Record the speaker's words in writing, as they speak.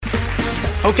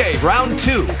Okay, round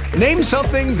two. Name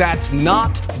something that's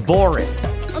not boring.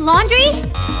 A laundry?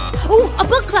 Ooh, a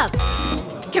book club.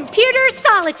 Computer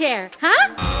solitaire,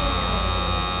 huh?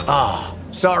 Ah,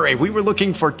 oh, sorry, we were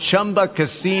looking for Chumba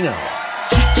Casino.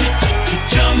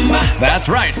 That's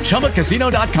right,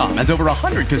 ChumbaCasino.com has over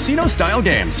 100 casino-style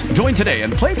games. Join today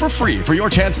and play for free for your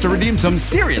chance to redeem some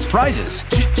serious prizes.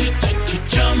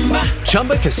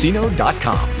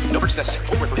 ChumbaCasino.com. No purchase necessary.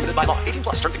 Void where prohibited by law. 18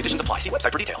 plus. Terms and conditions apply. See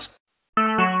website for details.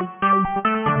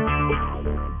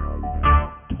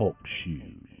 Talk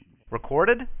shoes.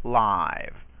 Recorded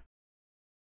live.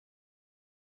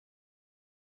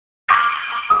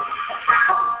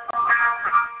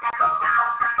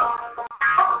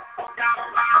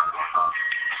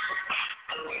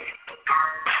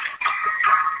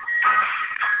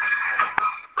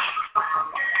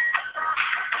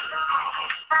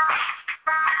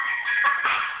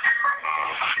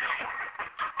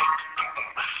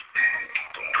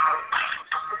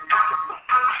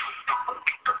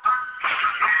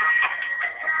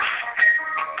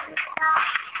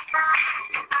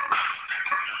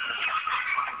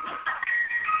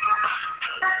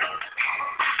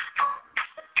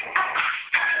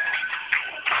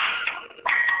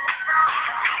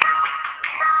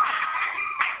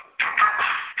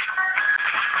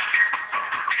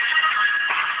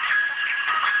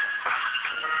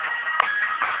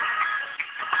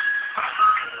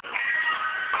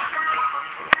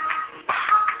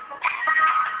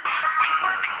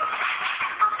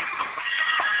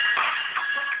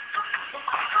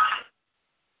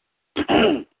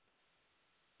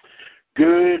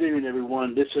 Good evening,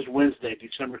 everyone. This is Wednesday,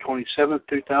 December 27th,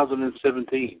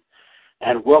 2017,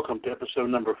 and welcome to episode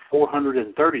number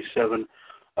 437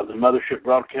 of the Mothership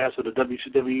broadcast of the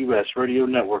WCWUS radio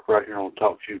network right here on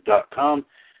TalkShoe.com.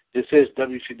 This is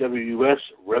WCWUS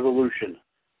Revolution.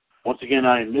 Once again,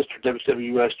 I am Mr.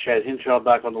 WCWUS Chad Henshaw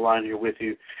back on the line here with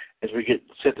you as we get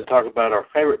set to talk about our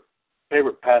favorite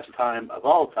pastime of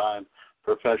all time,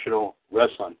 professional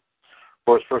wrestling. Of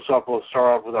course, first off, we'll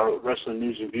start off with our Wrestling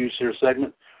News and Views here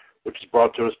segment, which is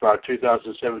brought to us by our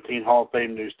 2017 Hall of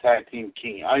Fame News Tag Team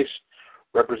King Ice,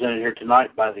 represented here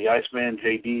tonight by the Iceman,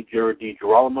 J.D. Jared D.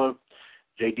 Girolamo.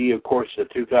 J.D., of course, the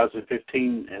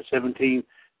 2015 and 17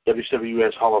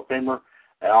 WCWUS Hall of Famer,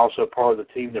 and also part of the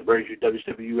team that brings you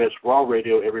WCWUS Raw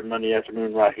Radio every Monday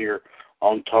afternoon right here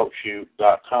on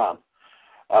TalkShoe.com.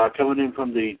 Coming in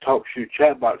from the TalkShoe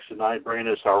chat box tonight,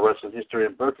 bringing us our wrestling history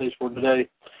and birthdays for today,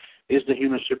 is the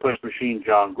Human Suplex Machine,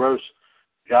 John Gross.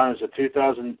 John is the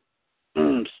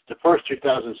first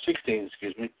 2016,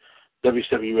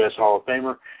 WCWUS Hall of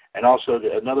Famer, and also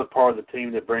another part of the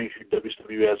team that brings you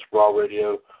WCWUS Raw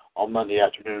Radio on Monday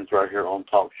afternoons right here on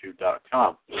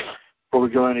TalkShoe.com. Before we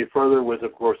go any further with,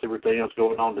 of course, everything else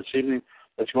going on this evening,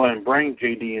 let's go ahead and bring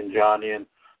JD and John in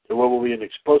to what will be an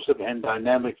explosive and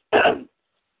dynamic and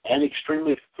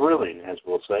extremely thrilling, as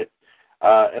we'll say,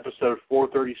 episode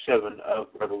 437 of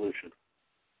Revolution.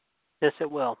 Yes, it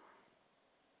will.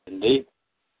 Indeed.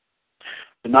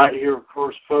 Tonight here, of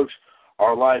course, folks,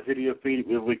 our live video feed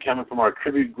will be coming from our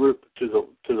tribute group to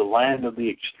the land of the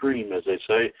extreme, as they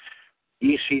say,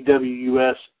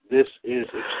 ECWUS. This is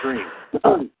extreme.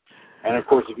 And of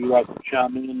course, if you'd like to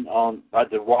chime in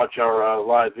like to watch our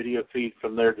live video feed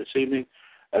from there this evening,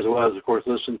 as well as, of course,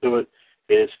 listen to it,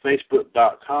 is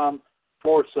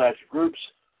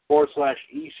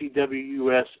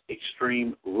facebook.com/groups/ECWUS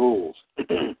Extreme Rules.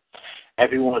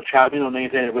 If you want to chime in on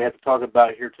anything that we have to talk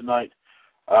about here tonight,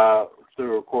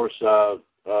 through, of course, our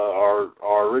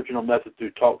original method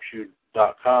through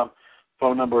TalkShoe.com,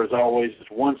 phone number, as always, is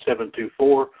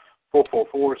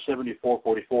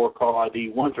 1-724-444-7444. Call ID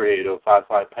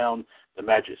 138055#, the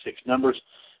magic 6 numbers.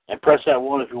 And press that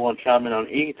 1 if you want to chime in on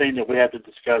anything that we have to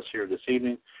discuss here this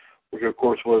evening, which, of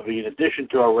course, will be in addition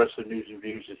to our wrestling news and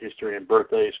views and history and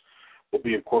birthdays. We'll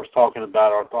be, of course, talking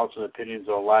about our thoughts and opinions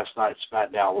on last night's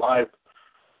Smackdown Live,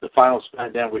 the final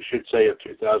Smackdown, we should say, of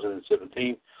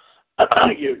 2017.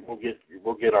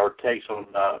 We'll get our takes on,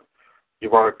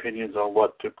 give our opinions on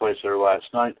what took place there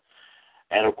last night.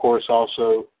 And, of course,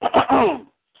 also,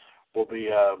 we'll be,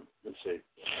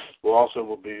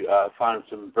 we'll be finding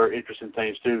some very interesting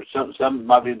things, too. Some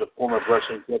might be in the form of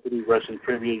wrestling deputy, wrestling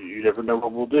trivia. You never know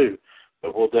what we'll do.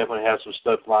 But we'll definitely have some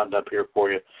stuff lined up here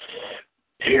for you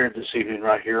here this evening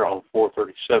right here on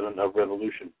 437 of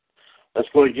Revolution. Let's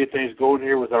go and get things going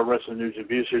here with our Wrestling News and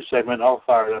Views here segment, all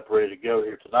fired up, ready to go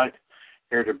here tonight.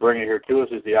 Here to bring it here to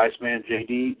us is the Iceman,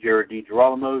 J.D., Jared D.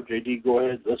 Girolamo. J.D., go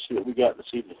ahead. Let's see what we got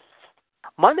this evening.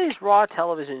 Monday's Raw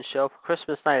television show for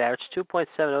Christmas night averaged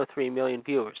 2.703 million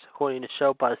viewers, according to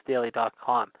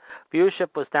ShowBuzzDaily.com. Viewership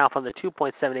was down from the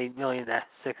 2.78 million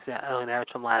average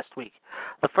from last week.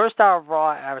 The first hour of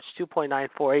Raw averaged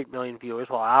 2.948 million viewers,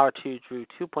 while Hour 2 drew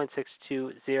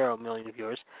 2.620 million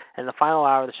viewers, and the final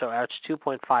hour of the show averaged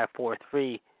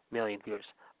 2.543 million viewers.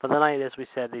 For the night, as we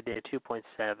said, they did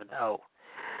 2.70.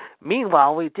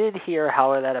 Meanwhile, we did hear,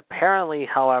 however, that apparently,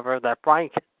 however, that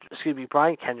Brian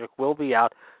Kendrick will be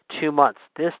out 2 months.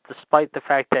 This, despite the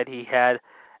fact that he had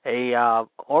a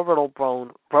orbital bone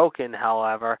broken,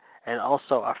 however, and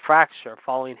also a fracture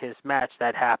following his match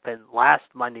that happened last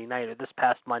Monday night, or this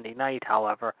past Monday night,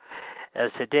 however, as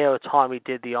Hideo Itami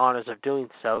did the honors of doing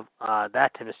so,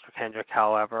 that to Mr. Kendrick,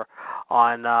 however,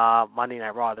 on Monday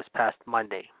Night Raw this past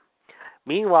Monday.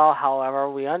 Meanwhile,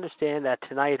 however, we understand that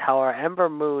tonight, however, Ember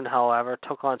Moon, however,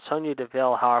 took on Sonya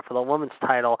Deville, however, for the women's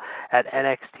title at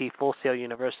NXT Full Sail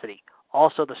University.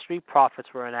 Also, the Street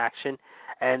Profits were in action,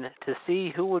 and to see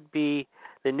who would be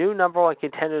the new number one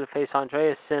contender to face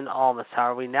Andreas Sin Almas,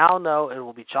 however, we now know it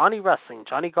will be Johnny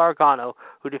Gargano,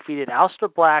 who defeated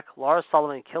Aleister Black, Lars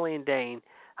Sullivan, and Killian Dane,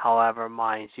 however,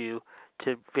 mind you,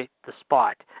 to fit the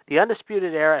spot. The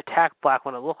Undisputed Era attacked Black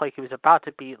when it looked like he was about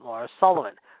to beat Lars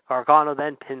Sullivan. Gargano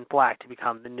then pinned Black to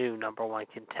become the new number one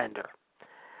contender.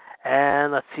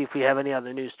 And let's see if we have any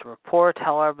other news to report,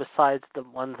 however, besides the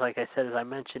ones, like I said, as I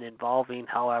mentioned, involving,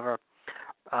 however,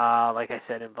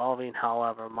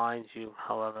 mind you,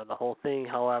 however, the whole thing,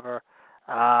 however,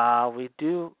 we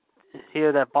do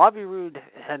hear that Bobby Roode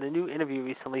had a new interview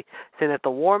recently saying that the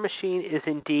War Machine is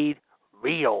indeed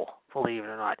real, believe it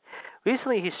or not.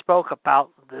 Recently, he spoke about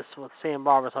this with Sam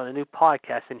Roberts on a new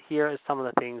podcast, and here is some of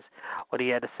the things what he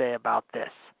had to say about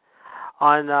this.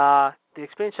 On the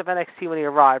expansion of NXT when he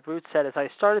arrived, Roode said, "As I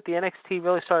started, the NXT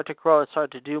really started to grow and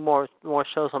started to do more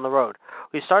shows on the road.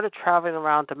 We started traveling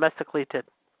around domestically to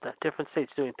the different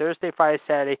states, doing Thursday, Friday,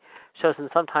 Saturday shows,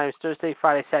 and sometimes Thursday,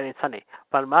 Friday, Saturday, and Sunday,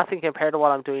 but nothing compared to what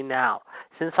I'm doing now.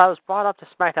 Since I was brought up to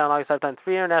Smackdown in August, I've done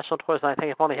 3 international tours, and I think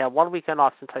I've only had 1 weekend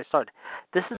off since I started.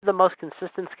 This is the most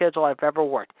consistent schedule I've ever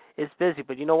worked. It's busy,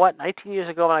 but you know what? 19 years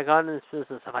ago when I got into this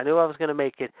business, if I knew I was going to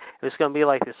make it, it was going to be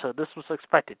like this, so this was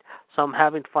expected. So I'm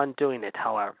having fun doing it,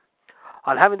 however."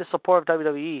 On having the support of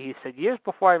WWE, he said, "Years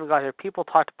before I even got here, people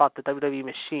talked about the WWE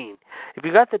machine. If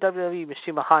you got the WWE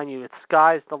machine behind you, it's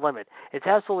sky's the limit. It's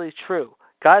absolutely true.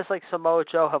 Guys like Samoa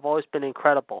Joe have always been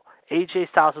incredible. AJ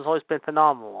Styles has always been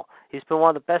phenomenal. He's been one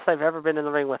of the best I've ever been in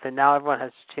the ring with, and now everyone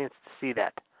has a chance to see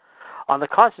that." On the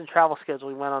constant travel schedule,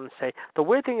 he went on to say, "The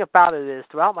weird thing about it is,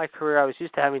 throughout my career, I was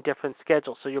used to having different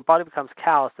schedules, so your body becomes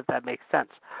calloused, if that makes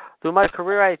sense. Through my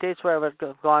career, I had dates where I would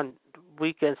have gone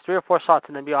weekends, 3 or 4 shots,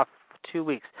 and then be off 2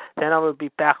 weeks. Then I would be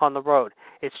back on the road.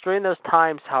 It's during those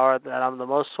times, however, that I'm the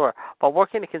most sore. But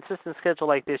working a consistent schedule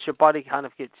like this, your body kind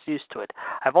of gets used to it.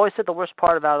 I've always said the worst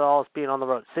part about it all is being on the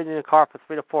road, sitting in a car for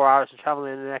 3 to 4 hours and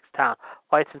traveling to the next town.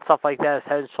 Flights and stuff like that is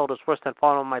head and shoulders worse than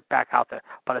falling on my back out there.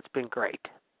 But it's been great."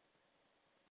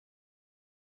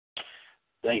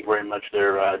 Thank you very much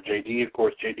there, JD. Of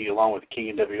course, JD, along with King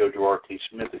and WO T.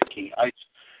 Smith, is King Ice,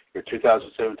 your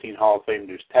 2017 Hall of Fame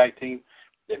News Tag Team.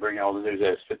 They bring all the news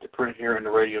as fit to print here in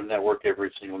the radio network every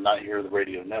single night here in the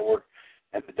radio network.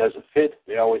 And if it doesn't fit,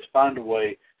 they always find a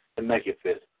way to make it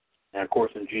fit. And, of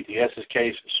course, in GTS's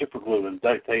case, super glue and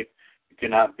duct tape, you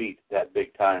cannot beat that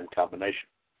big-time combination.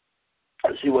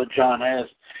 Let's see what John has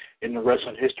in the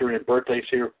wrestling history and birthdays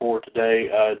here for today,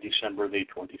 December the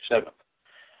 27th.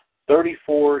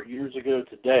 34 years ago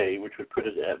today, which would put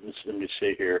it at, let me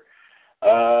see here,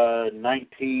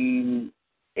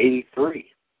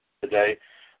 1983 today,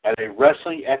 at a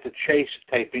Wrestling at the Chase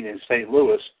taping in St.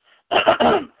 Louis,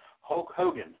 Hulk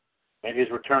Hogan made his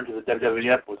return to the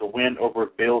WWF with a win over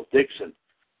Bill Dixon.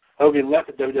 Hogan left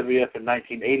the WWF in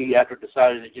 1980 after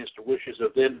deciding against the wishes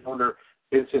of then-owner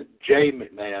Vincent J.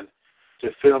 McMahon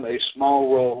to film a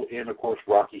small role in, of course,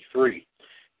 Rocky III.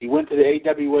 He went to the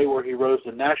AWA where he rose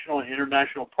to national and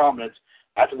international prominence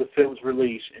after the film's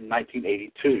release in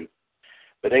 1982.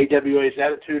 But AWA's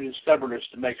attitude and stubbornness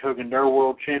to make Hogan their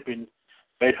world champion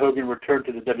made Hogan return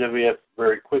to the WWF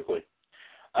very quickly.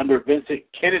 Under Vincent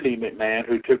Kennedy McMahon,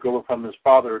 who took over from his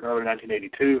father in early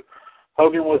 1982,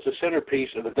 Hogan was the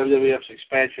centerpiece of the WWF's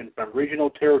expansion from regional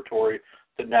territory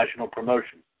to national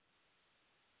promotion.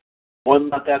 1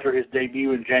 month after his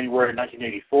debut in January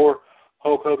 1984,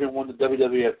 Hulk Hogan won the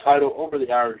WWF title over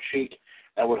the Iron Sheik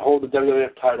and would hold the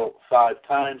WWF title 5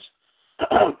 times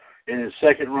in his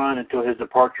second run until his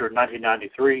departure in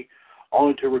 1993,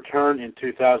 only to return in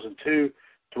 2002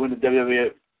 to win the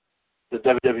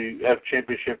WWF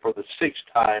Championship for the 6th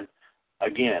time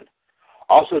again.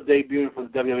 Also debuting for the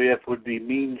WWF would be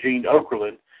Mean Gene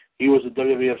Okerlund. He was the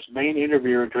WWF's main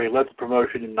interviewer until he left the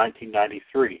promotion in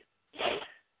 1993.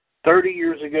 30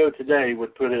 years ago today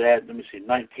would put it at,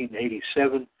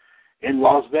 1987 in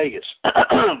Las Vegas.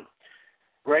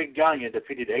 Greg Gagne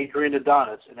defeated Adrian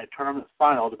Adonis in a tournament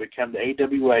final to become the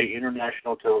AWA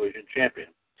International Television Champion.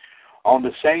 On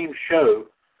the same show,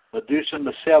 Medusa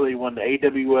Maselli won the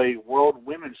AWA World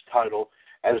Women's title,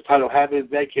 as the title had been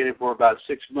vacated for about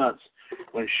 6 months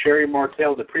when Sherry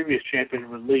Martel, the previous champion,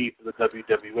 would leave for the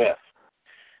WWF.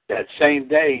 That same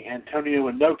day, Antonio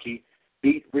Inoki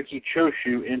beat Riki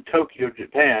Choshu in Tokyo,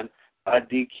 Japan by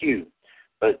DQ.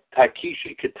 But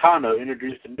Takeshi Kitano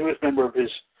introduced the newest member of his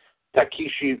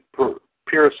Takeshi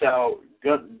Purasao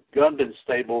Gundam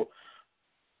stable,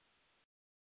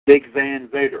 Big Van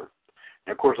Vader.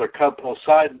 And, of course, a couple of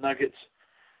side nuggets.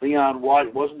 Leon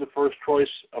White wasn't the first choice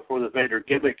for the Vader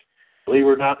gimmick. Believe it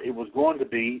or not, it was going to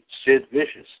be Sid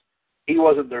Vicious. He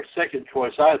wasn't their second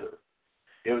choice either.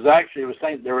 They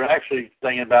were actually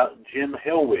thinking about Jim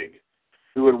Hellwig,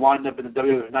 who would wind up in the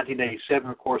WWF in 1987,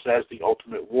 of course, as the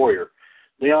Ultimate Warrior.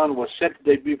 Leon was set to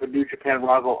debut for New Japan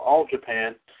rival All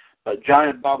Japan, but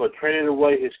Giant Baba traded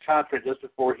away his contract just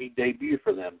before he debuted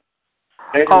for them.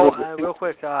 Real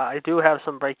quick, I do have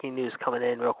some breaking news coming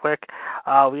in real quick.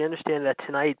 We understand that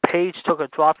tonight Paige took a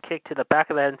drop kick to the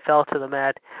back of the head and fell to the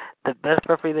mat. The best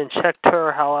referee then checked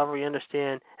her, however, we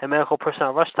understand, and medical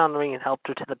personnel rushed down the ring and helped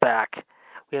her to the back.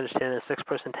 We understand a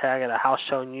 6-person tag at a house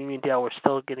show in Uniondale. We're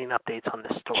still getting updates on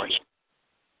this story.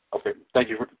 Okay, thank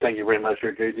you very much,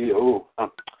 JD. Oh,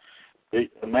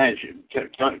 man,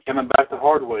 coming back the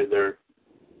hard way there,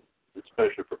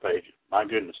 especially for Paige. My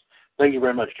goodness. Thank you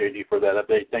very much, JD, for that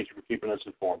update. Thank you for keeping us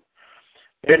informed.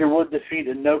 Vader would defeat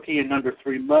Inoki in under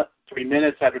 3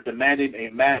 minutes after demanding a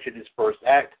match in his first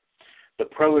act. The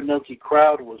pro-Inoki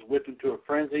crowd was whipped into a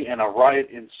frenzy and a riot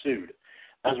ensued.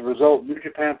 As a result, New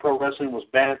Japan Pro Wrestling was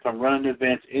banned from running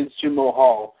events in Sumo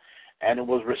Hall, and it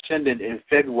was rescinded in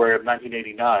February of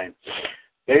 1989.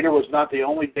 Vader was not the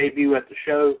only debut at the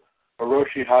show.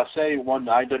 Hiroshi Hase won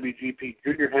the IWGP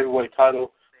Junior Heavyweight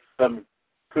title from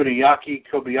Kuniaki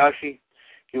Kobayashi.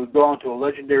 He would go on to a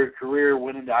legendary career,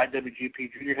 winning the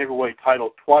IWGP Junior Heavyweight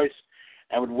title twice,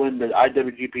 and would win the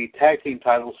IWGP Tag Team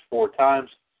titles 4 times,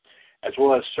 as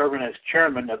well as serving as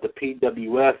chairman of the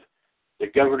PWF, the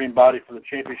governing body for the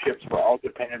championships for All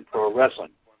Japan Pro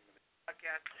Wrestling.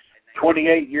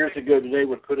 28 years ago today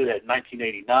would put it at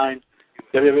 1989.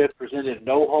 WWF presented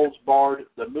No Holds Barred,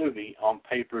 the movie, on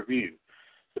pay-per-view.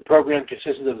 The program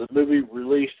consisted of the movie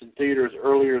released in theaters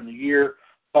earlier in the year,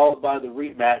 followed by the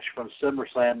rematch from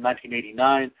SummerSlam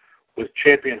 1989, with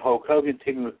champion Hulk Hogan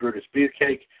teaming with Brutus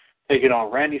Beefcake, taking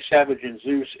on Randy Savage and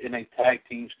Zeus in a tag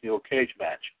team steel cage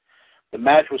match. The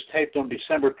match was taped on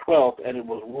December 12th, and it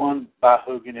was won by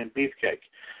Hogan and Beefcake.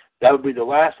 That would be the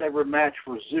last ever match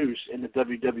for Zeus in the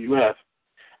WWF,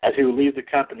 as he would leave the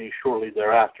company shortly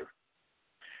thereafter.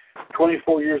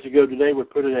 24 years ago today would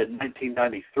put it at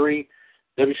 1993.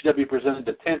 WCW presented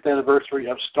the 10th anniversary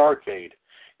of Starrcade.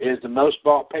 It is the most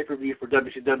bought pay-per-view for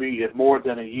WCW in more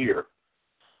than a year.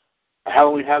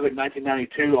 Halloween Havoc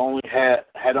 1992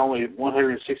 had only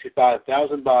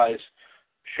 165,000 buys.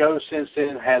 Shows since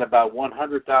then had about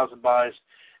 100,000 buys,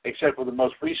 except for the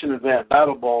most recent event,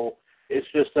 Battle Bowl. It's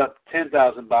just up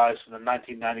 10,000 buys from the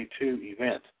 1992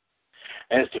 event.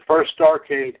 And it's the first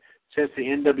Starrcade since the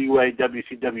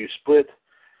NWA-WCW split.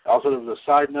 Also, there was a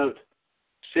side note.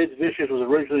 Sid Vicious was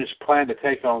originally planned to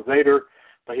take on Vader,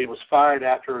 but he was fired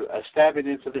after a stabbing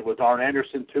incident with Arn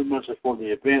Anderson 2 months before the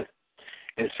event,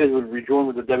 and Sid would rejoin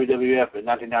with the WWF in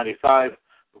 1995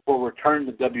 before returning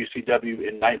to WCW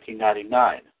in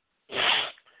 1999.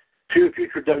 2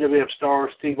 future WWF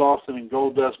stars, Steve Austin and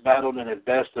Goldust, battled in a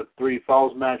best-of-3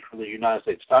 falls match for the United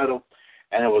States title,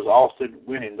 and it was Austin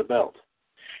winning the belt.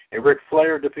 And Ric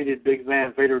Flair defeated Big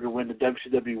Van Vader to win the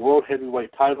WCW World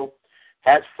Heavyweight title.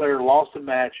 Had Flair lost the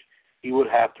match, he would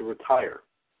have to retire.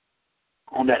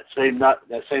 On that same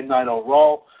night on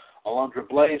Raw, Alundra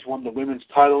Blaze won the women's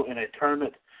title in a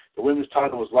tournament. The women's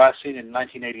title was last seen in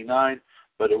 1989,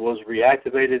 but it was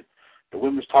reactivated. The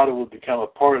women's title would become a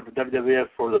part of the WWF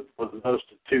for the most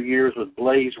of 2 years, with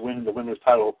Blaze winning the women's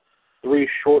title 3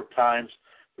 short times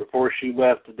before she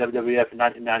left the WWF in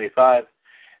 1995.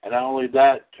 And not only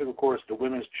that, took, of course, the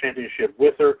women's championship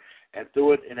with her and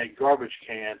threw it in a garbage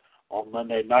can on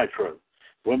Monday Nitro.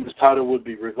 The women's title would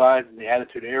be revived in the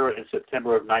Attitude Era in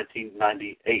September of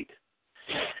 1998.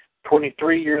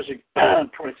 23 years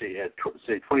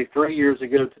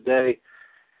ago today,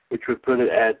 which would put it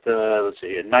at,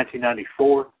 in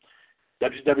 1994,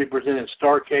 WCW presented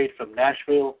Starrcade from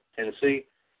Nashville, Tennessee.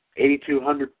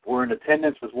 8,200 were in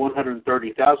attendance with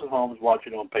 130,000 homes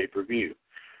watching on pay-per-view.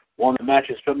 One of the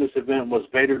matches from this event was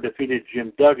Vader defeated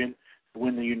Jim Duggan to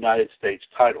win the United States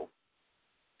title.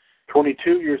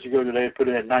 22 years ago today, put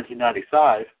it in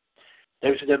 1995,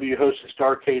 WCW hosted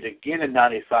Starrcade again in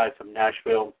 95 from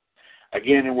Nashville,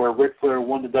 again and where Ric Flair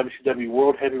won the WCW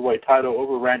World Heavyweight title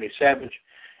over Randy Savage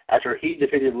after he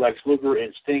defeated Lex Luger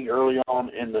and Sting early on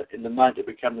in the night to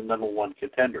become the number one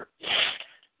contender.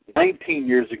 19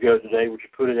 years ago today, which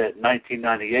put it at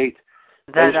 1998.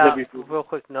 That real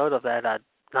quick note of that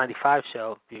 95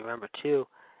 show, if you remember too,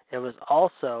 it was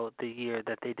also the year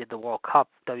that they did the World Cup,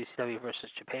 WCW versus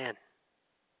Japan.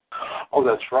 Oh,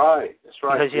 that's right. That's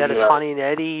right. Because you had Connie and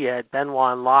Eddie, you had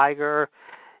Benoit and Liger,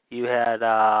 you had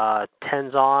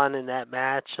Tenzon in that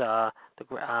match, a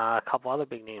couple other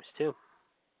big names too.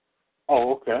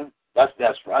 Oh, okay. That's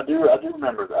I do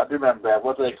remember that. I do remember that.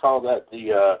 What do they call that?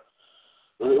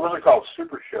 What was it called?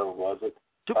 Super Show, was it?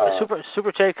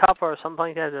 Super J Cup or something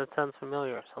like that. That sounds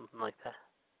familiar, or something like that.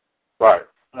 Right.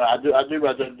 I do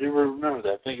remember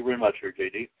that. Thank you very much, here,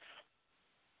 JD.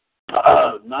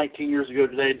 19 years ago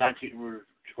today,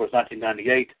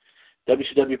 1998,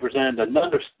 WCW presented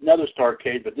another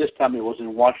Starrcade, but this time it was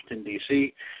in Washington,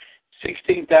 D.C.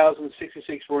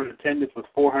 16,066 were in attendance with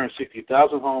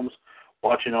 460,000 homes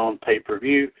watching on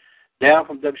pay-per-view, down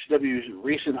from WCW's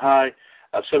recent high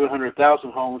of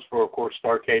 700,000 homes for, of course,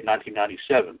 Starrcade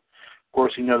 1997. Of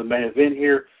course, you know the main event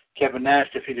here. Kevin Nash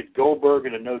defeated Goldberg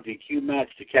in a no DQ match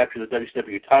to capture the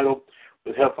WCW title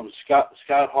with help from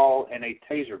Scott Hall and a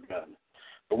taser gun.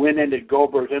 The win ended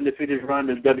Goldberg's undefeated run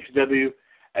in WCW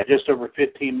at just over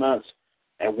 15 months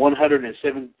and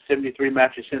 173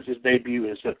 matches since his debut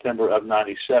in September of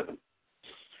 97.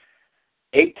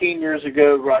 18 years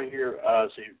ago, right here,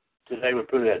 today we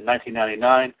put it at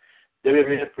 1999,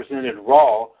 WWF presented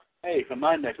Raw, from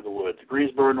my neck of the woods,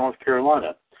 Greensboro, North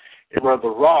Carolina, where The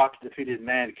Rock defeated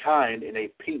Mankind in a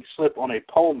pink slip on a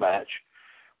pole match,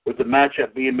 with the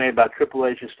matchup being made by Triple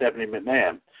H and Stephanie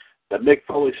McMahon. But Mick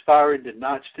Foley's firing did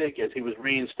not stick as he was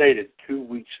reinstated 2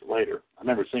 weeks later. I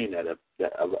remember seeing that a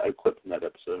clip from that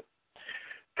episode.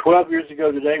 12 years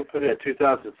ago today, we put it at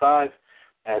 2005,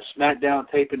 as Smackdown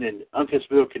taping in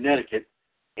Uncasville, Connecticut,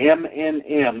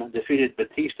 MNM defeated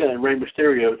Batista and Rey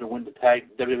Mysterio to win the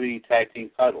WWE Tag Team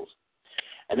titles.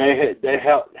 And they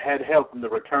had help from the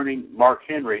returning Mark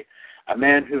Henry, a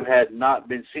man who had not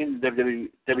been seen in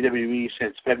WWE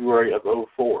since February of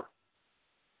 2004.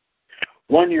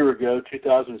 1 year ago,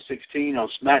 2016, on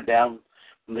Smackdown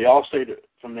from the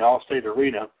Allstate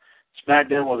Arena,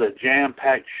 Smackdown was a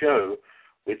jam-packed show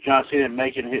with John Cena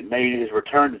made his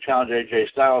return to challenge AJ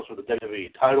Styles for the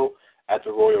WWE title at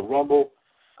the Royal Rumble.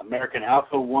 American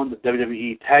Alpha won the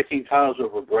WWE Tag Team titles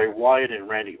over Bray Wyatt and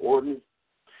Randy Orton.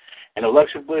 And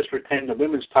Alexa Bliss retained the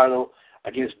women's title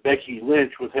against Becky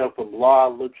Lynch with help from La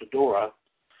Luchadora.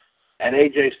 And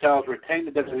AJ Styles retained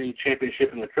the WWE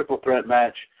Championship in a triple threat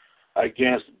match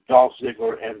against Dolph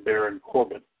Ziggler and Baron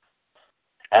Corbin.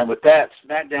 And with that,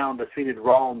 SmackDown defeated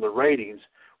Raw in the ratings,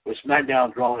 with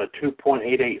SmackDown drawing a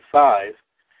 2.885,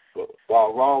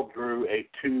 while Raw drew a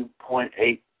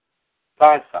 2.855.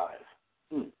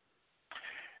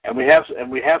 And we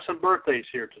have some birthdays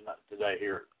here today,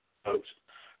 folks.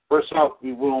 First off,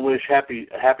 we want to wish happy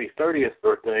 30th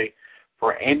birthday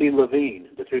for Andy Levine,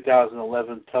 the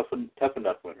 2011 Tough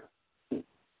Enough winner.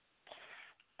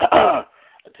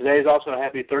 Today is also a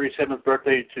happy 37th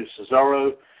birthday to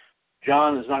Cesaro.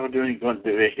 John is not going to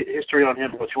do history on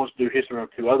him, but he wants to do history on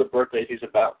two other birthdays he's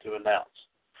about to announce.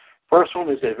 First one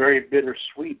is a very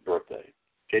bittersweet birthday.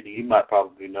 JD, you might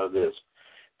probably know this.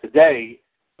 Today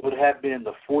would have been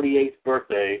the 48th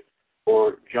birthday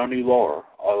for Joanie Laurer,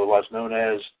 otherwise known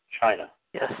as China.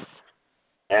 Yes.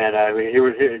 And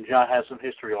and John has some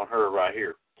history on her right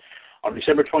here. On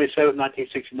December 27,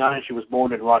 1969, she was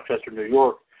born in Rochester, New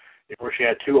York, where she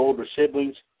had two older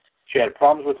siblings. She had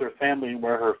problems with her family,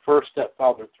 where her first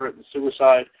stepfather threatened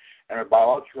suicide, and her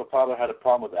biological father had a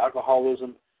problem with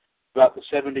alcoholism. Throughout the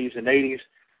 70s and 80s,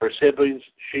 her siblings,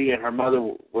 she and her mother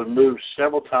would move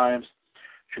several times.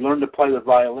 She learned to play the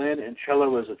violin and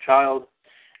cello as a child,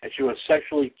 and she was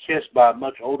sexually kissed by a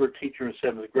much older teacher in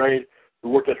 7th grade who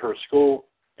worked at her school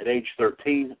at age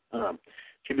 13. At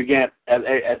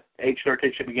age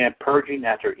 13, she began purging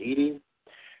after eating.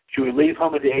 She would leave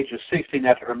home at the age of 16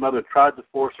 after her mother tried to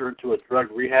force her into a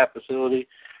drug rehab facility,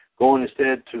 going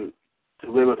instead to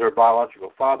live with her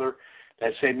biological father.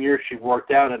 That same year, she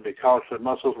worked out, and because her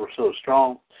muscles were so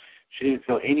strong, she didn't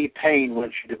feel any pain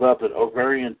when she developed an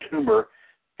ovarian tumor,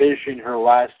 finishing her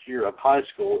last year of high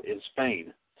school in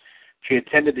Spain. She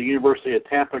attended the University of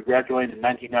Tampa, graduating in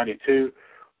 1992,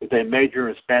 with a major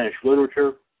in Spanish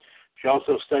literature. She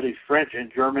also studied French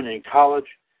and German in college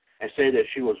and said that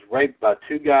she was raped by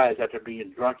two guys after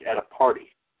being drunk at a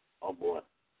party. Oh, boy.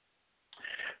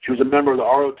 She was a member of the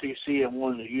ROTC and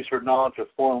wanted to use her knowledge of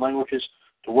foreign languages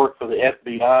to work for the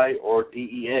FBI or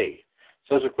DEA.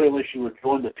 Subsequently, she would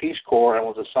join the Peace Corps and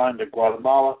was assigned to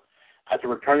Guatemala. After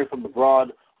returning from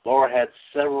abroad, Laura had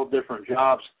several different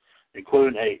jobs,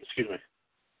 including excuse me.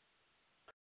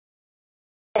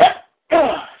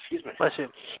 Bless you.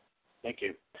 Thank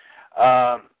you.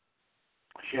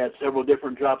 She had several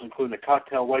different jobs, including a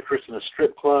cocktail waitress in a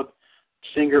strip club,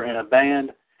 singer in a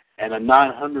band, and a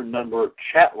 900 number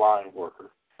chat line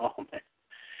worker. Oh, man.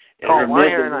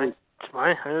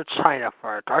 Why China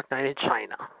for a dark night in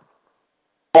China?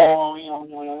 Oh,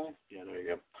 yeah, there you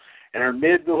go. In her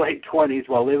mid to late 20s,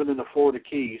 while living in the Florida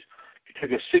Keys, she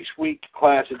took a 6-week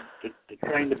class to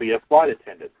train to be a flight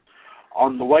attendant.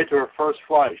 On the way to her first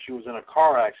flight, she was in a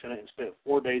car accident and spent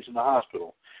 4 days in the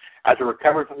hospital. After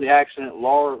recovering from the accident,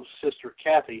 Laura's sister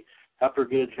Kathy helped her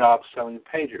get a job selling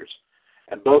pagers,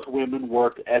 and both women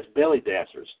worked as belly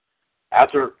dancers.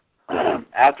 After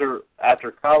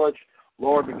college,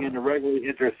 Laura began to regularly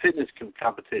enter fitness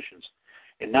competitions.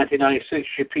 In 1996,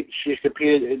 she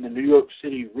competed in the New York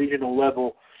City regional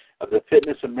level of the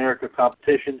Fitness America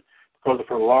competition. Because of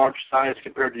her large size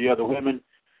compared to the other women,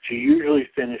 she usually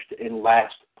finished in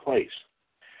last place.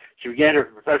 She began her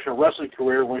professional wrestling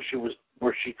career where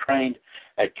she trained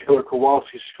at Killer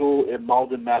Kowalski's School in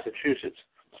Malden, Massachusetts.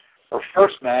 Her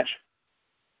first match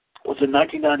was in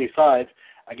 1995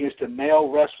 against a male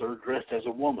wrestler dressed as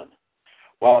a woman.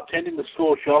 While attending the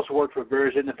school, she also worked for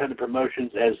various independent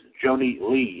promotions as Joni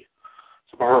Lee.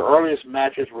 Some of her earliest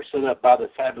matches were set up by the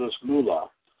Fabulous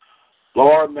Moolah.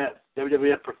 Laura met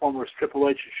WWF performers Triple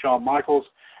H and Shawn Michaels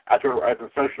after a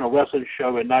professional wrestling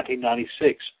show in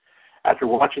 1996. After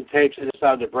watching tapes, they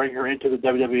decided to bring her into the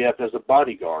WWF as a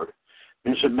bodyguard.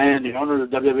 Vince McMahon, the owner of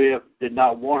the WWF, did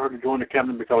not want her to join the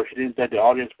company because she didn't think the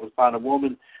audience would find a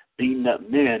woman beating up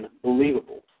men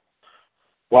believable.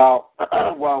 While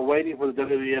waiting for the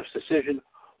WWF's decision,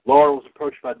 Laura was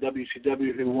approached by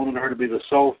WCW, who wanted her to be the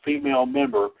sole female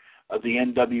member of the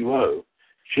NWO.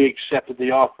 She accepted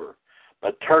the offer,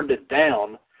 but turned it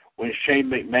down when Shane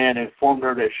McMahon informed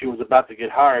her that she was about to get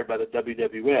hired by the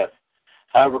WWF.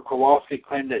 However, Kowalski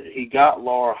claimed that he got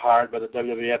Laura hired by the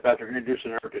WWF after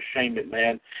introducing her to Shane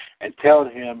McMahon and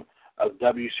telling him of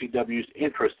WCW's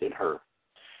interest in her.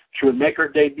 She would make her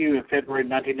debut in February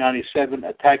 1997,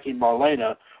 attacking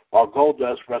Marlena while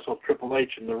Goldust wrestled Triple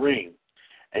H in the ring,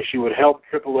 and she would help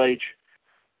Triple H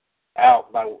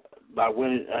out by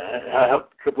winning,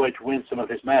 help Triple H win some of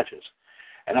his matches,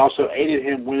 and also aided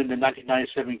him winning the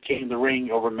 1997 King of the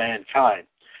Ring over Mankind.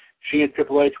 She and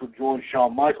Triple H would join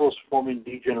Shawn Michaels, forming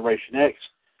D-Generation X.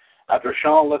 After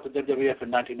Shawn left the WWF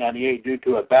in 1998 due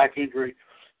to a back injury,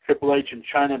 Triple H and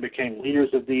Chyna became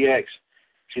leaders of DX.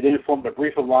 She then formed a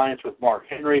brief alliance with Mark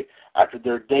Henry after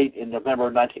their date in November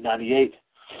 1998,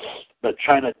 but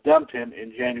Chyna dumped him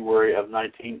in January of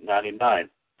 1999.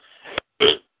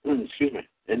 Excuse me.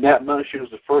 In that month, she was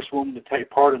the first woman to take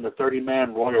part in the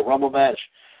 30-man Royal Rumble match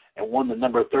and won the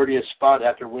number 30th spot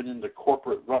after winning the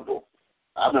Corporate Rumble.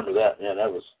 I remember that. Yeah, that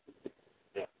was...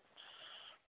 Yeah.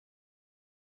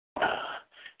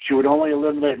 She would only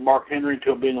eliminate Mark Henry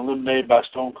until being eliminated by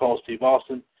Stone Cold Steve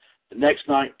Austin. The next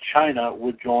night, Chyna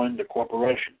would join the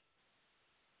corporation.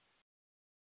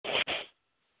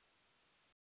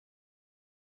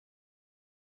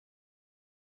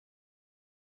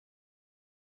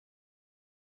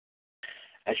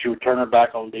 And she would turn her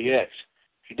back on DX.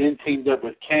 She then teamed up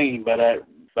with Kane, but at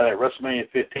WrestleMania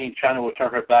 15, Chyna would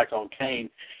turn her back on Kane,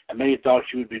 and many thought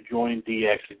she would be joining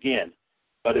DX again.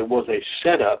 But it was a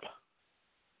setup.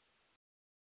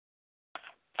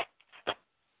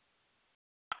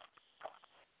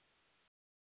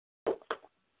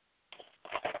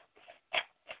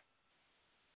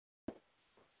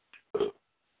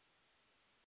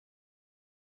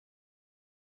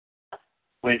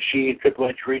 When she and Triple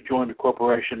H rejoined the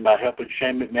corporation by helping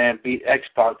Shane McMahon beat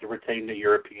X-Pac to retain the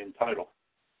European title.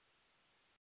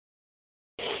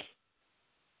 The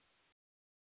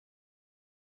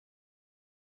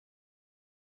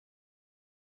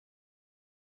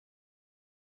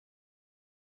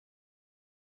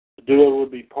duo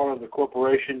would be part of the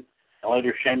corporation and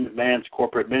later Shane McMahon's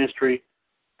corporate ministry.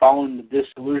 Following the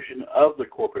dissolution of the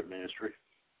corporate ministry,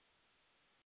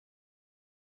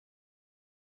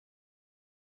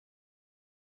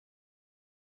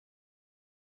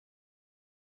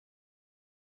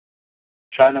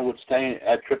 Chyna would stay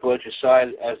at Triple H's side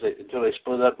until they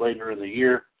split up later in the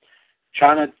year.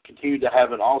 Chyna continued to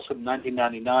have an awesome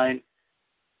 1999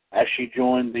 as she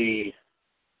joined the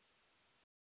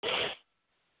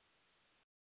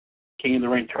King of the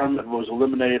Ring tournament and was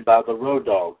eliminated by the Road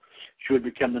Dogg. She would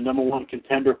become the number one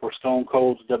contender for Stone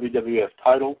Cold's WWF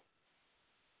title.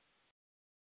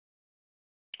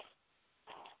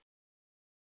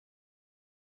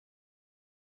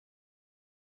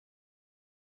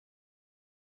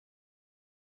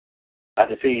 By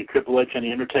defeating Triple H and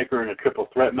The Undertaker in a triple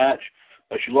threat match,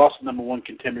 but she lost the number one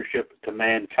contendership to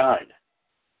Mankind.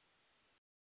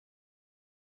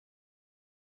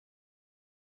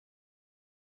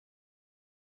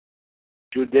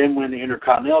 She would then win the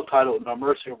Intercontinental title at No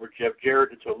Mercy over Jeff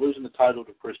Jarrett until losing the title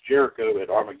to Chris Jericho at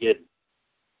Armageddon.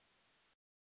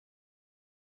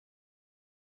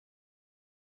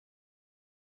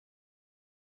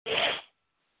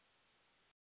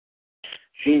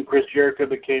 She and Chris Jericho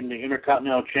became the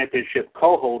Intercontinental Championship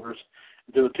co-holders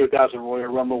until the 2000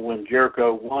 Royal Rumble when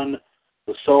Jericho won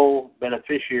the sole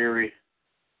beneficiary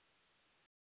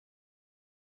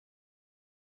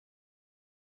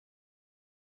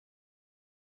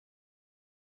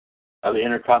of the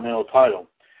Intercontinental title.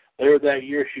 Later that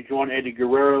year, she joined Eddie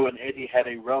Guerrero, and Eddie had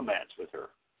a romance with her.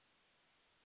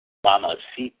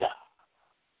 Mamacita.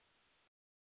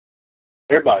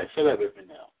 Everybody, say that with me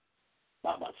now.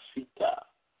 Mamacita.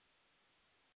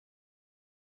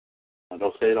 I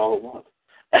don't say it all at once.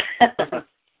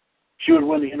 She would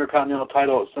win the Intercontinental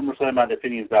title at SummerSlam by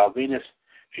defeating Val Venus.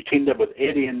 She teamed up with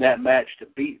Eddie in that match to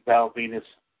beat Val Venus.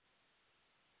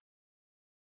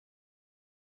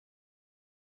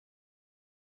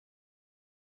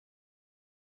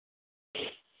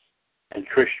 And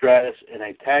Trish Stratus in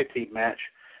a tag team match.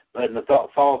 But in the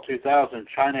fall of 2000,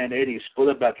 Chyna and Eddie split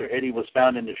up after Eddie was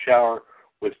found in the shower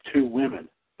with two women.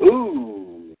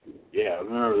 Ooh, yeah, I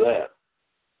remember that.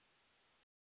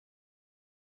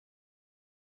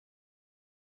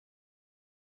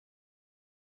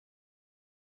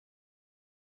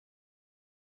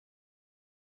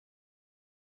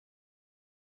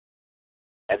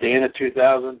 At the end of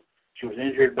 2000, she was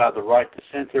injured by the right to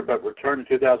censor, but returned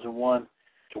in 2001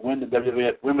 to win the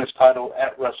WWF Women's title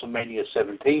at WrestleMania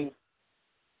 17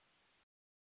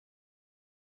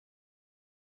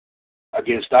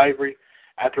 against Ivory.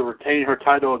 After retaining her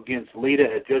title against Lita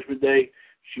at Judgment Day,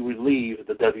 she would leave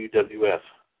the WWF.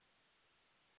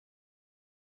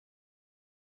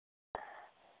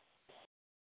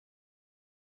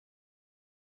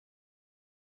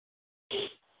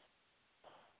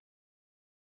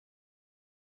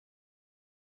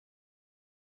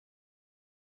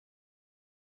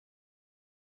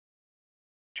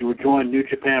 She would join New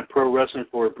Japan Pro Wrestling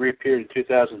for a brief period in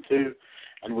 2002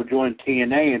 and would join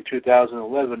TNA in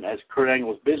 2011 as Kurt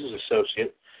Angle's business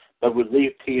associate, but would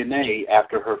leave TNA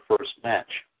after her first match.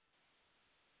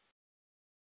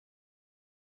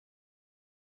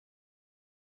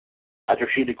 After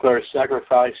she declared TNA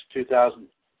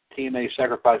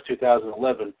Sacrifice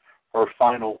 2011, her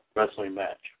final wrestling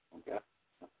match. Okay.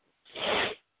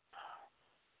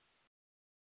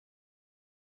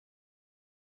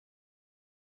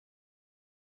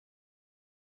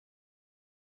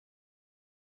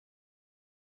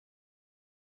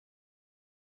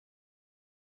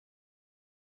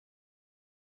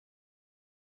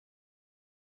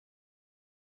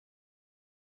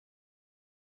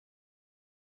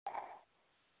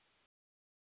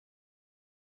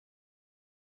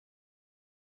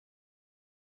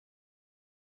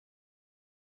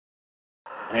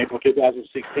 In April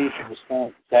 2016, she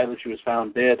was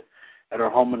found dead at her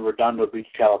home in Redondo Beach,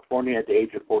 California, at the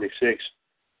age of 46.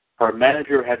 Her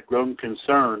manager had grown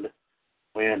concerned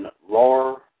when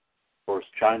Laura, of course,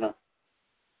 Chyna,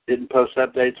 didn't post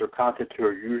updates or content to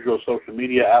her usual social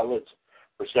media outlets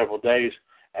for several days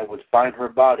and would find her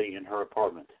body in her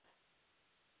apartment.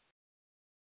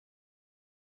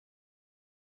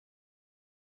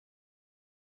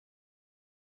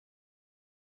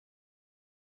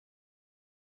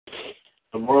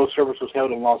 The memorial service was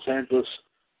held in Los Angeles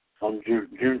on June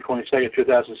 22nd,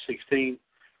 2016,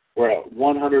 where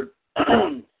 100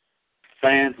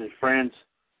 fans and friends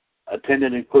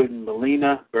attended, including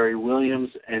Melina, Barry Williams,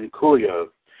 and Coolio.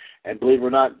 And believe it or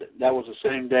not, that was the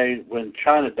same day when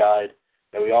Chyna died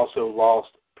that we also lost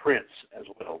Prince as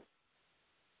well.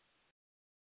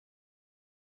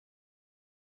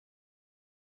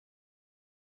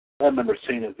 I remember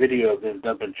seeing a video of them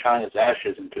dumping Chyna's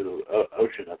ashes into the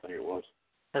ocean, I think it was.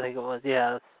 I think it was,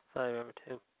 yeah, that's what I remember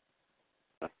too.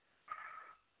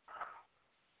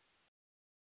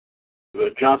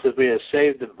 But John says we have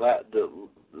saved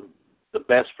the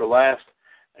best for last.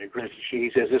 And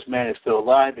he says this man is still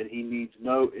alive and he needs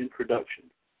no introduction.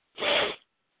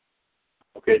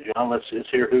 Okay, John, let's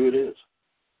hear who it is.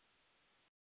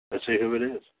 Let's see who it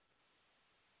is.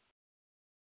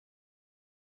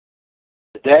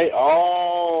 Today,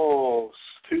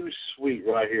 too sweet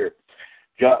right here.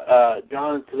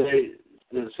 John today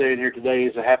is saying here today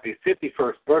is a happy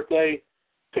 51st birthday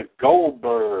to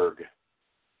Goldberg.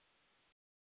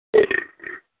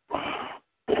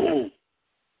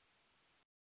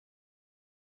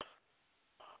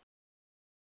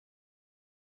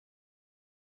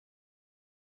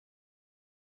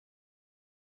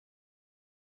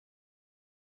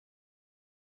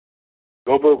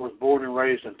 Goldberg was born and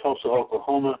raised in Tulsa,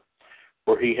 Oklahoma,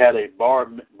 where he had a bar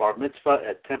mitzvah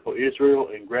at Temple, Israel,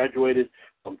 and graduated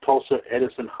from Tulsa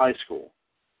Edison High School.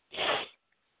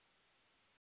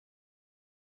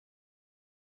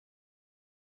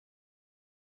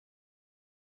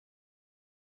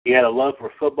 He had a love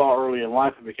for football early in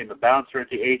life and became a bouncer at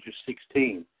the age of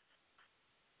 16.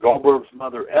 Goldberg's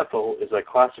mother, Ethel, is a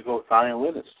classical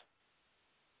violinist.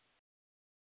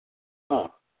 Huh.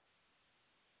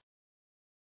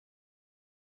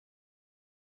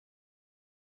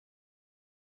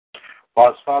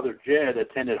 While his father, Jed,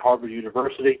 attended Harvard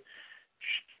University,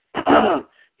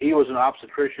 he was an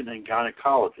obstetrician and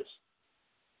gynecologist.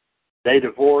 They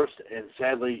divorced, and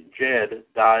sadly, Jed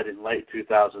died in late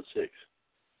 2006.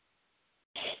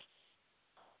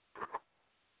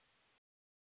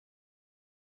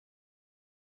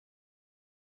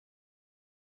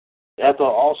 Ethel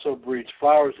also breeds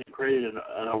flowers and created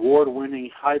an award-winning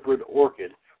hybrid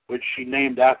orchid, which she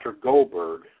named after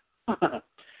Goldberg.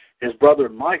 His brother,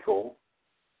 Michael,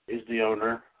 is the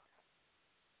owner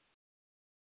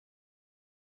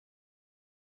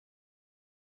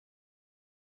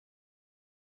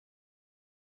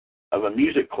of a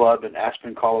music club in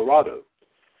Aspen, Colorado.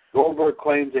 Goldberg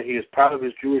claims that he is proud of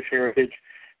his Jewish heritage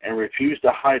and refused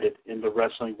to hide it in the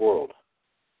wrestling world.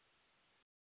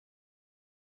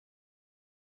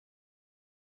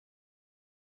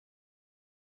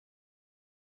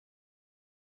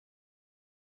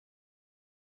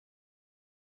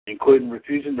 Including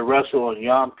refusing to wrestle on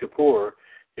Yom Kippur,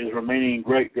 his Romanian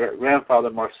great-grandfather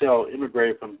Marcel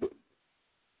immigrated from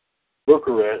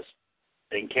Bucharest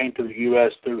and came to the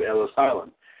U.S. through Ellis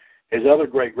Island. His other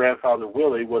great-grandfather,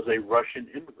 Willie, was a Russian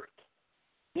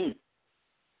immigrant.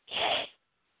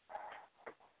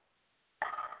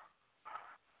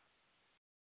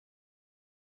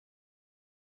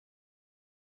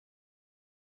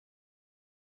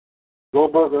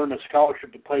 Goldberg earned a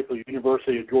scholarship to play for the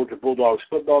University of Georgia Bulldogs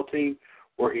football team,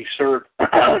 where he served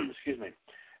as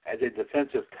a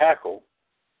defensive tackle.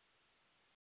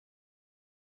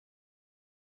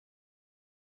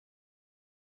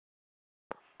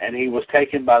 And he was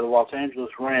taken by the Los Angeles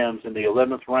Rams in the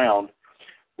 11th round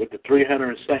with the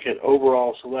 302nd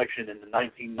overall selection in the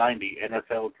 1990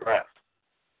 NFL Draft.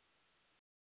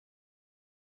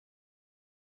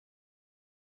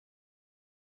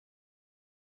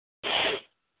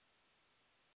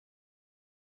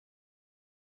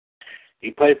 He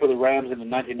played for the Rams in the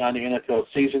 1990 NFL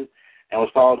season and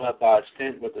was followed up by a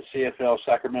stint with the CFL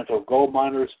Sacramento Gold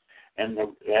Miners and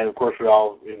of course,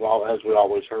 as we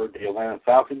always heard, the Atlanta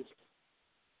Falcons.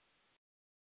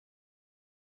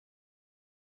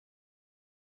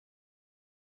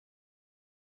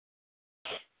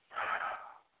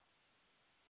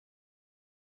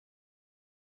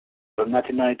 From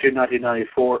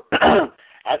 1992-1994,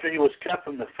 after he was cut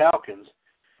from the Falcons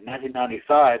in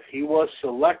 1995, he was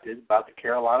selected by the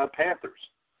Carolina Panthers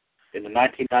in the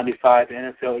 1995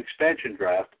 NFL expansion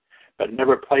draft, but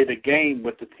never played a game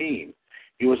with the team.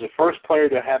 He was the first player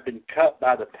to have been cut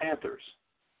by the Panthers.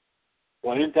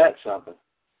 Well, isn't that something?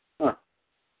 Huh.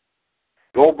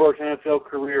 Goldberg's NFL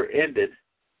career ended.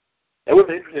 It would have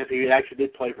been interesting if he actually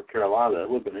did play for Carolina. It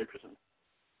would have been interesting.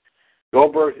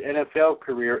 Goldberg's NFL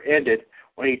career ended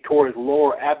when he tore his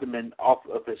lower abdomen off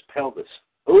of his pelvis.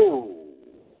 Ooh.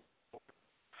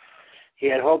 He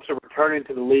had hopes of returning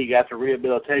to the league after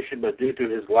rehabilitation, but due to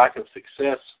his lack of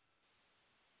success,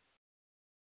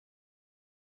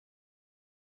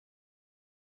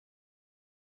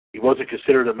 he wasn't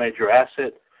considered a major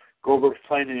asset. Goldberg's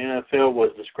playing in the NFL was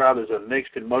described as a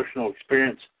mixed emotional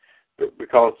experience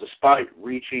because despite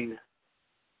reaching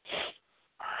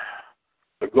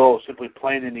the goal of simply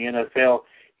playing in the NFL,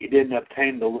 he didn't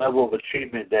obtain the level of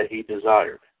achievement that he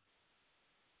desired.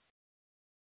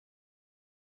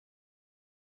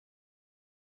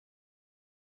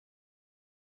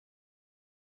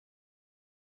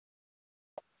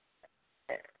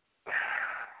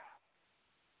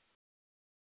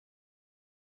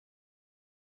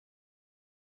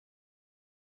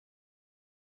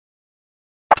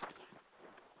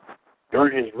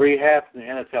 During his rehab from the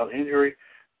NFL injury,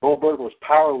 Goldberg was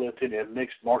powerlifting and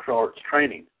mixed martial arts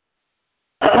training.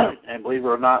 And believe it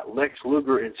or not, Lex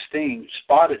Luger and Sting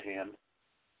spotted him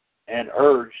and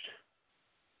urged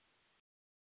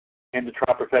him to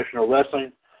try professional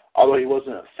wrestling. Although he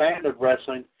wasn't a fan of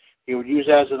wrestling, he would use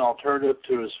it as an alternative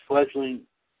to his fledgling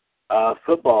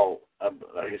football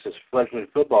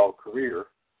career.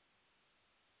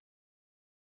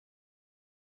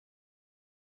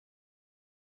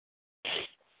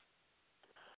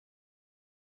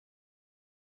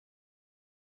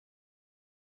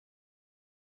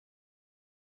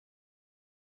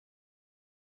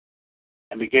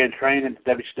 And began training at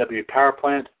the WCW power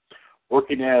plant,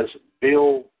 working as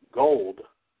Bill Gold.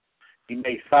 He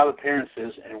made 5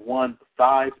 appearances and won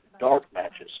 5 dark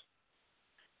matches.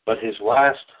 But his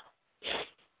last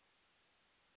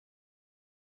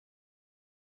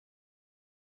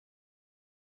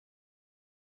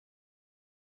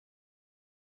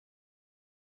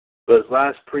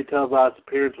pre-televised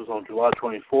appearance was on July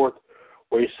 24th,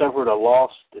 where he suffered a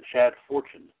loss to Chad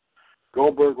Fortune.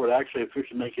 Goldberg would actually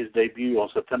officially make his debut on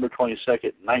September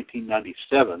 22nd,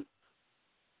 1997,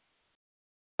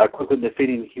 quickly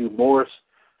defeating Hugh Morris.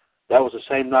 That was the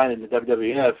same night in the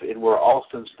WWF, in where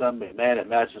Austin stunned McMahon at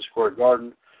Madison Square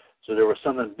Garden. So there was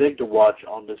something big to watch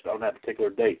on that particular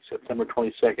date, September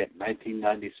 22nd,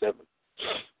 1997.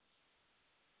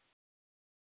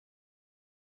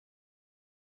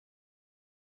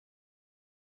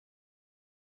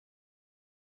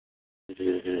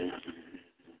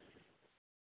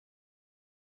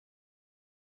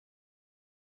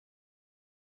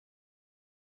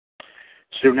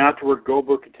 Soon afterward,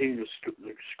 Goldberg continued to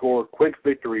score quick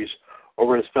victories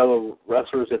over his fellow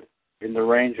wrestlers in the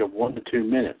range of 1 to 2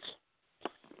 minutes.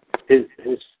 His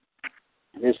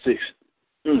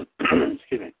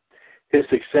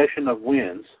succession of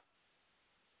wins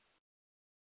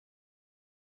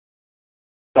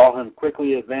saw him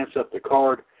quickly advance up the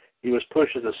card. He was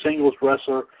pushed as a singles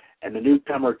wrestler, and the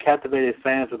newcomer captivated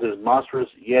fans with his monstrous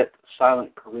yet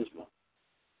silent charisma.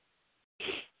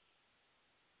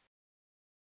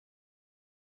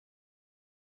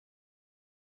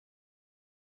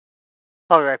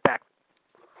 I'll be right back.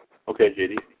 Okay,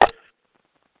 JD.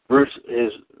 Bruce,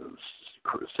 his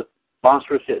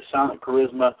monstrous yet silent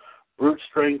charisma, brute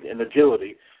strength, and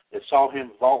agility that saw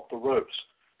him vault the ropes.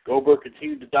 Goldberg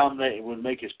continued to dominate and would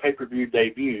make his pay-per-view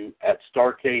debut at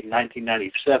Starrcade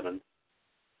 1997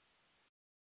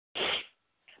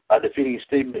 by defeating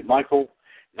Steve McMichael.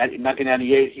 In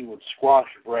 1998, he would squash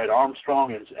Brad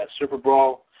Armstrong at Super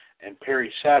Brawl and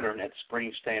Perry Saturn at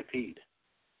Spring Stampede.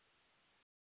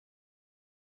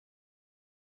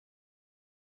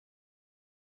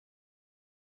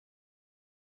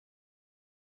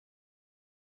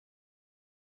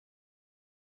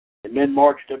 In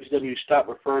mid-March, WCW stopped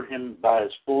referring to him by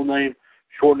his full name,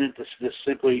 shortening it to just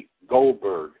simply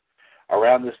Goldberg.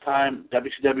 Around this time,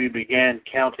 WCW began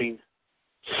counting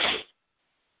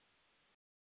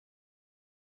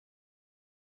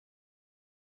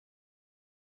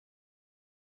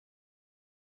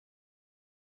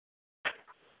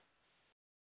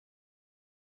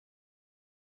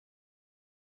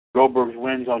Goldberg's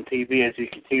wins on TV as he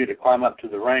continued to climb up to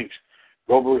the ranks.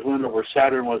 Goldberg's win over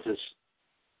Saturn was his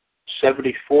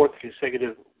 74th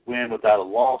consecutive win without a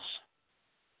loss.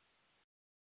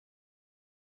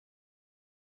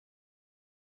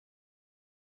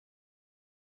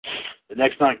 The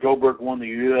next night, Goldberg won the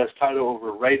U.S. title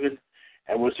over Raven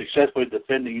and would successfully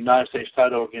defend the United States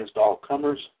title against all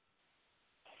comers.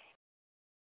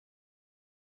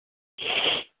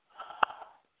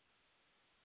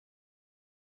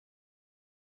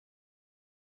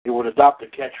 He would adopt the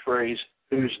catchphrase,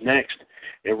 "Who's next?"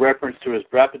 in reference to his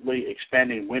rapidly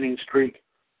expanding winning streak.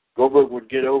 Goldberg would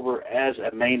get over as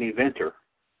a main eventer.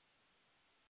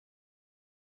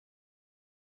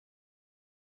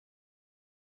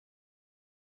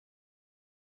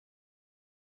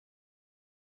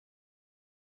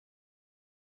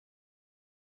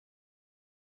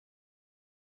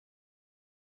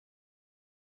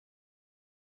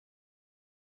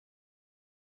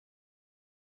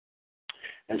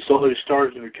 And slowly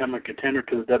started to become a contender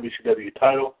to the WCW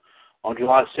title. On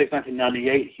July 6,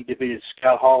 1998, he defeated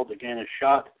Scott Hall to gain a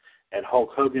shot at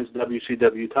Hulk Hogan's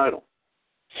WCW title.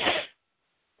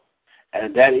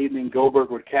 And that evening,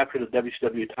 Goldberg would capture the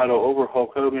WCW title over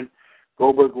Hulk Hogan.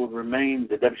 Goldberg would remain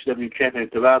the WCW champion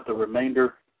throughout the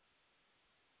remainder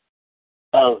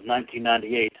of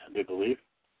 1998, I do believe.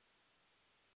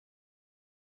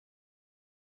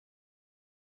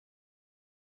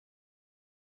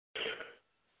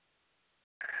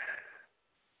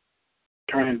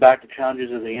 Turning back to challenges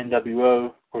of the NWO,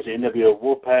 of course, the NWO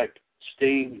Wolfpack,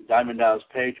 Sting, Diamond Dallas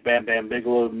Page, Bam Bam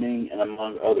Bigelow, Ming, and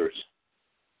among others.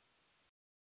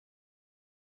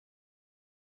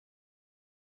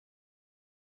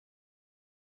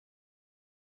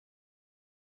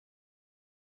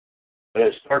 But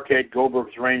at Starrcade,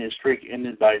 Goldberg's reign and streak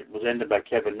was ended by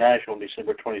Kevin Nash on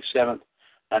December 27th,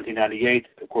 1998.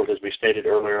 Of course, as we stated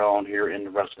earlier on here in the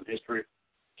wrestling history.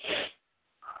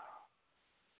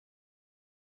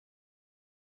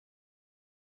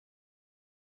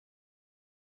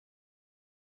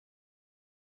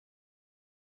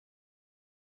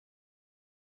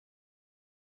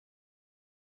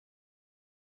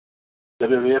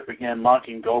 WWF began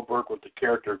mocking Goldberg with the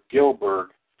character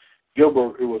Gilbert.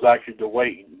 Gilbert, who was actually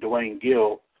Dwayne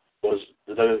Gill, was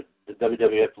the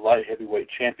WWF light heavyweight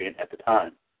champion at the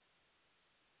time.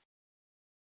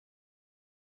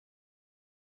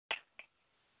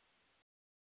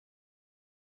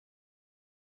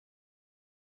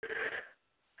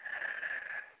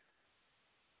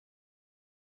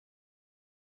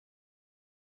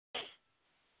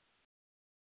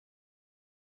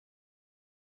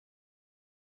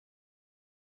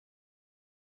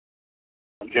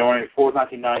 On January 4,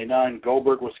 1999,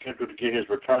 Goldberg was scheduled to get his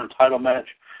return title match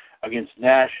against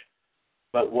Nash,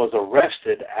 but was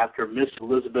arrested after Miss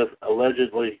Elizabeth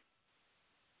allegedly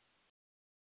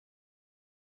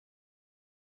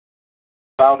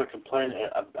filed a complaint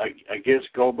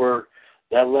against Goldberg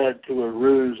that led to a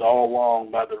ruse all along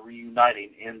by the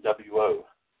reuniting NWO.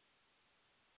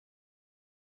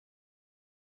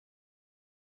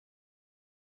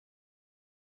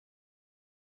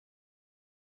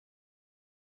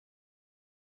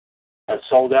 At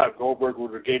Sold Out, Goldberg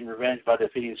would regain revenge by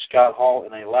defeating Scott Hall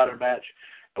in a ladder match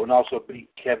and would also beat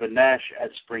Kevin Nash at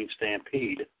Spring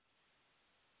Stampede.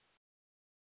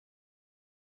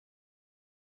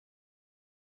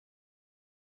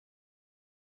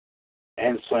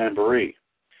 And Slamboree.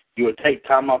 He would take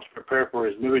time off to prepare for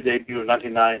his movie debut in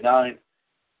 1999,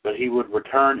 but he would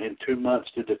return in 2 months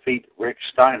to defeat Rick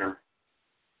Steiner.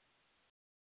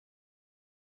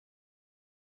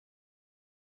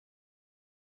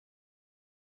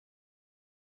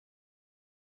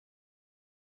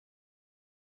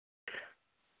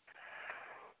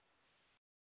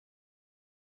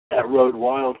 At Road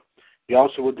Wild, he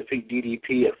also would defeat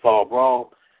DDP at Fall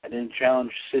Brawl and then challenge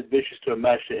Sid Vicious to a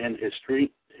match to end his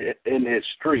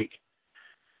streak.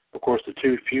 Of course, the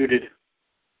two feuded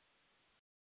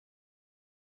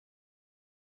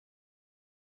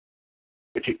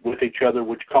with each other,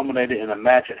 which culminated in a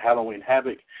match at Halloween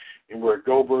Havoc, in where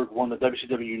Goldberg won the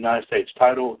WCW United States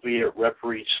title via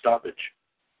referee stoppage.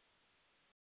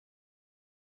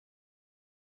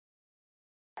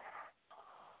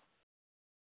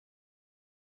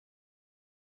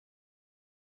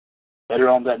 Later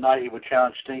on that night, he would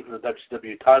challenge Sting for the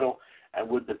WCW title and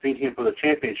would defeat him for the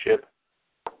championship,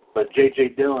 but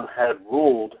J.J. Dillon had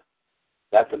ruled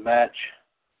that the match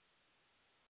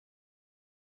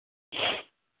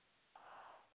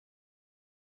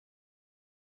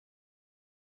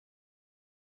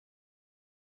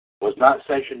was not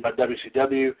sanctioned by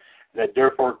WCW, and that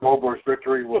therefore Goldberg's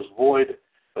victory was void,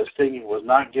 but Sting was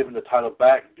not given the title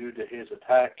back due to his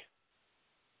attack.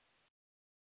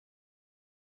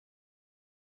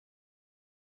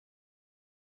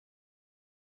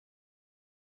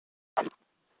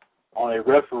 On a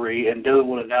referee, and Dillon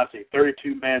would announce a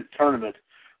 32-man tournament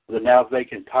with a now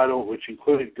vacant title, which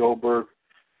included Goldberg,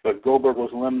 but Goldberg was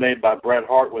eliminated by Bret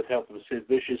Hart with help from Sid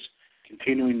Vicious,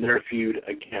 continuing their feud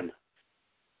again.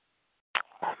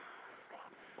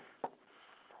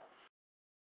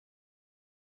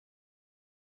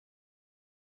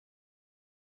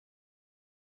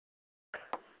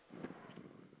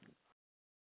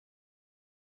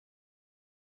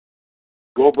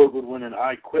 Goldberg would win an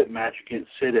I Quit match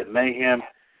against Sid at Mayhem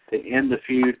to end the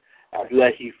feud. After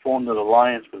that, he formed an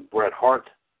alliance with Bret Hart,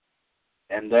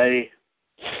 and they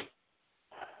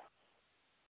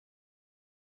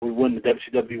would win the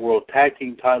WCW World Tag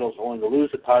Team titles, only to lose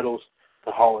the titles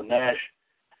to Hall and Nash.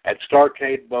 At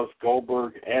Starrcade, both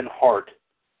Goldberg and Hart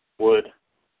would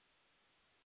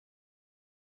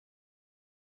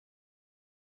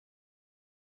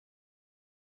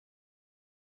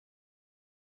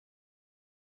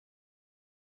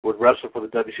wrestle for the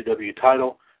WCW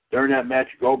title. During that match,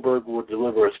 Goldberg would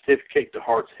deliver a stiff kick to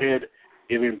Hart's head,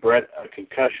 giving Bret a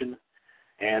concussion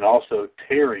and also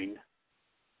tearing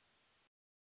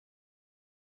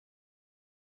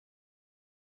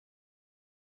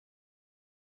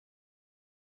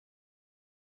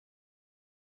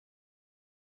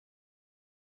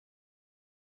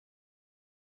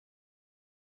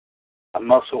a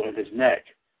muscle in his neck.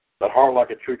 But Hart, like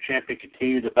a true champion,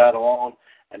 continued to battle on,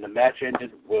 and the match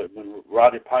ended when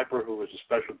Roddy Piper, who was a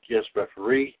special guest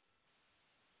referee,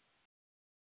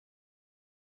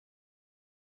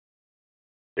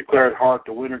 declared Hart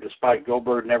the winner despite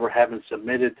Goldberg never having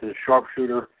submitted to the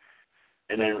sharpshooter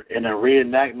in a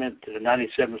reenactment to the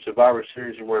 97 Survivor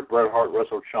Series where Bret Hart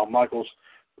wrestled Shawn Michaels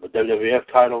for the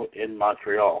WWF title in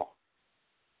Montreal.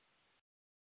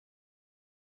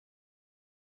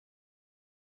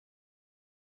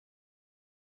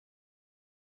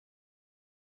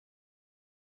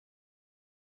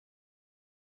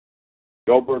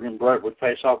 Goldberg and Bret would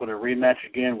face off in a rematch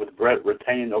again, with Bret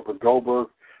retaining over Goldberg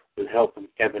with help from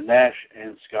Kevin Nash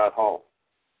and Scott Hall.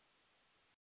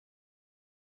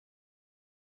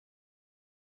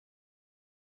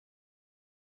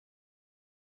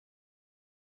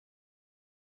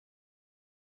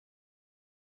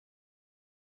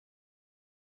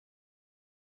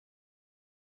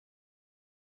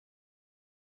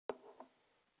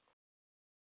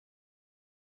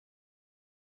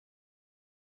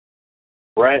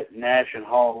 Bret, Nash, and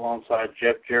Hall, alongside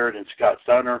Jeff Jarrett and Scott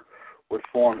Steiner, would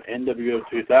form NWO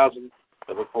 2000,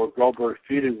 but before Goldberg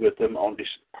feuded with them on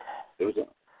December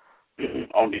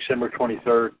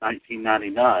 23rd,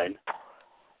 1999.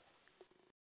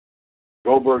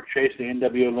 Goldberg chased the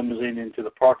NWO limousine into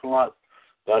the parking lot.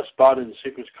 The spot in the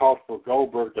sequence called for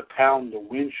Goldberg to pound the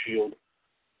windshield,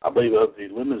 I believe, of the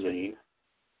limousine.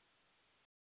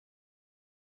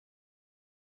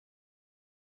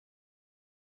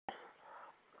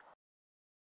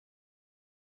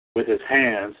 With his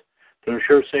hands. To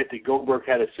ensure safety, Goldberg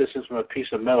had assistance from a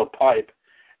piece of metal pipe,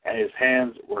 and his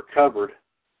hands were covered.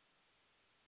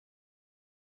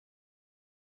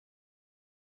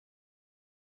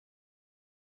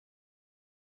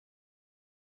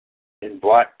 In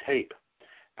black tape.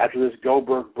 After this,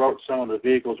 Goldberg broke some of the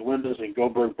vehicle's windows, and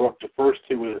Goldberg broke the first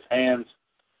two with his hands,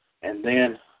 and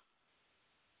then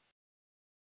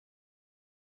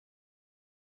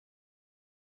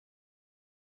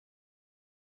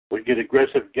would get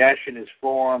aggressive, gashing his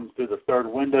forearm through the third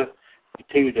window,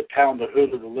 continued to pound the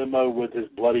hood of the limo with his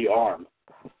bloody arm.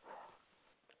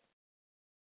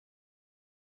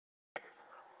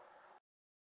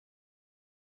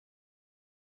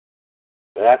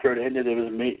 But after it ended, he was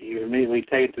immediately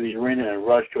taken to the arena and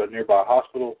rushed to a nearby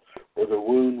hospital where the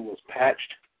wound was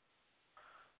patched.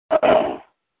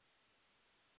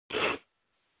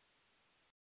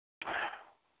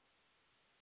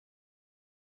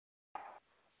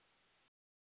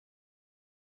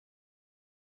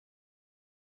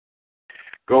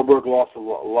 Goldberg lost a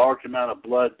large amount of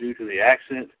blood due to the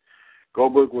accident.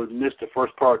 Goldberg would miss the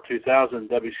first part of 2000 in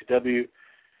WCW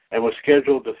and was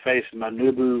scheduled to face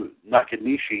Manabu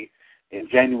Nakanishi in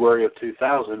January of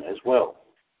 2000 as well.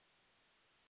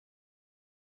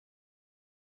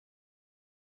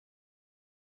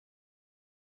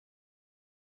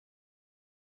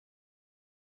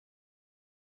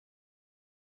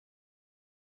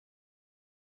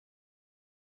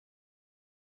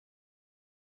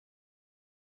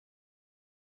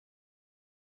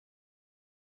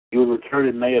 He would return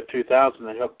in May of 2000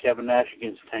 and help Kevin Nash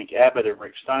against Tank Abbott and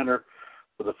Rick Steiner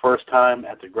for the first time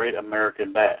at the Great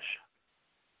American Bash.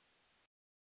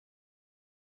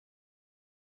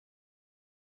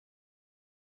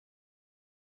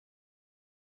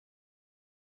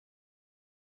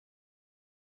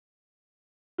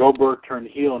 Goldberg turned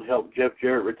heel and helped Jeff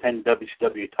Jarrett retain the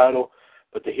WCW title,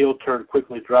 but the heel turn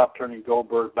quickly dropped, turning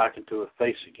Goldberg back into a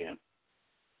face again.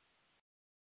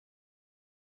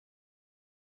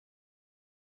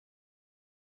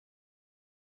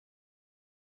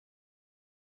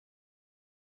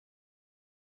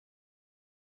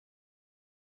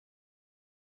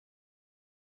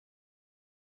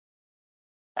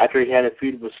 After he had a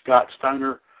feud with Scott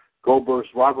Steiner, Goldberg's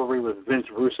rivalry with Vince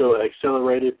Russo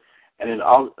accelerated, and in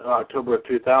October of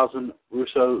 2000,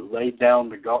 Russo laid down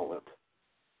the gauntlet.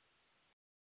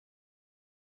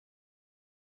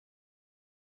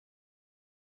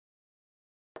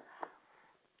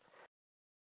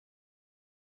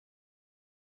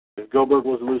 If Goldberg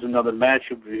was to lose another match,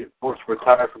 he would be forced to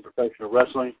retire from professional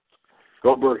wrestling.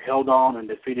 Goldberg held on and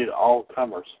defeated all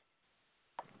comers.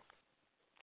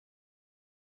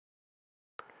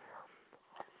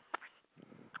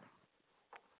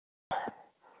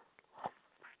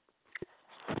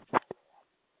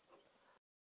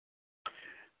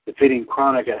 Defeating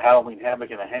Chronic at Halloween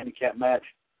Havoc in a handicap match,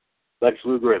 Lex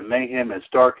Luger at Mayhem and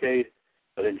Starrcade,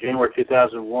 but in January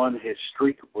 2001, his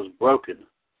streak was broken.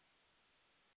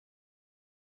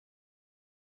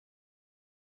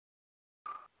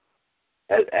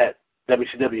 At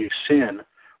WCW Sin,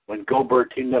 when Goldberg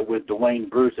teamed up with Dwayne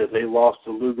Bruce as they lost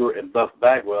to Luger and Buff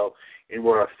Bagwell, and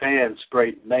where a fan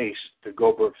sprayed mace to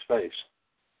Goldberg's face.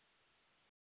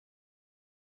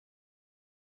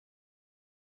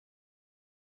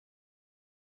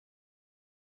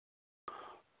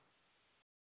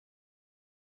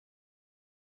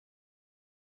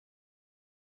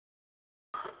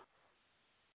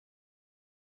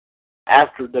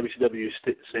 After WCW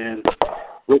sin,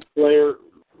 Ric Flair,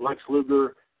 Lex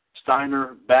Luger,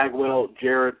 Steiner, Bagwell,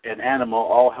 Jarrett, and Animal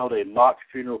all held a mock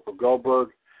funeral for Goldberg.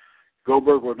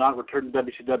 Goldberg would not return to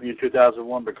WCW in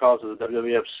 2001 because of the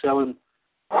WWF selling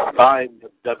by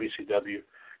WCW.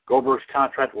 Goldberg's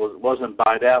contract wasn't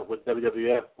buyed out with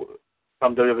WWF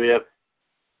from WWF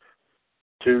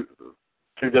to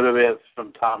WWF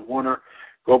from Time Warner.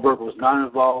 Goldberg was not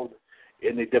involved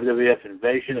in the WWF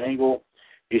invasion angle.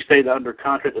 He stayed under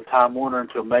contract to Time Warner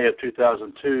until May of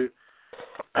 2002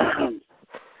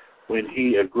 when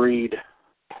he agreed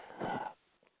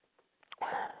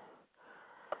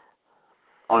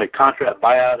on a contract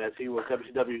buyout as he was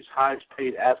WCW's highest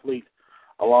paid athlete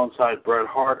alongside Bret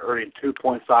Hart, earning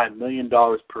 $2.5 million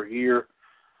per year,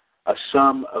 a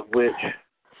sum of which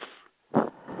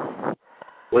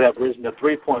would have risen to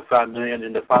 $3.5 million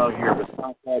in the final year of his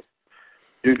contract,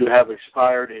 due to have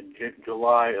expired in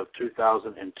July of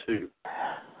 2002.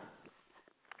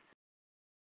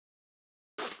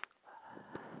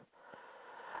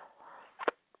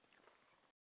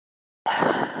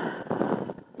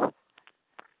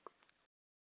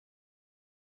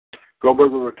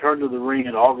 Goldberg would return to the ring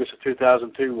in August of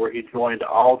 2002, where he joined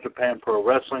All Japan Pro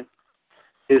Wrestling.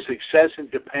 His success in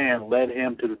Japan led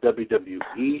him to the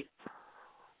WWE.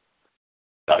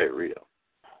 Diarrhea.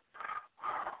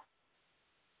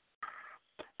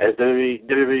 As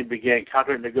WWE began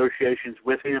contract negotiations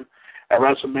with him, at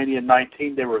WrestleMania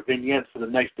 19, there were vignettes for the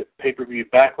next pay-per-view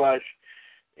Backlash,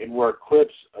 and were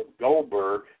clips of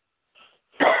Goldberg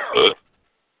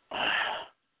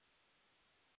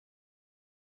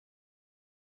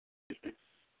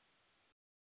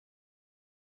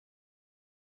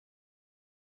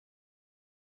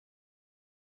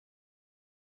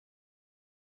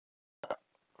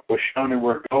was shown in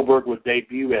where Goldberg would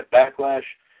debut at Backlash,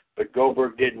 but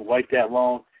Goldberg didn't wait that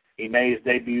long. He made his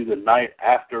debut the night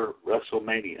after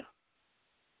WrestleMania.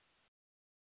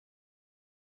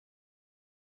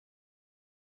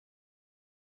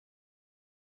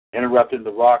 Interrupting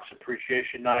The Rock's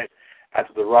Appreciation Night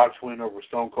after The Rock's win over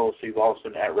Stone Cold Steve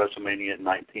Austin at WrestleMania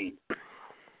 19.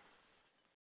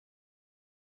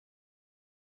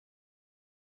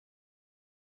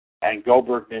 And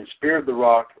Goldberg then speared The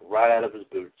Rock right out of his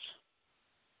boots.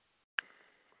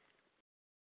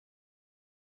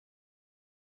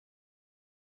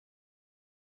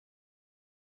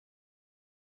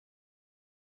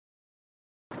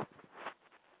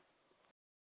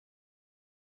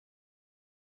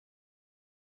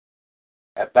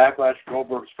 At Backlash,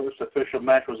 Goldberg's first official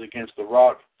match was against The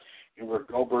Rock, in where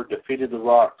Goldberg defeated The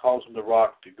Rock, causing The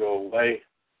Rock to go away.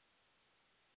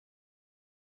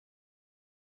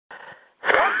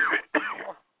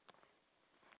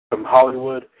 From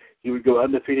Hollywood, he would go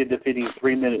undefeated, defeating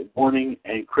 3 Minute Warning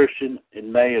and Christian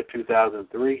in May of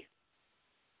 2003.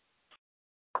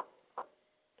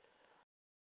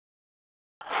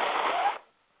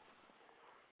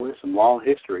 With some long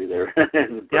history there.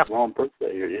 Yep. Long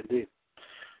birthday here, indeed.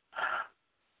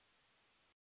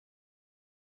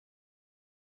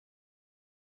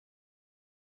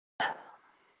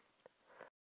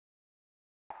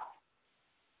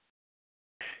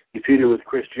 He feuded with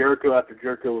Chris Jericho after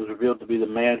Jericho was revealed to be the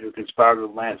man who conspired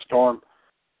with Lance Storm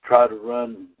to try to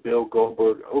run Bill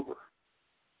Goldberg over.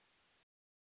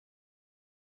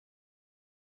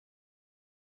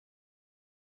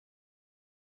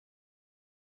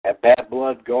 At Bad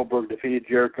Blood, Goldberg defeated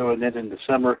Jericho, and then in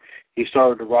December, he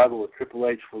started a rival with Triple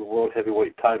H for the World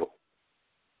Heavyweight title.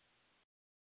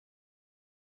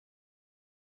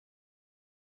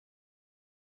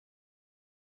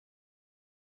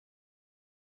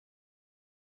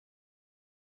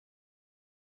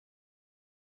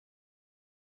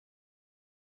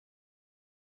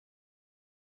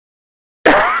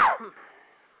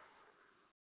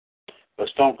 But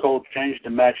Stone Cold changed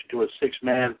the match into a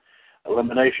 6-man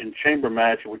Elimination Chamber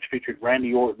match, which featured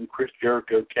Randy Orton, Chris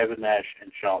Jericho, Kevin Nash,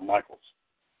 and Shawn Michaels.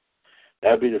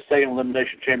 That would be the second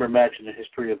Elimination Chamber match in the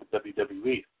history of the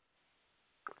WWE.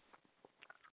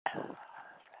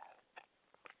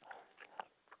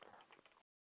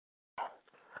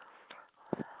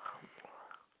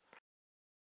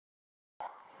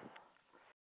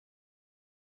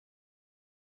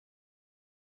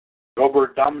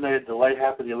 Goldberg dominated the late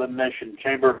half of the Elimination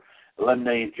Chamber,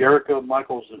 eliminating Jericho,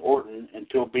 Michaels, and Orton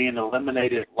until being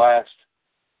eliminated last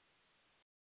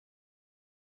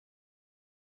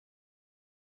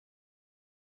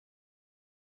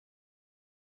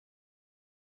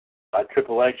by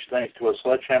Triple H thanks to a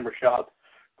sledgehammer shot.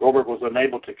 Goldberg was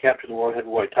unable to capture the World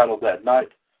Heavyweight title that night,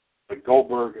 but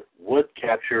Goldberg would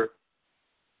capture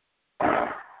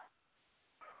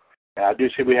I do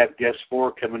see we have guest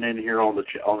 4 coming in here on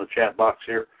the chat box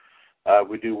here.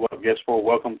 We do guest 4.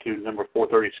 Welcome to number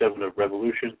 437 of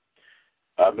Revolution.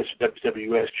 Mr.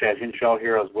 WCWUS Chad Henshaw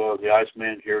here, as well as the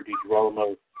Iceman Jared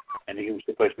DiGirolamo, and the Human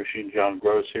Suplex Machine John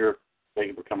Gross here. Thank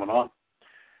you for coming on.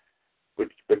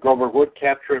 But Goldberg would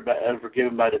capture it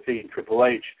unforgiven by defeating Triple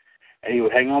H, and he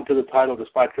would hang on to the title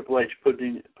despite Triple H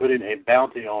putting a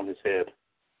bounty on his head.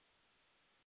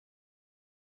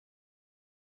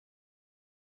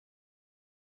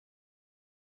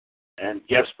 And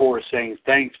guest 4 is saying,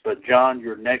 thanks, but John,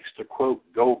 you're next to quote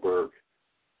Goldberg.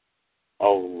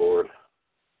 Oh, Lord.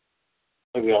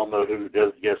 We all know who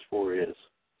guest 4 is.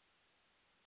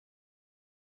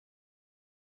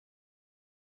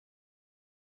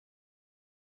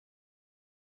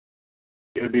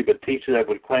 It would be Batista that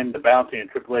would claim the bounty, and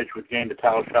Triple H would gain the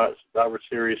title shot at Survivor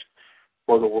Series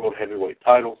for the World Heavyweight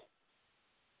title.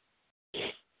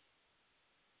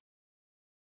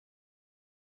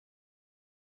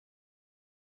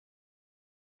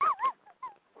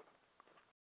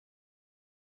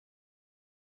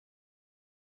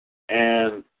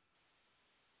 And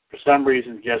for some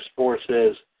reason, guest 4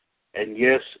 says, and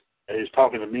yes, he's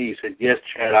talking to me, he said, yes,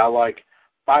 Chad, I like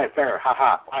fire, ha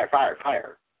ha, fire, fire,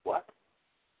 fire. What?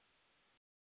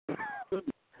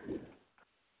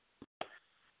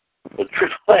 But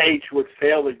Triple H would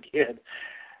fail again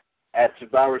at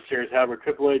Survivor Series. However,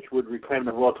 Triple H would reclaim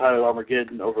the world title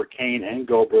Armageddon over Kane and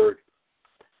Goldberg.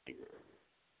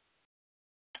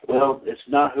 Well, it's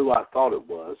not who I thought it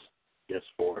was, guess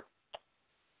 4.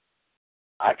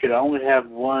 I could only have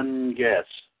one guess.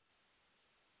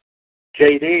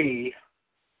 JD,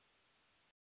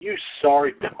 you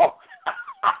sorry dog.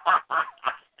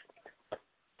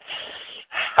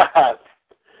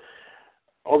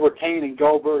 Over Kane and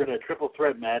Goldberg in a triple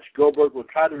threat match, Goldberg would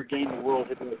try to regain the World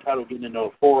Heavyweight title getting in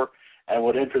 2004 and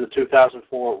would enter the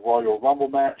 2004 Royal Rumble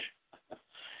match.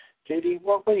 JD,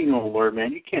 what are you going to learn,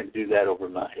 man? You can't do that over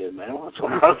my head, man. What's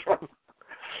going on?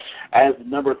 As the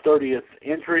number 30th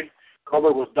entry,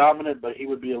 Goldberg was dominant, but he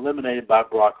would be eliminated by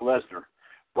Brock Lesnar.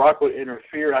 Brock would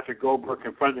interfere after Goldberg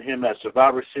confronted him at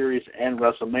Survivor Series and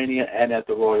WrestleMania and at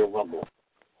the Royal Rumble.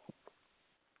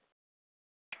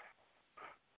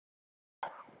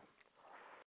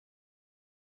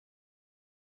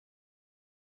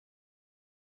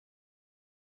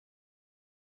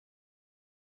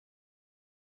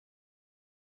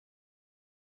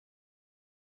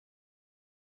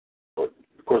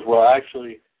 Of course, well,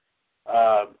 actually,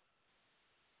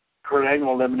 Kurt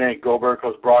Angle eliminated Goldberg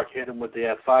because Brock hit him with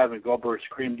the F5, and Goldberg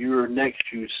screamed, "You're next,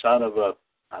 you son of a..."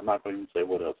 I'm not going to even say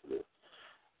what else it is.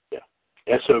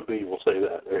 Yeah, SOB, we'll say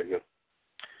that. There you go.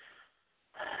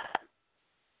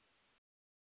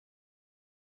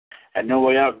 And no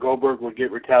way out, Goldberg would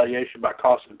get retaliation by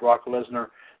costing Brock Lesnar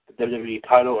the WWE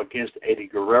title against Eddie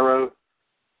Guerrero.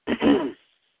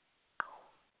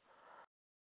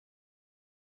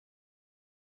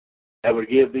 That would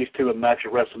give these two a match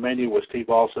at WrestleMania with Steve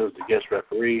Austin as the guest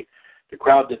referee. The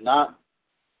crowd did not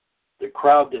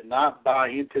buy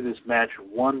into this match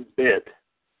one bit,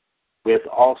 with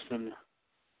Austin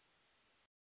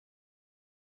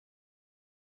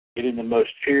getting the most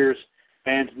cheers.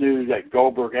 Fans knew that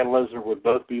Goldberg and Lesnar would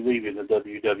both be leaving the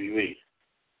WWE.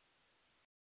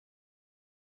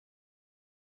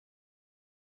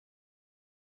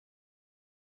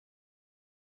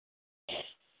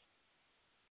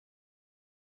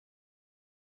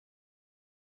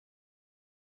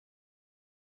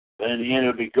 But in the end, it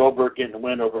would be Goldberg getting the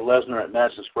win over Lesnar at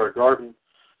Madison Square Garden.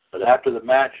 But after the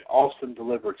match, Austin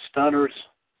delivered stunners.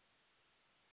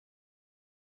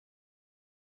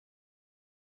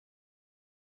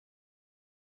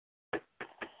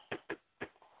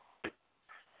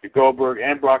 To Goldberg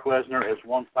and Brock Lesnar as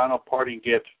one final parting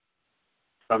gift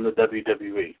from the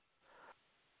WWE.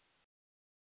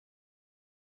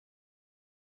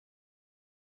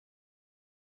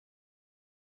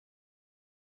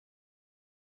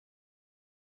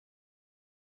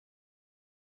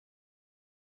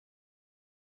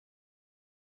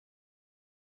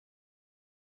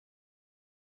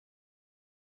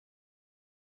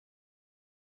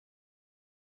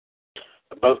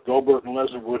 Both Goldberg and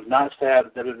Lesnar would not stay out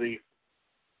of WWE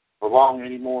for long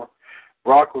anymore.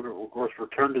 Brock would, of course,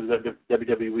 return to the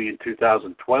WWE in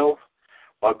 2012,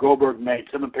 while Goldberg made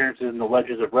some appearances in the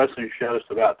Legends of Wrestling shows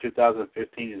throughout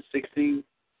 2015 and 16.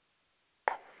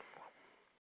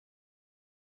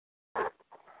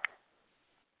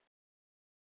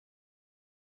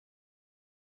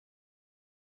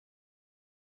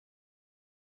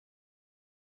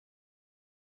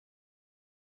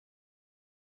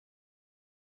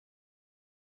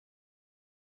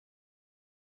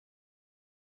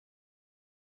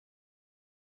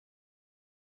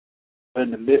 In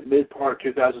the mid part of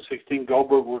 2016,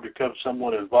 Goldberg would become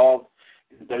somewhat involved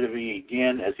in WWE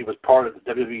again, as he was part of the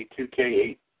WWE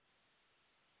 2K8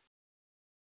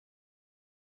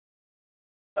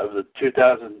 of the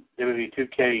 2000 WWE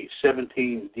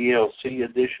 2K17 DLC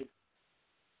edition.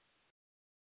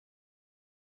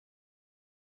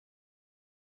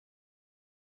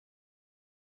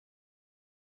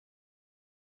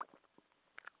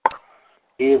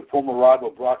 He and former rival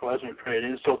Brock Lesnar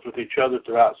traded insults with each other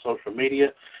throughout social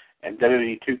media and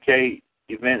WWE 2K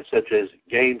events such as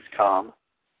Gamescom.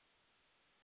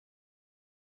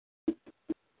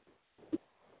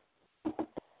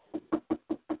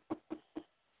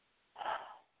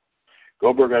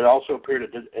 Goldberg had also appeared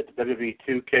at the WWE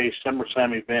 2K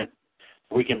SummerSlam event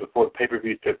the weekend before the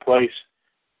pay-per-view took place.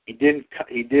 He then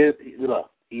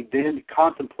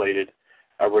contemplated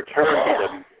a return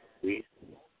to WWE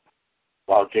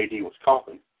while JD was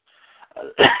coughing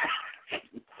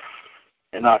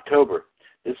in October.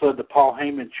 This led to Paul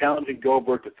Heyman challenging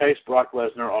Goldberg to face Brock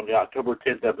Lesnar on the October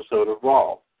 10th episode of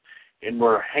Raw, in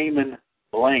where Heyman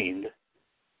blamed,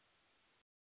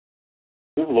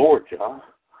 good Lord, John,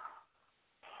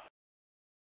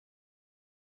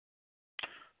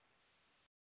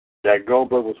 that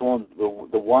Goldberg was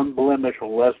the one blemish on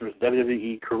Lesnar's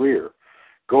WWE career.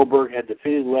 Goldberg had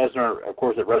defeated Lesnar, of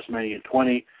course, at WrestleMania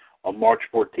 20 on March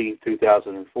 14,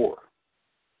 2004.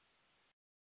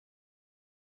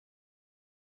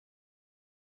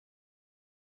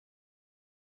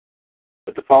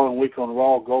 But the following week on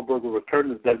Raw, Goldberg would return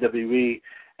to the WWE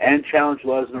and challenge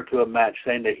Lesnar to a match,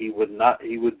 saying that he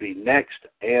would be next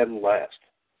and last.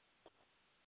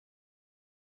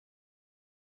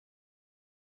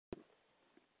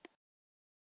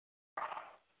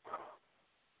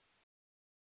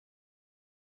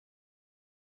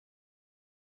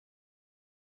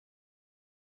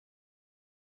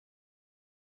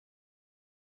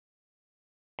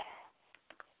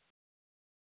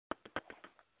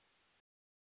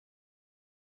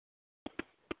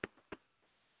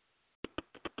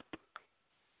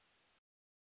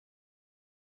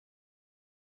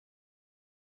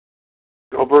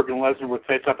 Goldberg and Lesnar would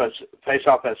face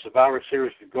off at Survivor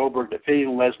Series, with Goldberg defeating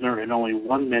Lesnar in only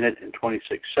 1 minute and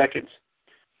 26 seconds.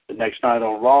 The next night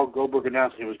on Raw, Goldberg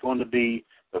announced he was going to be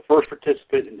the first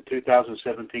participant in the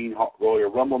 2017 Royal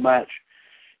Rumble match.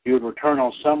 He would return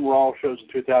on some Raw shows in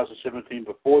 2017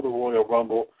 before the Royal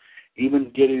Rumble,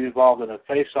 even getting involved in a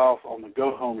face-off on the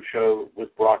Go Home show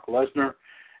with Brock Lesnar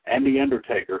and The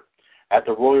Undertaker. At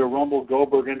the Royal Rumble,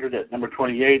 Goldberg entered at number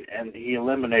 28, and he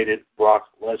eliminated Brock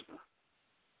Lesnar.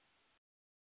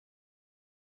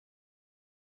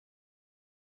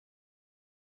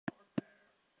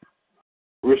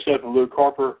 Rusev and Luke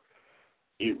Harper,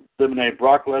 he eliminated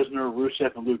Brock Lesnar,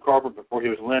 Rusev, and Luke Harper before he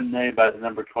was eliminated by the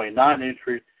number 29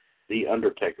 entry, The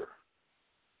Undertaker.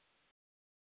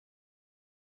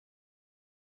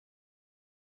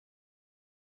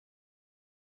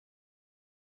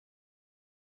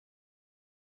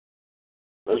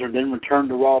 Lesnar then returned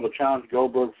to Raw to challenge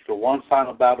Goldberg for one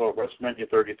final battle at WrestleMania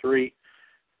 33.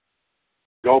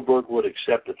 Goldberg would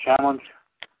accept the challenge.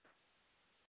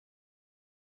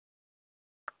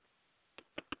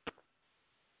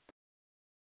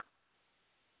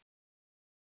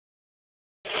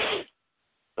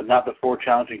 But not before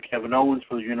challenging Kevin Owens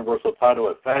for the Universal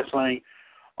title at Fastlane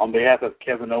on behalf of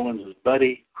Kevin Owens'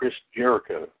 buddy, Chris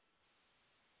Jericho.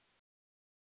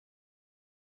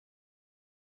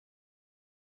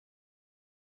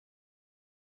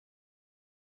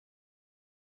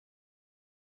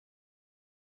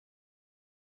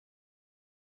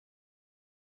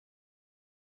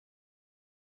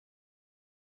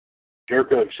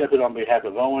 Jericho accepted on behalf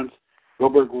of Owens.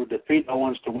 Goldberg would defeat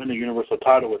Owens to win the Universal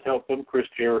title with help from Chris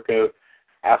Jericho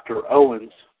after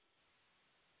Owens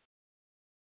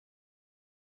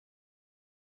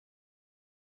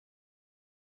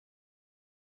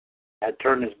had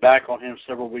turned his back on him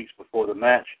several weeks before the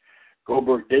match.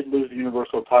 Goldberg did lose the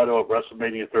Universal title at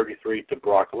WrestleMania 33 to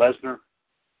Brock Lesnar.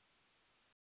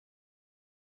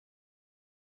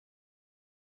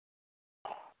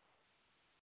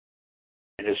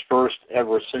 In his first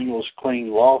ever singles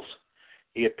clean loss,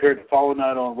 he appeared the following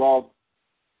night on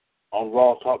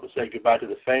Raw, talked to say goodbye to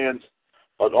the fans,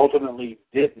 but ultimately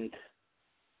didn't.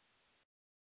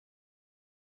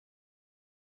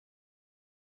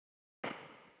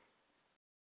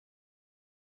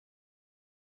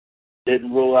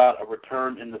 Didn't rule out a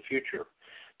return in the future.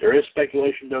 There is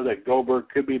speculation, though, that Goldberg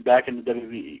could be back in the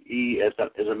WWE as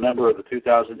a member of the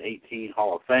 2018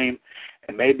 Hall of Fame,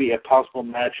 and maybe a possible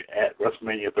match at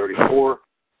WrestleMania 34.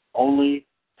 Only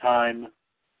time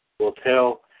will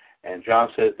tell, And John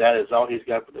says that is all he's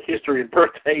got for the history and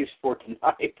birthdays for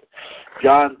tonight.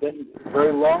 John, thank you.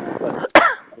 Very long, but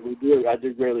I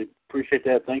do greatly appreciate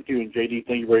that. Thank you. And JD,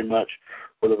 thank you very much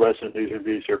for the wrestling news and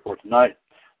reviews here for tonight.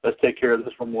 Let's take care of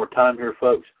this one more time here,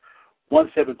 folks.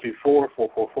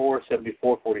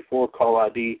 1-724-444-7444, call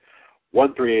ID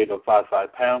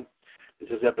 138055#.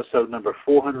 This is episode number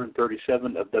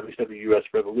 437 of WCWUS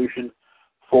Revolution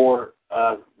for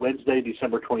Wednesday,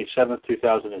 December 27th,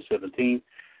 2017.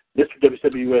 Mr.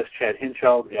 WCWUS Chad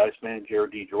Henshaw, the Iceman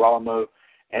Jared D. Girolamo,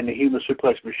 and the Human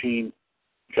Suplex Machine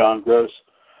John Gross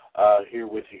here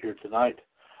with you here tonight.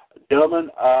 Gentlemen,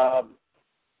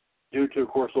 due to, of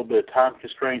course, a little bit of time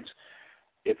constraints,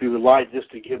 if you would like just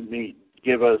to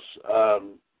give us,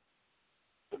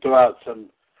 throw out some,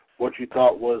 what you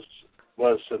thought was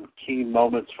some key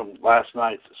moments from last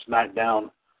night's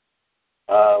Smackdown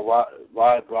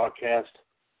live broadcast.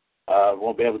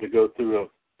 Won't be able to go through a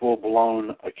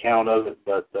full-blown account of it,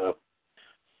 but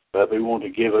we want to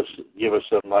give us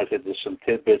some, like I said, just some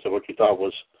tidbits of what you thought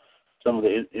was some of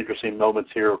the interesting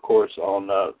moments here, of course, on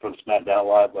from Smackdown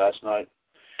Live last night.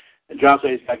 And John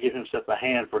says he's got to give himself a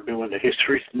hand for doing the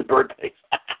histories and the birthdays.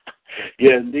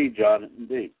 Yeah, indeed, John,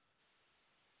 indeed.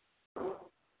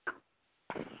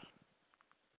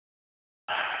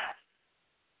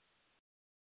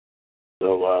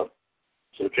 So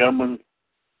gentlemen,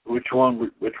 which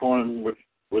one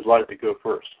would like to go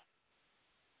first?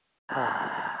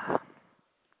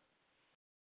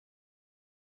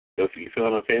 If you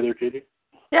feeling okay there, Judy?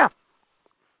 Yeah.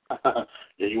 Yeah,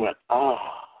 you went,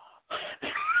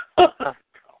 Okay,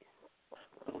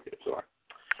 sorry.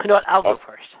 You know what? I'll go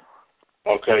first.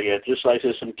 Okay, yeah, just like I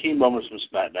said, some key moments from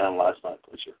SmackDown last night,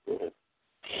 please, sir. Go ahead.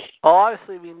 Well,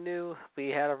 obviously, we knew we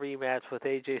had a rematch with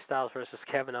AJ Styles versus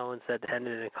Kevin Owens that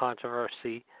ended in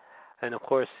controversy. And, of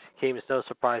course, it came as no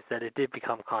surprise that it did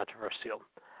become controversial.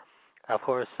 Of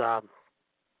course,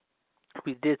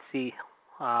 we did see,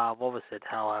 what was it,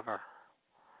 however?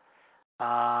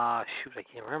 Shoot, I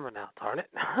can't remember now, darn it.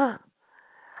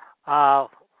 I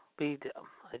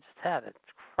just had it.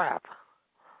 Crap.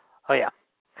 Oh, yeah.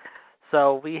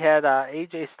 So we had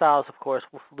AJ Styles, of course,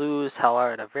 lose,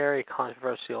 however, in a very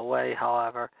controversial way,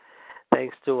 however,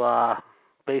 thanks to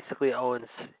basically Owens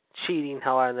cheating,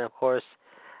 however, and then, of course,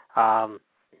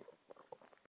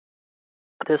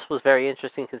 this was very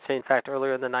interesting considering the fact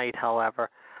earlier in the night, however,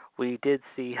 we did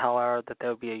see, however, that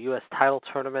there would be a U.S. title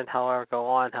tournament, however, go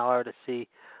on, however, to see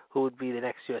who would be the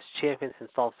next U.S. champion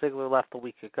since Dolph Ziggler left a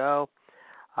week ago.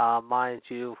 Mind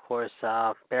you, of course,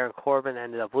 Baron Corbin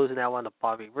ended up losing that one to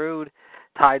Bobby Roode.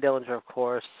 Ty Dillinger, of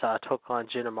course, took on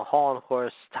Jinder Mahal, and, of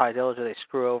course, Ty Dillinger they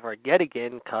screw over yet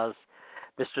again because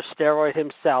Mr. Steroid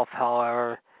himself,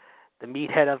 however, the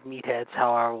meathead of meatheads,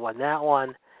 however, won that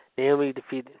one. Naomi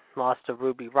lost to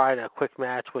Ruby Riott in a quick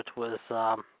match, which was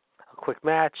a quick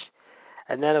match.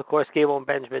 And then, of course, Gable and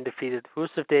Benjamin defeated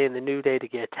Rusev Day and the New Day to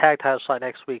get a tag title shot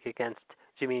next week against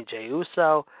Jimmy and Jey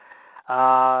Uso.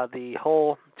 The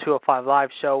whole 205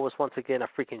 Live show was once again a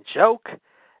freaking joke,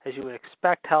 as you would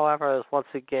expect, however. Once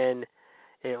again,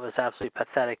 it was absolutely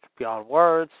pathetic beyond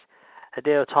words.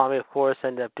 Hideo Itami, of course,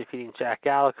 ended up defeating Jack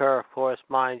Gallagher. Of course,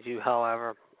 mind you,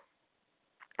 however,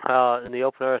 in the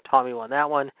opener, Tommy won that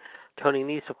one. Tony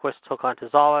Nese, of course, took on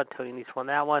Tozawa. Tony Nese won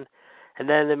that one. And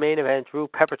then in the main event, Drew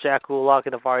Pepperjack Gulak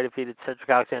and Navarre defeated Cedric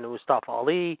Alexander and Mustafa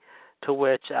Ali, to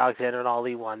which Alexander and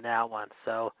Ali won that one.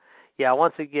 So, yeah,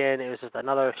 once again, it was just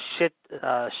another shit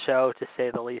show, to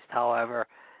say the least, however,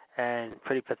 and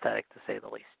pretty pathetic, to say the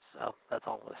least. So that's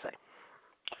all I'm going to say.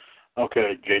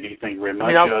 Okay, JD, thank you very much. I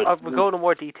mean, I'll go into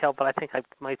more detail, but I think I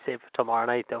might save it for tomorrow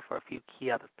night, though, for a few key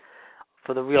other,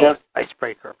 for the real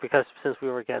icebreaker, because since we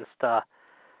were against time,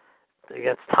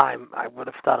 I would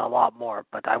have done a lot more,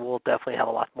 but I will definitely have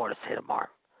a lot more to say tomorrow.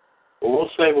 Well, we'll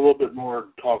save a little bit more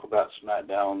talk about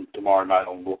SmackDown tomorrow night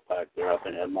on Wolfpack there. I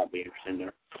think that might be interesting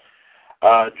there.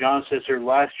 John says here,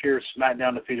 last year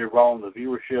SmackDown defeated Raw in the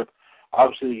viewership.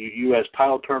 Obviously, the U.S.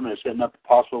 title tournament is setting up a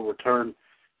possible return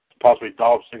to possibly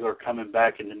Dolph Ziggler coming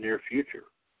back in the near future.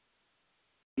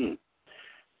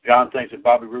 John thinks that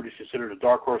Bobby Roode is considered a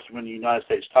dark horse to win the United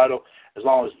States title as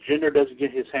long as Jinder doesn't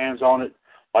get his hands on it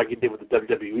like he did with the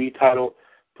WWE title.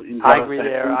 I agree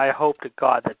there. I hope to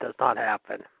God that does not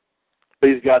happen.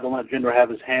 Please, God, don't let Jinder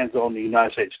have his hands on the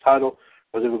United States title,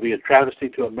 because it would be a travesty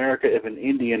to America if an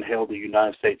Indian held the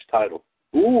United States title.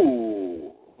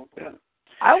 Ooh. Okay.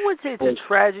 I would say it's a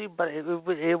tragedy, but it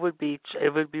would be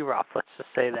rough. Let's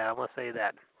just say that. I'm going to say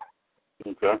that.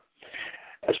 Okay.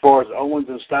 As far as Owens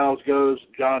and Styles goes,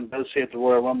 John does say at the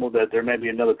Royal Rumble that there may be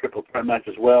another triple threat match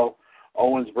as well.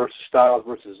 Owens versus Styles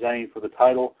versus Zayn for the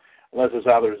title. unless it's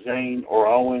either Zayn or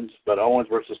Owens, but Owens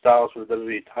versus Styles for the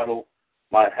WWE title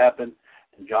might happen.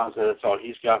 And John said that's all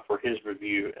he's got for his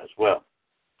review as well.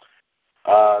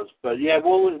 But yeah,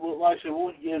 we'll like I said,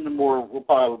 we'll get into more. We'll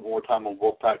probably have more time on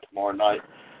Wolfpack tomorrow night.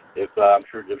 If I'm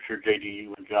sure JD,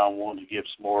 you and John wanted to give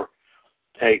some more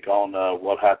take on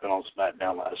what happened on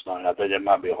SmackDown last night. I think there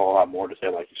might be a whole lot more to say,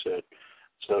 like you said.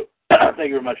 So thank you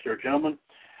very much, there, gentlemen.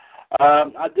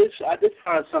 I did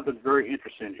find something very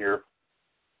interesting here,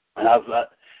 and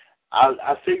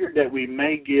I figured that we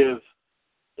may give,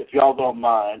 if y'all don't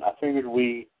mind, I figured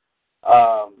we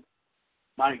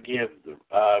might give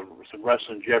some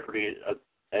Wrestling Jeopardy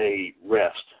a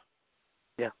rest.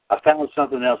 Yeah. I found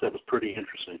something else that was pretty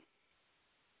interesting.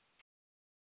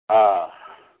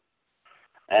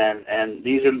 And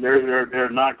these are there are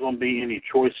not going to be any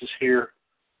choices here.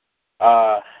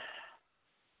 But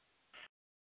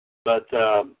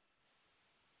I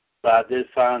did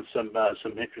find some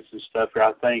interesting stuff here.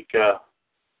 I think y'all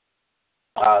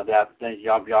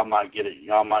might get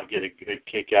a good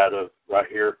kick out of right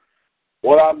here.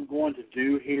 What I'm going to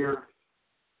do here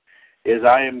is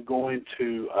I am going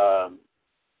to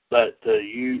let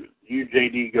you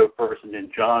JD go first, and then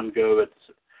John go.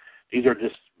 These are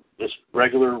just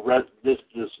regular this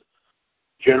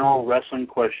general wrestling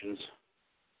questions.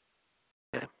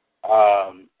 Okay.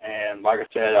 And like I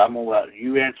said, I'm gonna let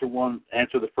you answer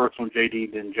the first one,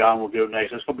 JD. Then John will go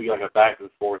next. It's gonna be like a back and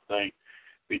forth thing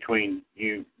between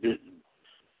you. Just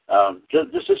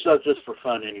for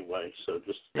fun anyway. So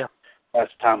just pass the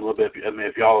time a little bit.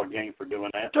 If y'all are game for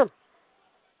doing that. Sure.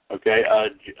 Okay.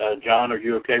 John, are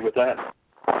you okay with that?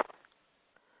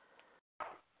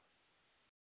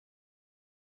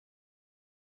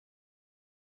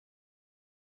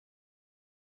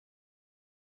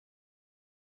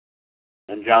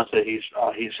 And John said he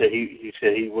said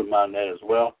he wouldn't mind that as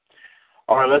well.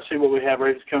 All right, let's see what we have.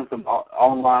 It's coming from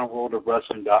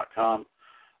onlineworldofwrestling.com.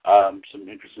 Some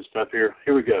interesting stuff here.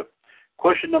 Here we go.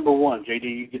 Question number 1, JD.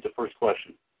 You get the first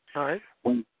question. All right.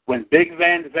 When Big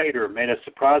Van Vader made a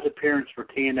surprise appearance for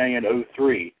TNA in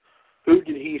 2003, who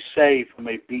did he save from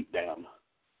a beatdown?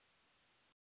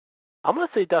 I'm going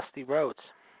to say Dusty Rhodes.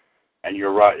 And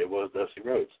you're right. It was Dusty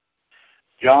Rhodes.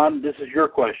 John, this is your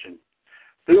question.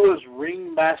 Who was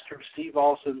Ringmaster Steve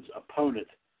Austin's opponent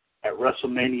at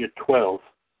WrestleMania 12?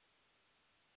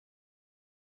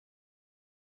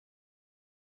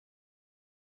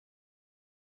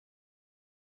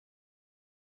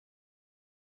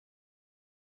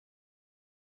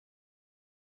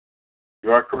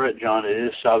 You are correct, John. It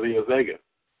is Savio Vega.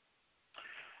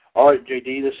 All right,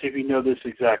 JD, let's see if you know this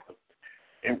exactly.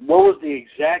 And what was the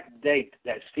exact date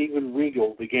that Steven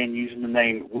Regal began using the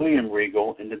name William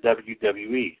Regal in the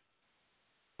WWE?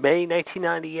 May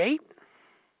 1998?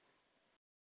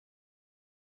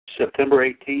 September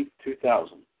 18th,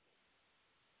 2000.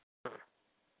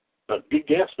 But good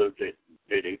guess, though,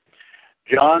 JD.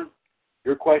 John,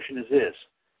 your question is this.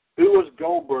 Who was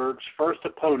Goldberg's first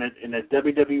opponent in a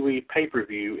WWE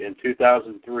pay-per-view in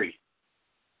 2003?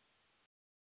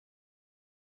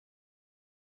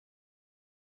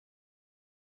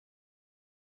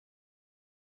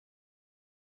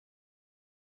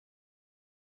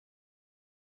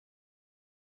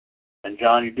 And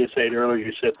John, you did say it earlier,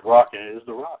 you said The Rock, and it is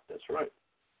The Rock. That's right.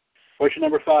 Question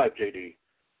number 5, JD.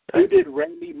 Who did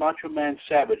Randy Macho Man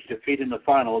Savage defeat in the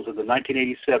finals of the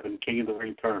 1987 King of the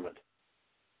Ring tournament?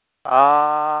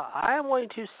 I am going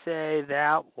to say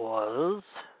that was...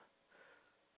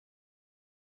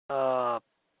 wow,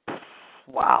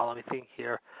 let me think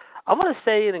here. I'm going to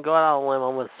say, and go out on a limb,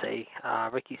 I'm going to say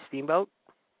Ricky Steamboat.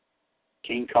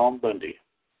 King Kong Bundy.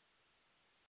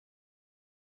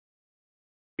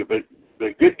 But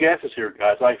good guesses here,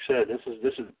 guys. Like I said, this is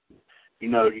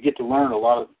you get to learn a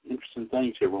lot of interesting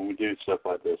things here when we do stuff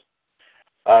like this.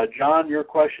 John, your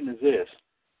question is this.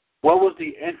 What was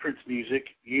the entrance music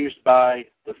used by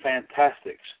the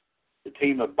Fantastics, the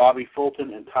team of Bobby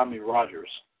Fulton and Tommy Rogers?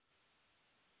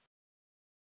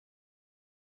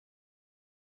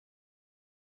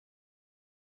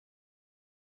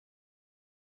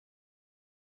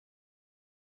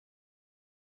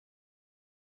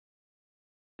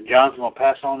 John's going to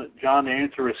pass on it. John, the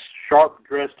answer is Sharp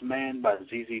Dressed Man by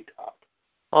ZZ Top.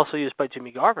 Also used by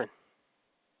Jimmy Garvin.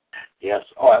 Yes.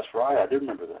 Oh, that's right. I do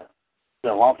remember that. It's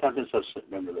been a long time since I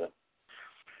remember that.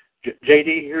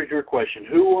 JD, here's your question.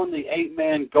 Who won the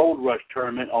 8-man Gold Rush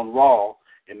tournament on Raw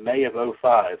in May of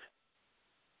 2005?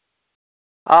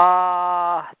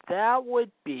 That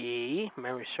would be, if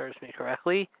memory serves me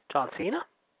correctly, John Cena?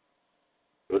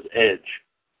 It was Edge.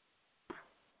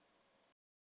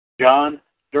 John,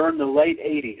 during the late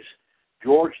 80s,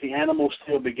 George the Animal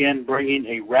Steel began bringing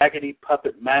a raggedy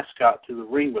puppet mascot to the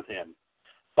ring with him.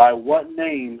 By what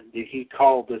name did he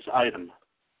call this item?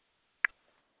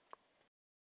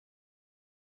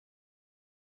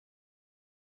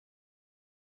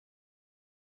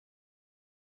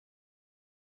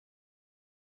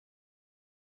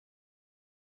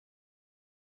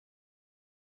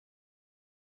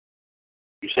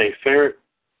 You say ferret.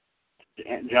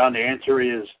 John, the answer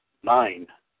is mine.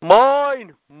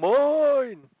 Mine!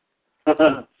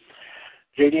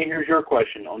 JD, here's your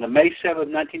question. On the May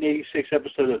 7, 1986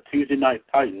 episode of Tuesday Night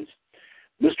Titans,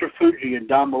 Mr. Fuji and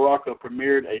Don Morocco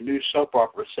premiered a new soap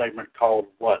opera segment called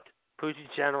what? Fuji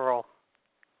General.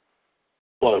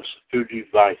 Close. Fuji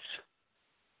Vice.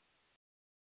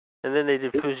 And then they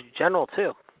did Fuji General,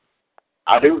 too.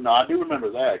 I do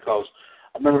remember that, because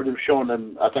I remember them showing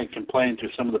them, I think, complaining to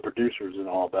some of the producers and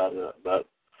all about it. But,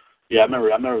 yeah, I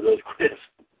remember those quips.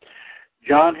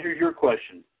 John, here's your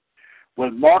question.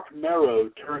 When Mark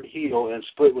Merrow turned heel and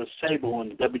split with Sable in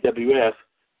the WWF,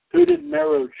 who did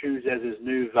Merrow choose as his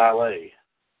new valet?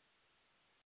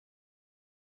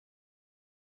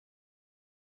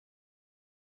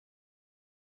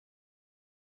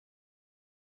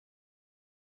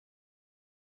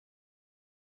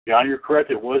 John, you're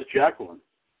correct. It was Jacqueline.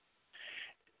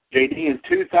 JD, in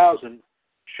 2000,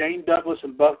 Shane Douglas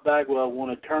and Buff Bagwell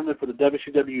won a tournament for the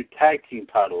WCW Tag Team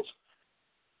titles.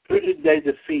 Who did they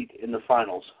defeat in the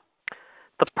finals?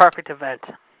 The Perfect Event.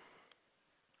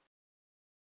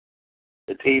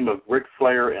 The team of Ric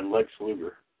Flair and Lex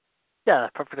Luger. Yeah,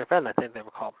 the Perfect Event, I think they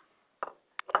were called.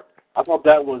 I thought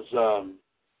that was,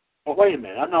 well, wait a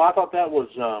minute. I thought that was,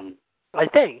 I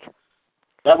think.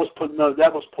 That was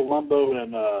Palumbo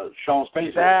and Sean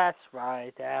Spacey. That's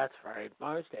right.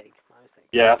 My mistake.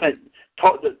 Yeah, I think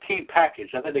the Team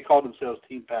Package. I think they called themselves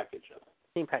Team Package.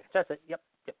 Team Package. That's it. Yep.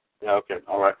 Yeah, okay,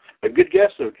 all right. A good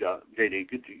guess, though, John. JD.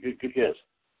 Good guess.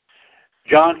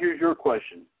 John, here's your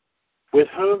question. With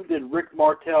whom did Rick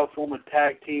Martel form a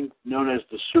tag team known as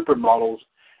the Supermodels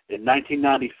in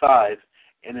 1995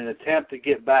 in an attempt to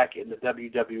get back in the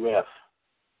WWF?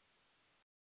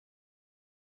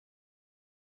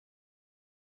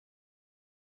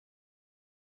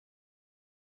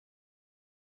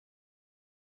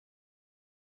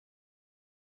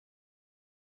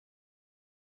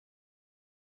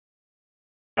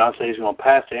 John says he's going to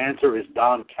pass. The answer is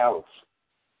Don Callis.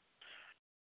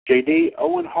 JD,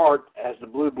 Owen Hart as the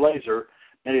Blue Blazer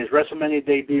made his WrestleMania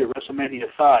debut at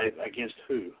WrestleMania 5 against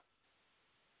who?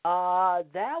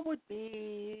 That would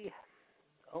be...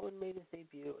 Owen made his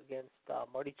debut against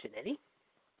Marty Jannetty.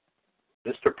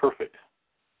 Mr. Perfect.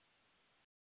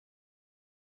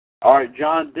 All right,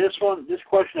 John, this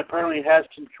question apparently has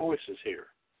some choices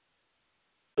here.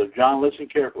 So, John, listen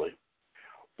carefully.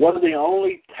 What are the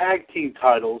only tag team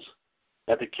titles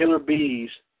that the Killer Bees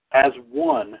has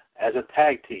won as a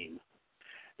tag team?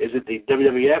 Is it the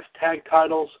WWF tag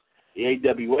titles, the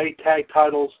AWA tag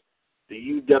titles, the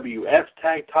UWF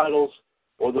tag titles,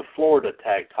 or the Florida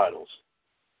tag titles?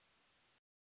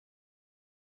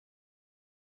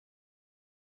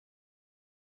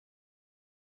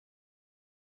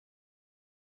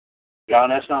 John,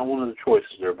 that's not one of the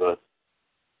choices there, bud.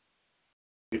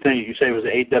 You say it was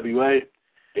the AWA?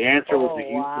 The answer was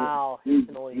the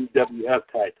UWF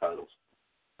tag titles.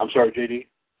 I'm sorry, JD?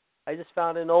 I just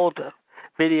found an old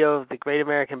video of the Great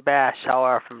American Bash,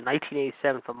 however, from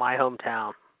 1987 from my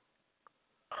hometown.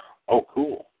 Oh,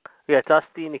 cool. We got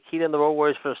Dusty, Nikita, and the Road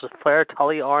Warriors versus Flair,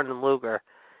 Tully, Arn, and Luger.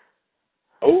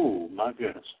 Oh, my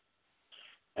goodness.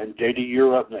 And JD,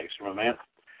 you're up next, my man.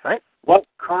 Right. What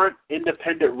current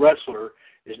independent wrestler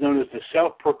is known as the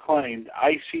self-proclaimed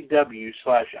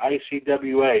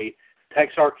ICW/ICWA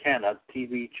Texarkana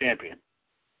TV champion?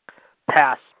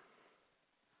 Pass.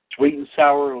 Sweet and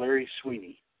Sour Larry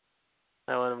Sweeney.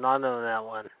 I would have not known that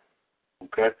one.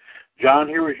 Okay. John,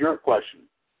 here is your question.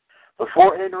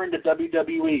 Before entering the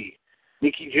WWE,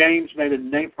 Mickie James made a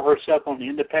name for herself on the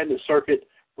independent circuit,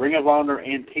 Ring of Honor,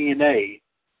 and TNA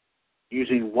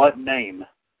using what name?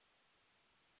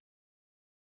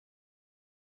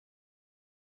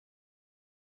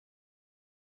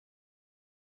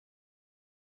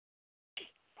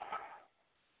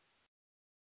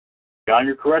 John,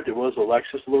 you're correct. It was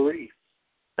Alexis Lurie.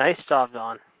 Nice job,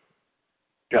 Don.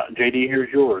 JD, here's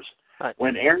yours. Right.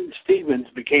 When Aaron Stevens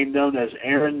became known as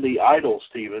Aaron the Idol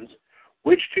Stevens,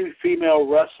 which two female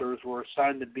wrestlers were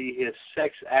assigned to be his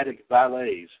sex addict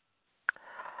valets?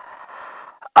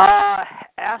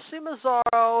 Ashley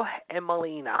Mazzaro and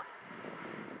Melina.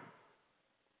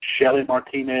 Shelly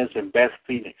Martinez and Beth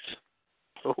Phoenix.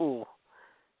 Ooh.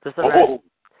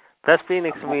 Beth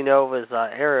Phoenix we know was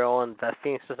Ariel, and Beth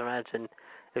Phoenix doesn't imagine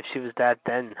if she was that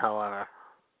then, however.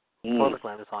 Before the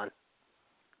clan was on.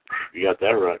 You got that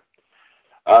right.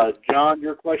 John,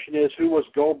 your question is, who was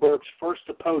Goldberg's first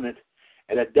opponent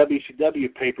at a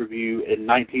WCW pay-per-view in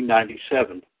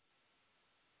 1997?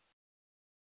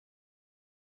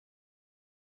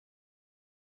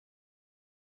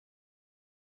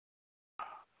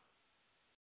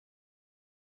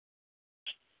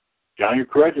 John, you're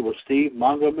correct. It was Steve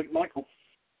Mongo McMichael.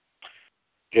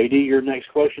 JD, your next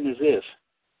question is this.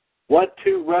 What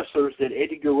two wrestlers did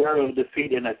Eddie Guerrero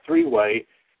defeat in a three-way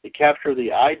to capture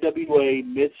the IWA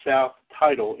Mid-South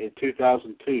title in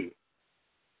 2002?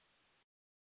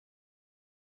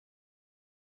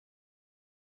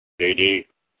 JD.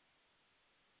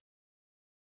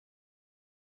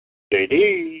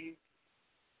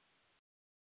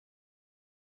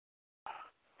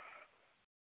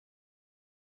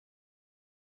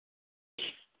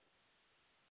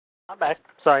 I'm back.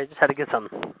 Sorry, just had to get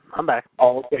something. I'm back.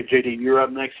 Oh, okay, JD, you're up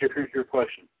next. Here's your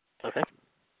question. Okay.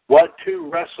 What two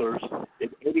wrestlers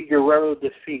did Eddie Guerrero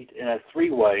defeat in a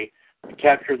three-way to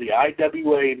capture the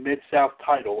IWA Mid-South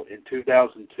title in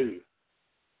 2002?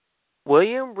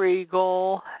 William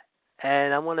Regal,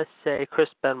 and I want to say Chris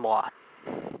Benoit.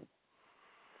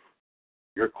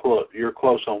 You're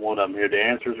close on one of them here. The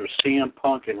answers are CM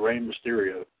Punk and Rey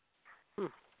Mysterio.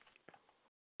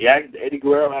 Yeah, Eddie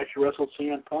Guerrero actually wrestled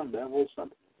CM Punk. That was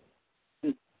something.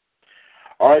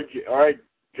 All right,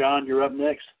 John, you're up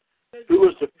next. Who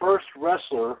was the first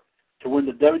wrestler to win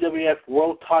the WWF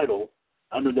World Title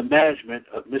under the management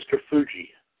of Mr. Fuji?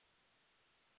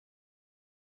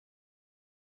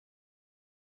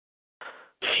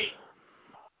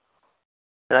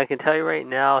 And I can tell you right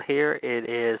now, here it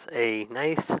is a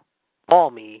nice,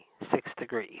 balmy 6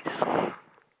 degrees.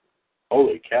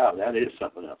 Holy cow, that is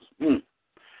something else.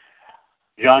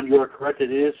 John, you are correct.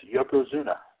 It is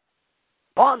Yokozuna.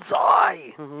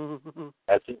 Bonsai!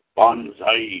 That's it,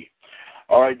 Bonsai.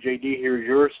 All right, JD, here's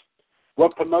yours.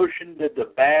 What promotion did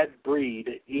the Bad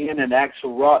Breed, Ian and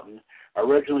Axel Rotten,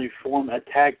 originally form a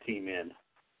tag team in?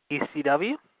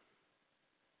 ECW?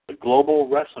 The Global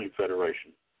Wrestling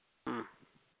Federation.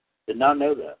 Did not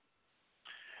know that.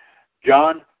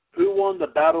 John, who won the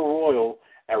Battle Royal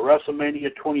at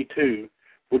WrestleMania 22,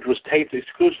 which was taped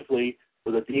exclusively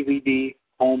for the DVD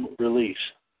home release?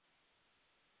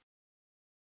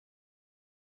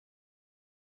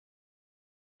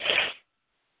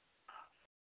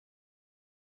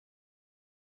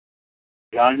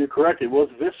 John, you're correct. It was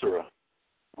Viscera.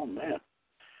 Oh man.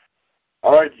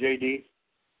 All right, JD.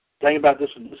 Think about this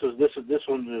one. This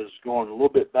one is going a little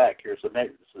bit back here. So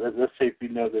let's see if you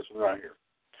know this one right here.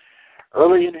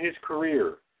 Early in his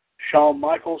career, Shawn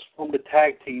Michaels formed a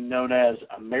tag team known as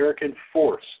American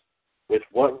Force with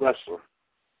what wrestler?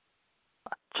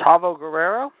 Chavo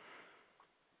Guerrero?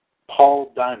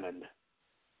 Paul Diamond.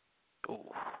 Ooh.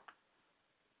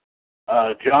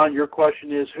 John, your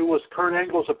question is, who was Kurt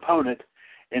Angle's opponent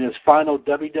in his final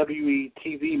WWE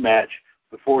TV match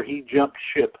before he jumped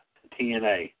ship to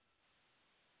TNA?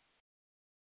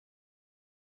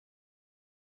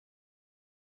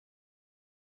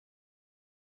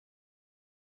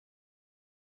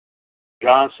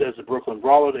 John says the Brooklyn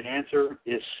Brawler. The answer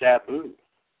is Sabu.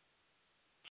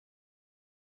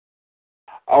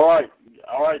 All right,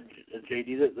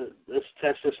 JD, let's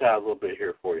test this out a little bit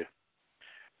here for you.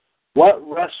 What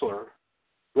wrestler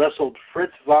wrestled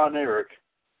Fritz Von Erich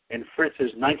in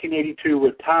Fritz's 1982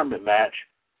 retirement match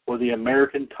for the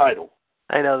American title?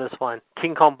 I know this one.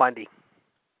 King Kong Bundy.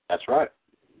 That's right.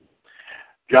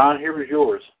 John, here is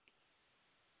yours.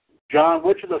 John,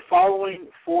 which of the following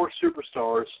four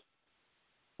superstars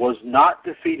was not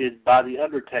defeated by The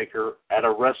Undertaker at a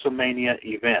WrestleMania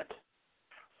event?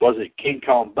 Was it King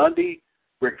Kong Bundy,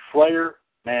 Ric Flair,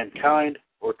 Mankind,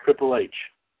 or Triple H?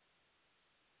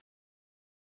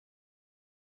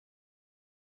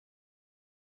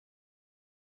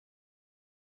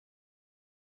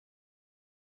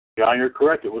 John, you're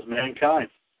correct. It was Mankind.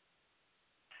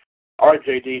 All right,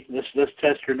 JD, let's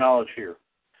test your knowledge here.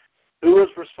 Who was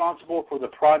responsible for the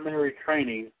primary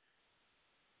training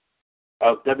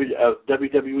of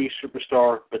WWE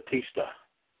superstar Batista?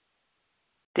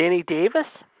 Danny Davis?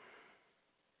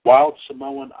 Wild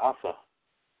Samoan Alpha.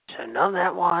 Should have known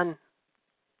that one.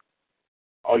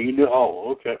 Oh, you knew? Oh,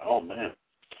 okay. Oh, man.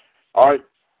 All right.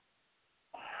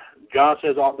 John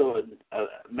says, although a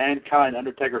Mankind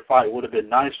Undertaker fight would have been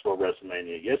nice for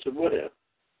WrestleMania. Yes, it would have.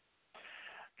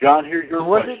 John, here's your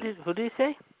question. What did he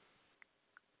say?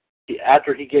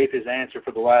 After he gave his answer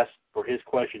for his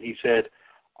question, he said,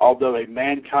 although a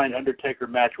Mankind Undertaker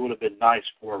match would have been nice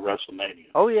for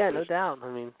WrestleMania. Oh, yeah, no doubt. I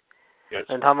mean, Yes.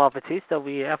 And talking about Batista,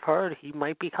 we have heard he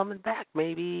might be coming back,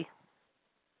 maybe.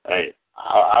 Hey,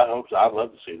 I hope so. I'd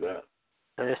love to see that.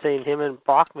 And they're saying him and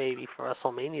Brock maybe for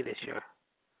WrestleMania this year.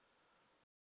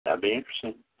 That'd be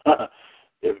interesting.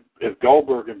 if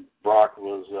Goldberg and Brock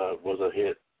was a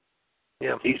hit,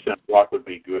 yeah, Batista and Brock would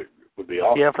be good. Would be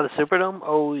awesome. Yeah, for the Superdome?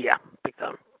 Oh, yeah, big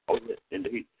time. Oh,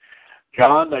 indeed.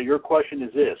 John, your question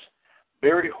is this.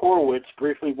 Barry Horowitz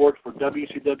briefly worked for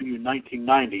WCW in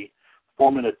 1990,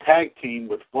 forming a tag team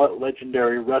with what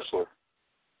legendary wrestler?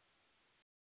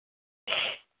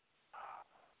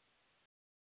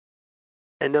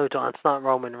 And no, John, it's not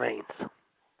Roman Reigns.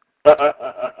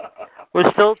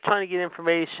 We're still trying to get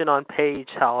information on Paige,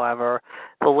 however.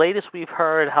 The latest we've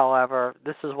heard, however,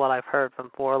 this is what I've heard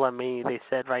from Borla Me. They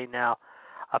said right now,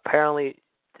 apparently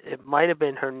it might have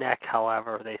been her neck,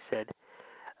 however, they said.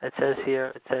 It says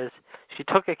here, she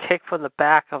took a kick from the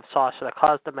back of Sasha that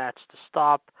caused the match to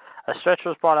stop. A stretcher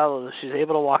was brought out. She was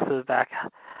able to walk to the back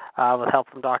with help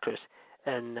from doctors.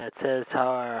 And it says,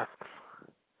 however,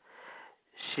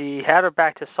 she had her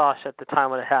back to Sasha at the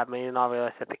time when it happened, and did not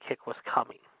realize that the kick was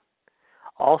coming.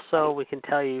 Also, we can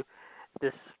tell you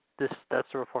that's the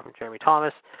report from Jeremy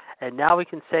Thomas. And now we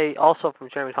can say also from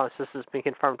Jeremy Thomas, this has been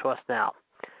confirmed to us now.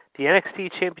 The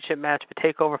NXT Championship match for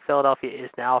TakeOver Philadelphia is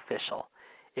now official.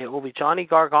 It will be Johnny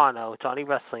Gargano, Johnny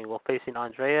Wrestling, will facing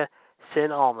Andrea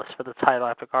Sin Almas for the title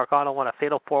after Gargano won a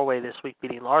fatal four-way this week,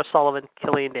 beating Lars Sullivan,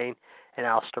 Killian Dane, and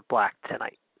Aleister Black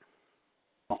tonight.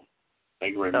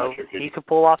 Thank you very So much. he could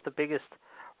pull off the biggest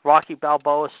Rocky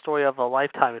Balboa story of a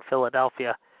lifetime in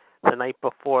Philadelphia the night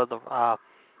before the,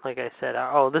 like I said,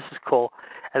 this is cool.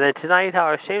 And then tonight,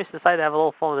 however, Sheamus decided to have a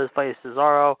little fun with his buddy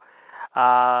Cesaro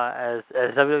as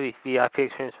WWE VIP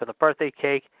experience for the birthday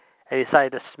cake, and he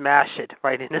decided to smash it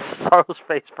right into Cesaro's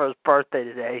face for his birthday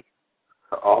today.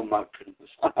 Oh, my goodness.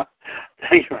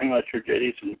 Thank you very much for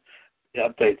getting some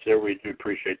updates there. We do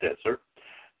appreciate that, sir.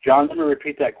 John, let me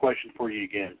repeat that question for you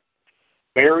again.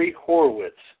 Barry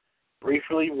Horowitz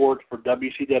briefly worked for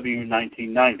WCW in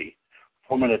 1990,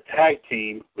 forming a tag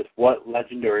team with what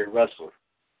legendary wrestler?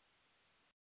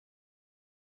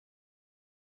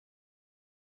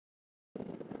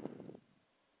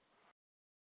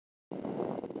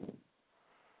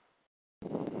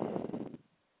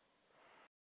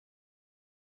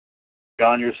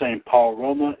 John, you're saying Paul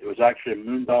Roma. It was actually a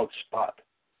Moondog Spot.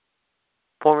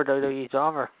 Former WWE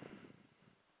jobber.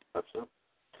 That's it.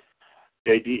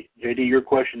 JD, your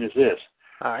question is this.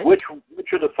 All right. Which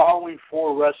of the following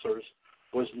four wrestlers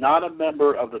was not a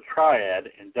member of the Triad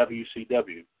in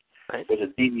WCW? Right. Was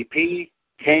it DDP,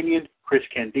 Kanyon, Chris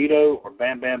Candido, or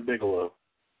Bam Bam Bigelow?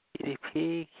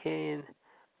 DDP, Kane,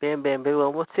 Bam Bam Bigelow.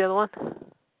 What's the other one?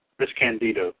 Chris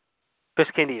Candido. Chris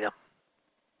Candido.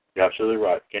 You're absolutely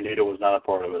right. Candido was not a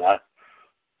part of it. I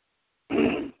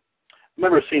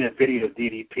remember seeing a video of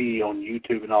DDP on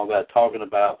YouTube and all that, talking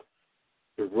about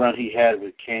the run he had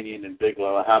with Kanyon and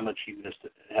Bigelow, and how much he missed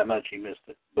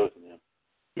it, both of them.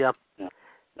 Yeah.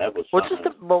 That was.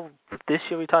 This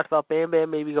year we talked about Bam Bam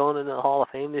maybe going into the Hall of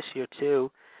Fame this year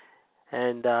too,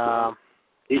 and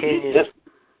Kanyon.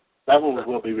 That one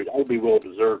will be well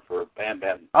deserved for Bam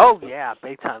Bam. Oh yeah,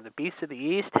 big time. The Beast of the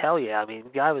East. Hell yeah. I mean, the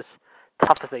guy was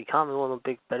tough as they come. One of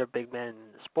the better big men in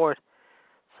the sport.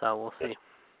 So we'll see.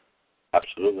 Yes.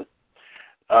 Absolutely.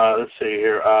 Let's see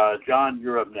here. John,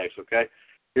 you're up next, okay?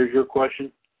 Here's your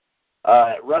question.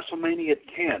 At WrestleMania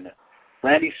 10,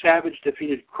 Randy Savage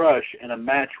defeated Crush in a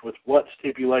match with what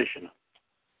stipulation?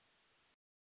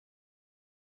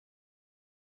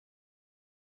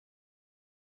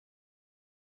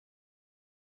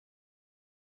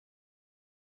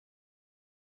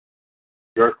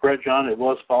 You're correct, John. It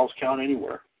was Falls Count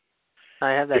Anywhere.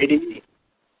 I have that.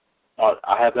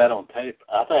 I have that on tape.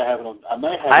 I think I have it on.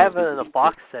 I have it in a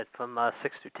box set from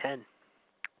 6 through 10.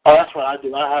 Oh, that's what I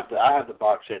do. I have the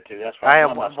box set too. That's right. I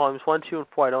have volumes 1, 2, and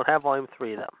 4. I don't have volume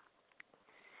 3 though.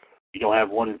 You don't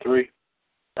have 1 and 3?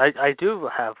 I do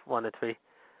have 1 and 3.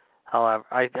 However,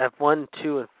 I have 1,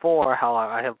 2, and 4.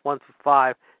 However, I have 1 through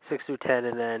 5, 6 through 10,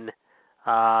 and then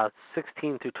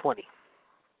 16 through 20. Is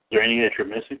there any that you're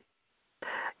missing?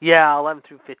 Yeah, 11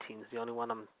 through 15 is the only one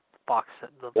I'm box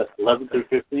set. That's 11 through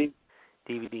 15?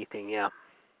 DVD thing, yeah.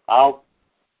 I'll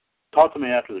talk to me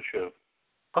after the show.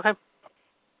 Okay.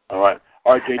 All right,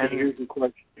 JD, here's your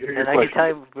question. I can tell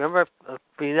you, remember,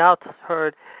 we now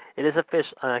heard it is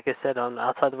official, like I said, on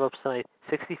Outside the Ropes tonight,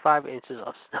 65 inches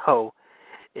of snow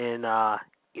in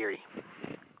Erie.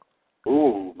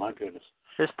 Ooh, my goodness.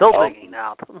 They're still digging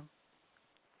out.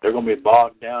 They're going to be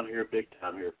bogged down here big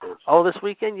time here, folks. Oh, this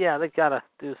weekend? Yeah, they got to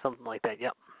do something like that,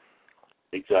 yep.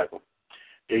 Exactly.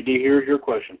 JD, here's your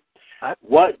question.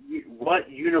 What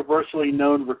universally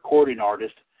known recording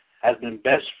artist has been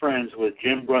best friends with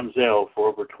Jim Brunzell for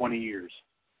over 20 years?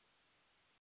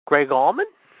 Greg Allman?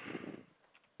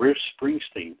 Bruce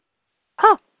Springsteen.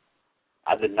 Huh.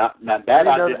 I did not. I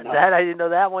didn't know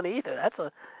that one either. That's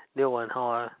a new one,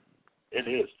 huh? It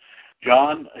is.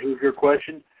 John, who's your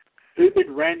question? Who did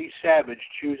Randy Savage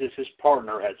choose as his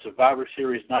partner at Survivor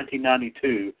Series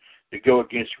 1992 to go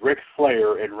against Ric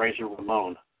Flair and Razor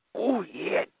Ramon? Oh,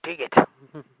 yeah, dig it. I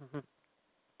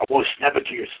want to snap it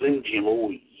to your Slim Jim.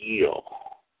 Oh, yeah.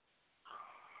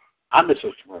 I miss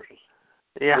those commercials.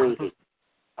 Yeah.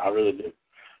 I really do.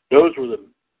 Those were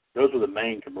the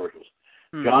main commercials.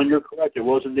 John, you're correct. It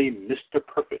was indeed Mr.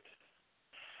 Perfect.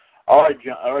 All right,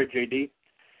 John. All right, JD.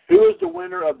 Who is the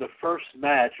winner of the first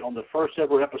match on the first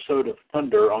ever episode of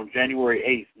Thunder on January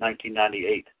 8th,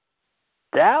 1998?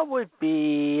 That would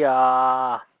be,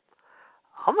 I'm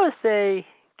going to say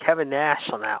Kevin Nash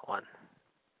on that one.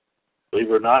 Believe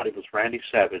it or not, it was Randy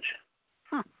Savage.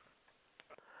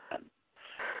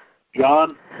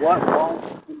 John, what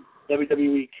long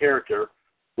WWE character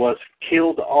was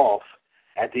killed off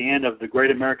at the end of the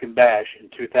Great American Bash in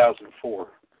 2004?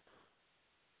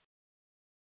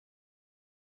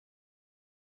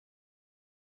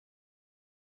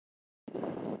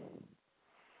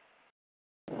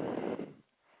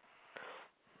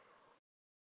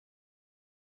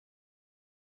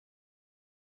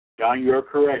 John, you're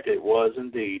correct. It was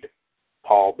indeed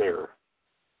Paul Bearer.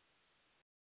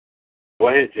 Go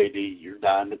ahead, JD. You're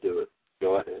dying to do it.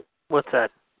 Go ahead. What's that?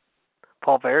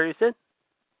 Paul Bearer, you said?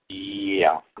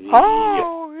 Yeah.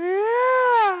 Oh,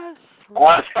 yes.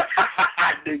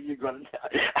 I knew you were going to die.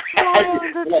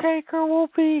 Undertaker will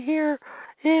be here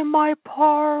in my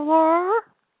parlor.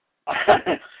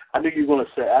 I knew you were going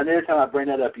to say. And every time I bring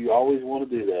that up, you always want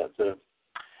to do that. So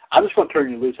I'm just going to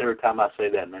turn you loose every time I say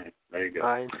that name. There you go.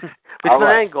 Fine. But it's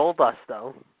ain't Goldust,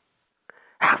 though.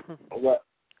 What?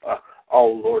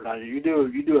 Oh Lord! Now you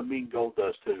do a mean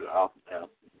Goldust too.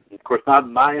 Of course,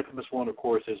 my infamous one, of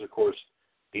course, is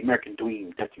the American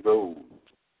Dream, Dusty Rhodes,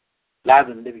 live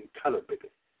in living color, baby.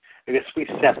 I guess sweet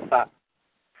sapphire.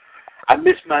 I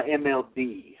miss my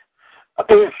MLD.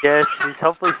 Yes, she's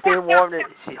hopefully staying warm.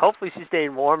 Hopefully she's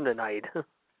staying warm tonight.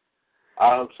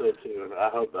 I hope so too. I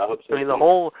hope so. I mean, the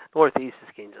whole Northeast is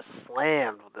getting just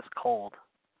slammed with this cold.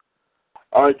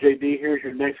 All right, JD. Here's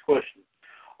your next question.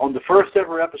 On the first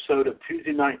ever episode of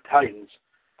Tuesday Night Titans,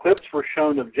 clips were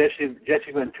shown of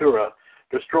Jesse Ventura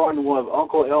destroying one of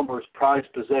Uncle Elmer's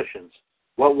prized possessions.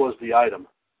 What was the item?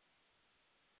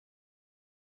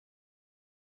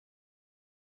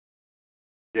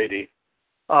 JD.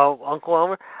 Oh, Uncle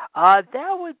Elmer?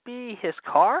 That would be his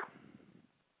car.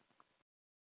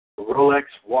 A Rolex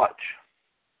watch.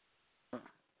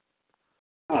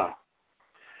 Huh.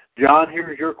 John,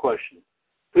 here's your question.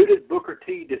 Who did Booker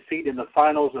T defeat in the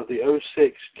finals of the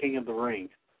 2006 King of the Ring?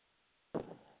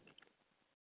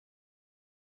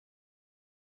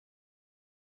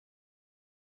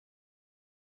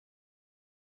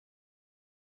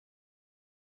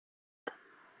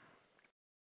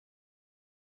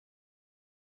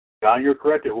 John, you're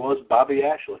correct. It was Bobby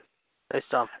Ashley. Nice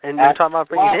job. And you're talking about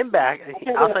bringing him back.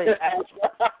 I'll tell you.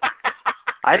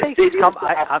 I think he's coming.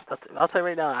 I'll tell you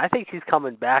right now. I think he's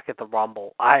coming back at the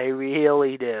Rumble. I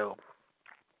really do.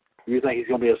 You think he's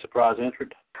going to be a surprise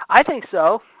entrant? I think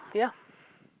so. Yeah.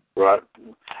 Right.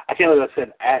 I can't believe I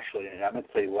said Ashley. I meant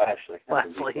to say Lashley.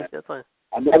 Lashley. That's fine.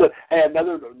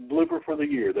 Another blooper for the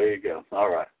year. There you go. All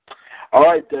right. All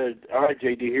right,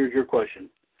 JD. Here's your question.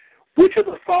 Which of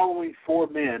the following four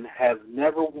men have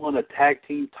never won a tag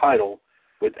team title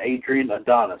with Adrian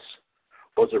Adonis?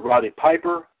 Was it Roddy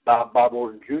Piper, Bob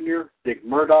Orton Jr., Dick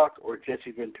Murdoch, or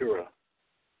Jesse Ventura?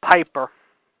 Piper.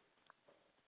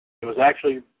 It was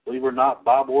actually, believe it or not,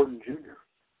 Bob Orton Jr.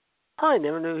 I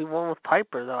never knew he won with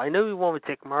Piper, though. I knew he won with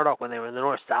Dick Murdoch when they were in the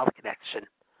North-South connection.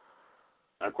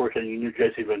 And of course, then you knew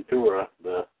Jesse Ventura,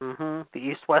 the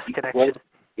East-West connection.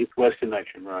 East-West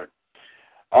connection, right.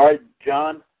 All right,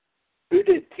 John. Who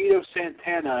did Tito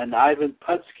Santana and Ivan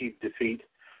Putski defeat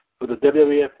for the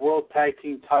WWF World Tag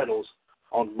Team titles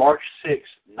on March 6,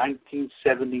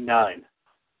 1979?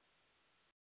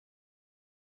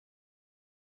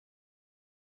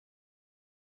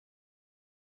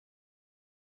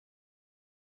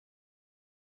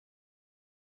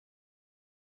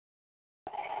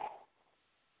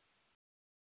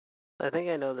 I think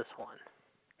I know this one.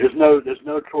 There's no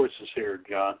choices here,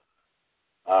 John.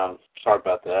 Sorry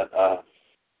about that.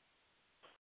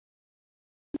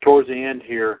 Towards the end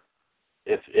here,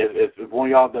 if one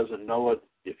of y'all doesn't know it,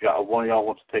 if one of y'all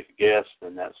wants to take a guess,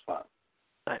 then that's fine.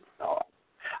 Right. No,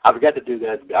 I forgot to do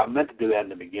that. I meant to do that in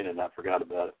the beginning. I forgot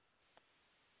about it.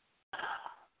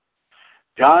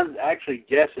 John's actually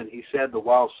guessing. He said the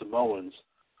Wild Samoans.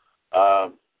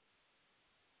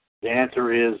 The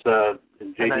answer is,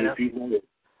 JD, if you know it,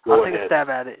 I'll take a stab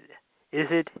at it. Is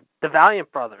it the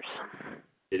Valiant Brothers?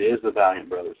 It is the Valiant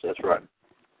Brothers. That's right.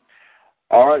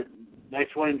 All right.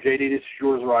 Next one, JD, this is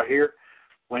yours right here.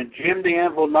 When Jim the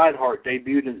Anvil Neidhart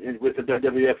debuted with the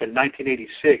WWF in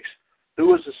 1986, who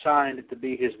was assigned to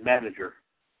be his manager?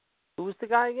 Who was the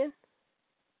guy again?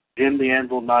 Jim the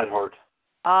Anvil Neidhart.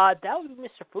 That would be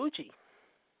Mr. Fuji.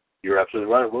 You're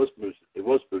absolutely right. It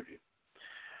was Fuji.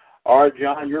 All right,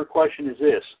 John, your question is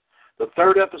this. The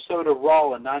third episode of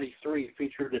Raw in 93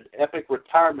 featured an epic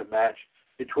retirement match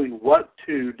between what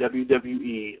two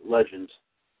WWE legends?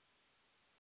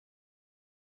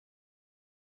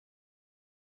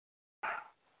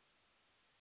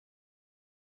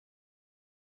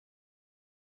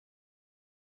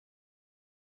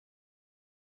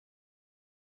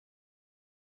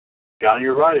 John,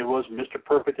 you're right. It was Mr.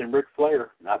 Perfect and Ric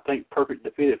Flair. And I think Perfect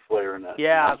defeated Flair in that.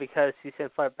 Yeah, because he said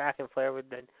Flair back, and Flair would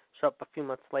then show up a few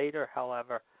months later,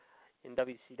 however, in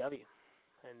WCW.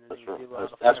 And then That's right.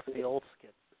 Flair for the old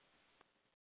skit.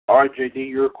 All right, JD,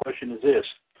 your question is this.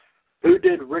 Who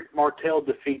did Rick Martel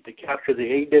defeat to capture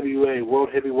the AWA World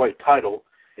Heavyweight title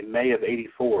in May of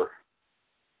 '84?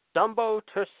 Jumbo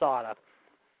Tursada.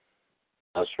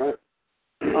 That's right.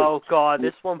 Oh God,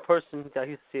 this one person, I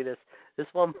used to see this. This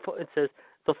one, it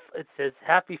says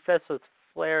Happy Fest with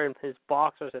Flair and his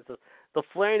boxers. It says the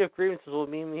flaring of grievances will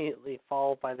be immediately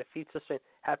followed by the feats of strength.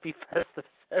 Happy Festivus,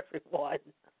 everyone.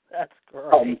 That's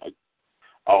great.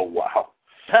 Oh wow.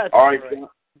 That's all right, great. John.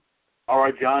 All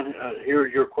right, John.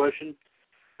 Here's your question.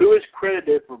 Who is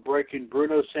credited for breaking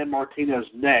Bruno Sammartino's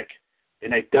neck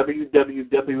in a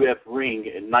WWF ring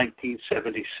in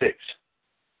 1976?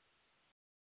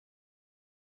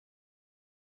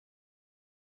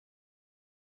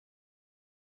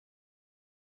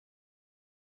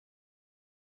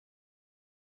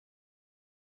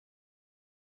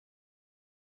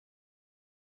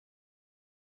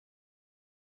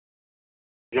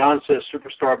 John says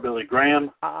Superstar Billy Graham.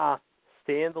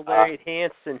 Stan the Lariat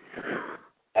Hansen.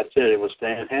 That's it. It was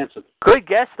Stan Hansen. Good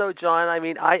guess, though, John. I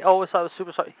mean, I always thought it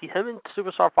was Superstar. Him and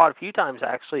Superstar fought a few times,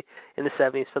 actually, in the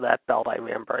 70s for that belt, I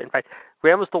remember. In fact,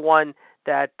 Graham was the one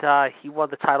that he won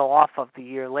the title off of the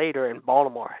year later in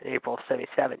Baltimore in April of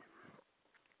 77.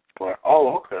 Well,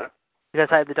 oh, okay. Because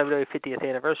I have the WWE 50th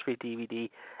Anniversary DVD,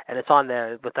 and it's on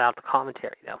there without the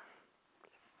commentary, though.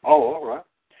 Oh, all right.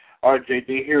 All right,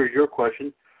 JD, here's your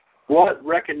question. What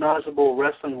recognizable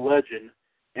wrestling legend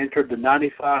entered the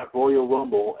 95 Royal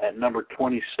Rumble at number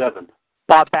 27?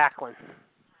 Bob Backlund.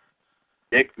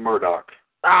 Dick Murdoch.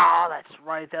 Oh, that's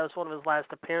right. That was one of his last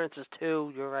appearances,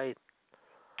 too. You're right.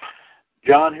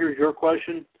 John, here's your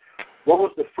question. What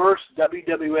was the first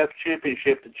WWF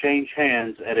championship to change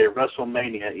hands at a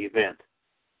WrestleMania event?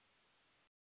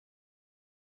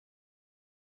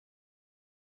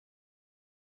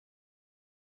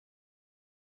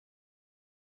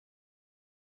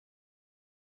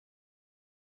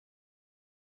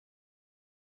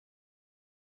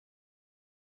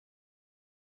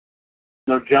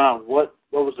 No, John, what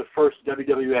was the first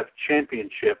WWF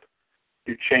championship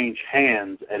to change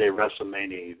hands at a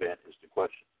WrestleMania event is the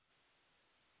question.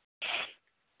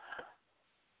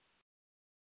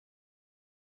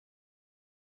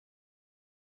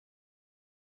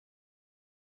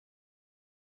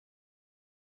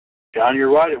 John,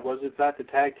 you're right. It was, in fact, the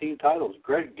tag team titles.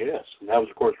 Great guess. And that was,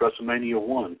 of course, WrestleMania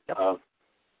 1. Yep.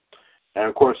 And,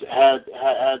 of course, had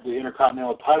the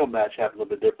Intercontinental title match happened a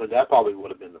little bit different, that probably would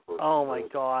have been the first. Oh, my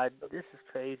God. This is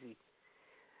crazy.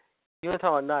 You want to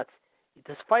talk about nuts.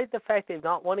 Despite the fact they've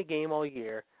not won a game all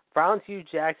year, Browns Hugh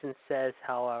Jackson says,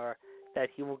 however, that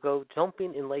he will go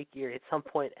jumping in Lake Erie at some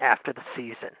point after the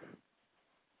season.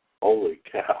 Holy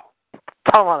cow.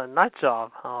 Talk about a nut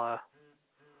job.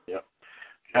 Yep.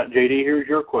 Now, JD, here's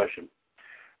your question.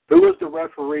 Who was the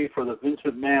referee for the Vince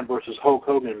McMahon versus Hulk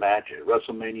Hogan match at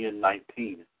WrestleMania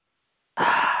 19?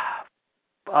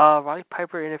 Roddy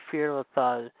Piper interfered with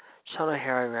Sean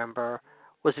O'Hare, I remember.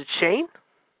 Was it Shane?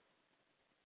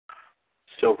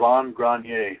 Sylvain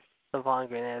Grenier. Sylvain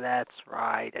Grenier, that's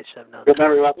right. I should have known.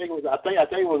 Remember, I think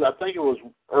it was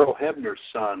Earl Hebner's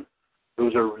son who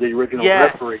was the original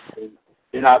referee,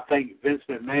 and I think Vince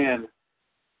McMahon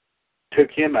took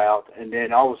him out, and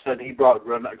then all of a sudden he brought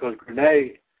because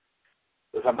Grenier,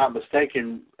 if I'm not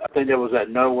mistaken, I think there was that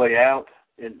No Way Out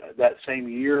in that same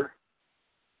year.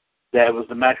 That was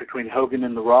the match between Hogan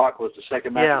and The Rock. Was the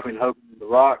second match between Hogan and The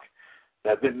Rock.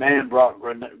 That McMahon brought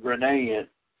Grenier in,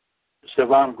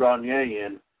 Sylvain Grenier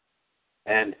in,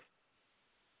 And,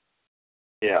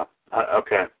 yeah,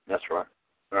 okay, that's right.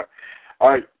 All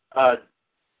right,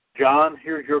 John,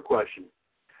 here's your question.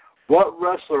 What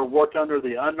wrestler worked under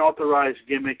the unauthorized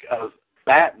gimmick of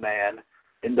Batman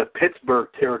in the Pittsburgh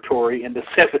territory in the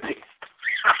 70s?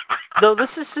 No, this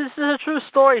is a true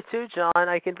story too, John.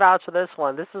 I can vouch for this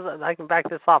one. I can back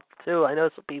this up too. I know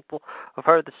some people have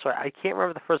heard this story. I can't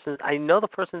remember the person's. I know the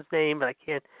person's name, but I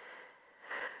can't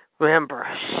remember.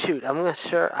 Shoot, I'm gonna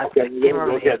sure. I can't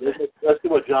remember. Okay, let's see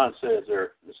what John says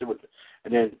there. Let's see what,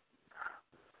 and then,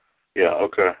 yeah,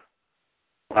 okay.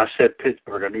 When I said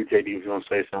Pittsburgh, I knew JD was going to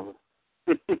say something.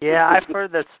 Yeah, I've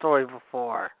heard that story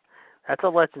before. That's a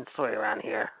legend story around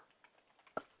here.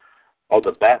 Oh,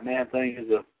 the Batman thing is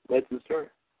a legend story?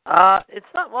 It's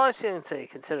not, well, I shouldn't say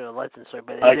considered a legend story,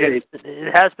 but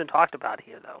it has been talked about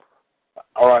here, though.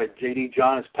 All right, JD,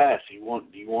 John has passed. Do you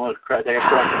want to crack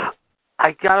that?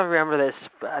 I gotta remember this.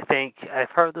 I think I've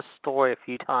heard the story a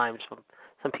few times from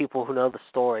some people who know the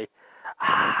story.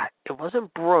 It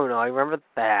wasn't Bruno. I remember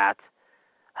that.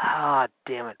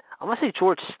 Damn it. I'm gonna say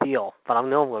George Steele, but I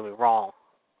know I'm gonna be wrong.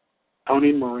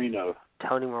 Tony Marino.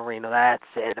 Tony Marino. That's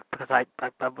it. Because I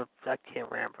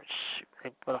can't remember.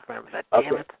 Shoot, I don't remember that. Okay.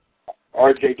 Damn it. All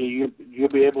right, JD, you'll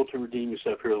be able to redeem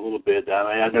yourself here a little bit.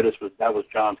 I mean, I know that was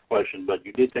John's question, but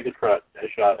you did take a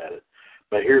shot at it.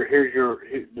 But here's your.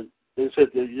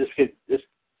 Just get this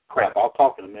crap. I'll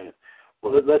talk in a minute.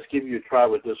 Well, let's give you a try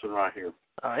with this one right here.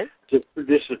 All right. This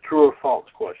is a true or false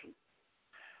question.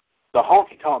 The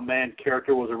Honky Tonk Man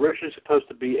character was originally supposed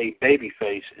to be a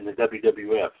babyface in the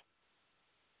WWF.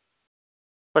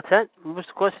 What's that? What's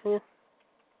the question again?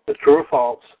 The true or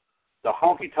false? The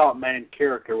Honky Tonk Man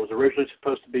character was originally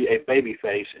supposed to be a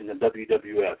babyface in the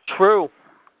WWF. True.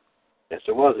 Yes,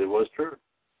 it was. It was true.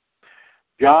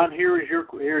 John, here's your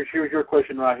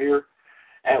question right here.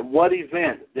 At what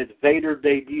event did Vader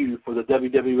debut for the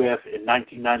WWF in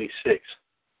 1996?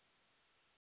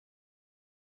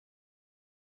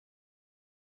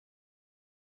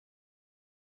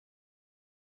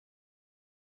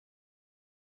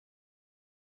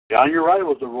 John, you're right. It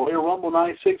was the Royal Rumble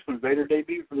 96 when Vader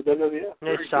debuted for the WWF.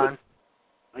 Nice, John.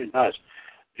 Very nice.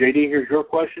 JD, here's your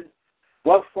question.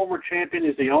 What former champion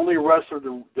is the only wrestler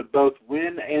to both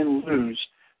win and lose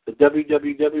the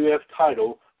WWF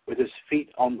title with his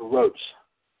feet on the ropes?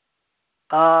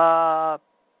 I'm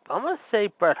going to say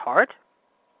Bret Hart.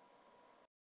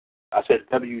 I said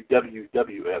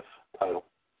WWF title.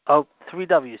 Oh, 3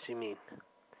 W's, you mean?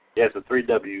 Yes, the 3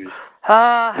 W's.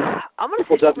 I'm going to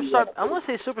say Superstar. I'm going to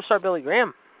say Superstar Billy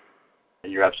Graham.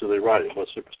 And you're absolutely right. It was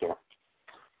Superstar.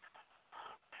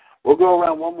 We'll go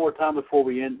around one more time before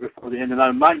the end, and I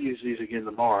might use these again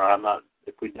tomorrow. I'm not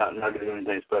if we're not doing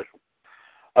anything special.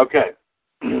 Okay,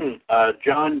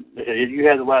 John, you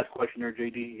had the last question there,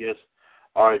 JD. Yes.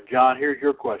 All right, John. Here's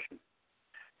your question.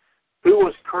 Who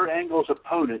was Kurt Angle's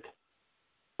opponent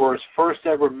for his first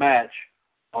ever match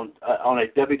on a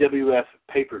WWF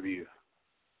pay-per-view?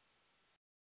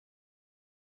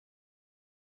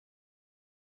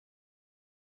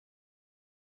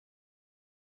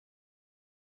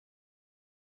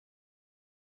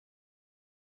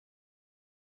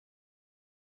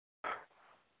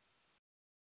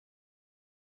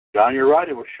 John, you're right.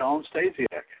 It was Shawn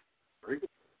Stasiak. Very good.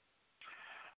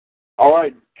 All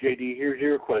right, JD, here's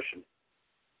your question.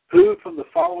 Who from the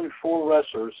following 4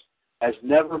 wrestlers has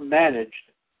never managed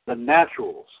the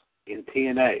Naturals in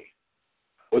TNA?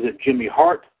 Was it Jimmy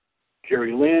Hart,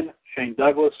 Jerry Lynn, Shane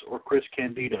Douglas, or Chris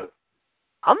Candido?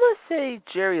 I'm going to say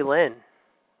Jerry Lynn.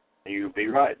 You'd be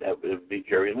right. That would be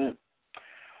Jerry Lynn.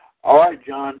 All right,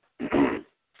 John.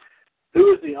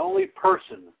 Who is the only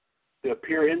person to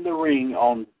appear in the ring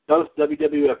on both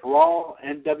WWF Raw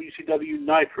and WCW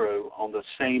Nitro on the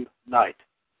same night?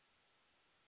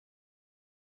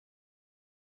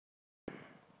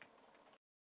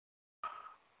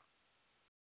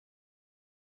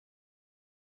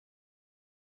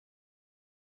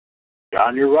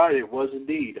 John, you're right. It was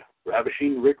indeed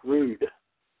Ravishing Rick Rude.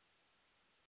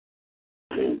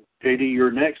 JD,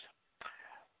 you're next.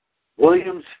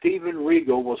 William Steven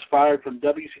Regal was fired from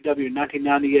WCW in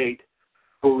 1998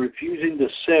 for refusing to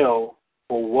sell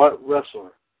for what wrestler?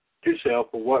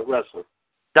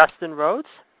 Dustin Rhodes?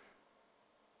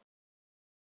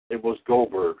 It was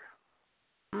Goldberg.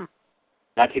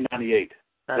 1998.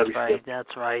 That's WCW. right.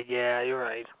 That's right. Yeah, you're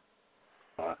right.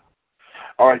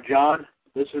 All right, John,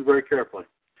 listen very carefully.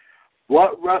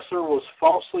 What wrestler was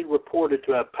falsely reported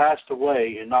to have passed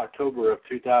away in October of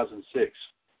 2006?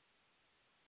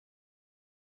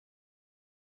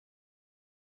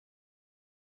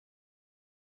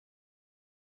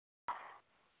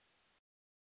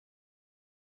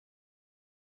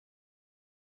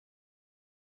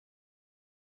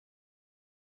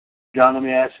 John, let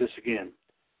me ask this again.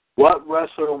 What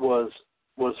wrestler was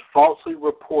falsely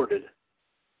reported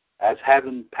as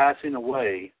having passing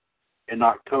away in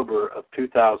October of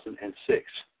 2006?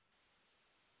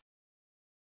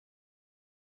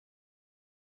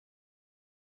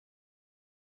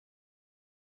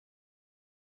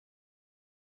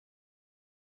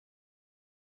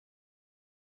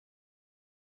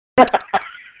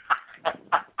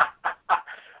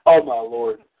 Oh my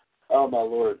lord! Oh my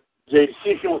lord!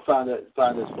 JD, you'll find this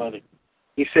funny.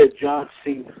 He said John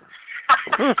Cena.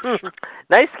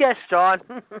 Nice guess, John.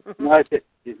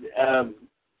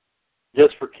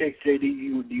 Just for kicks, JD,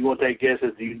 do you want to take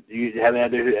guesses? Do you have an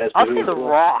idea as to I'll who say it The was?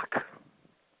 Rock.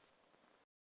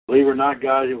 Believe it or not,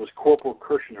 guys, it was Corporal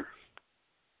Kirshner.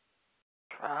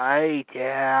 Right,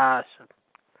 yes.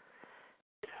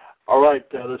 All right,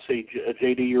 let's see.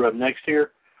 JD, you're up next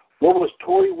here. What was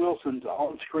Tori Wilson's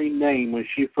on-screen name when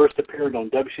she first appeared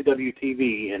on WCW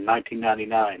TV in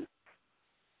 1999?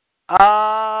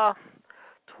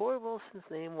 Tori Wilson's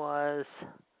name was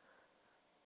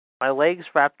My Legs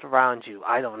Wrapped Around You.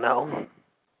 I don't know.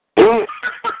 Well,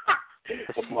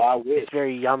 I wish. It's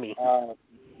very yummy.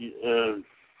 You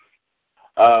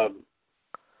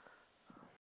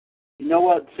know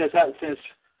what? Since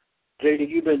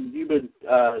JD,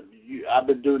 I've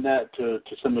been doing that to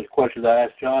some of the questions I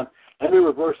asked John. Let me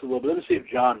reverse it a little bit. Let me see if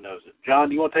John knows it. John,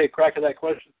 do you want to take a crack at that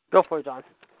question? Go for it, John.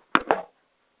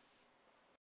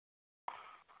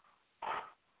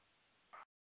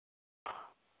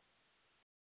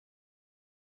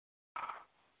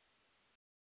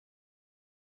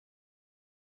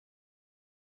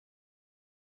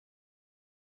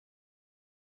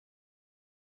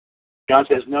 John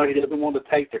says no, he doesn't want to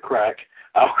take the crack.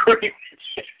 I'll agree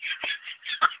with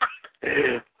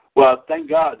you. Well, thank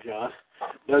God, John.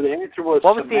 No, the answer was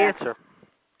What was Samantha. the answer?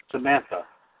 Samantha.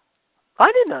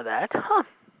 I didn't know that. Huh.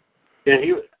 Yeah,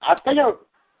 I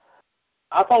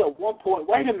thought at one point.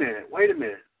 Wait a minute.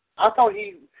 I thought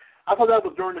that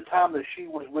was during the time that she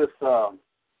was with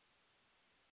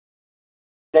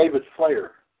David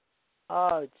Flair.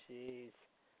 Oh, jeez.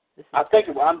 I think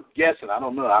I'm guessing. I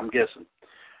don't know. I'm guessing.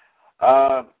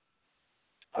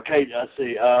 Okay, let's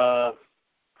see.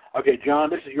 Okay, John,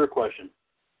 this is your question.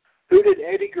 Who did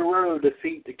Eddie Guerrero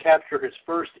defeat to capture his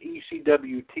first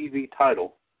ECW TV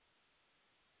title?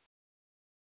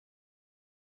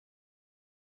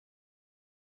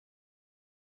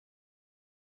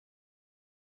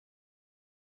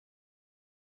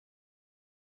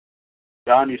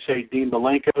 John, you say Dean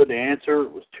Malenko. The answer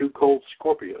was Too Cold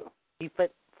Scorpio. He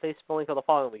faced Malenko the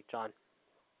following week, John.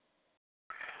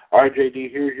 All right,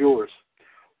 JD, here's yours.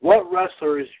 What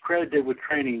wrestler is credited with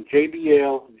training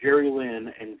JBL, Jerry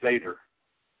Lynn, and Vader?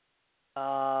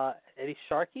 Eddie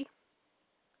Sharkey?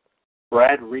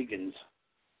 Brad Regans.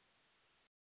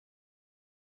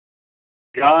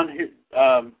 John,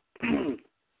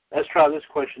 let's try this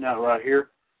question out right here.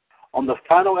 On the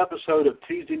final episode of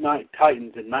Tuesday Night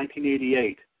Titans in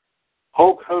 1988,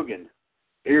 Hulk Hogan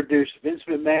introduced Vince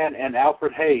McMahon and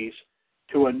Alfred Hayes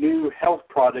to a new health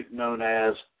product known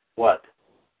as what?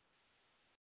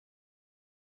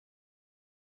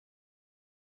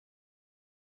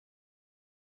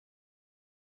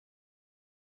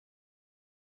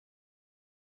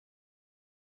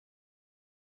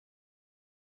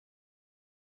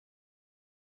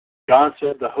 John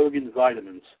said the Hogan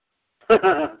vitamins.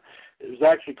 It was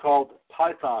actually called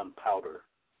Python powder.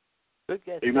 Good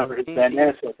guess. Do you remember his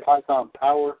bandana said Python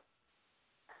power?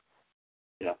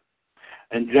 Yeah.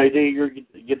 And JD, you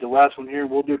get the last one here.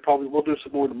 We'll do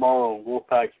some more tomorrow on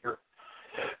Wolfpack here.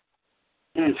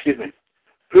 Excuse me.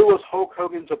 Who was Hulk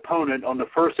Hogan's opponent on the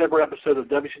first ever episode of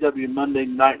WCW Monday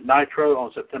Night Nitro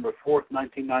on September 4th,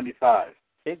 1995?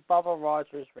 Big Bubba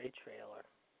Rogers, Ray Traylor.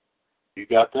 You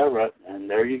got that right, and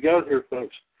there you go, here,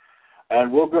 folks.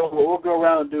 And we'll go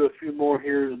around and do a few more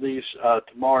here these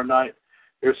tomorrow night.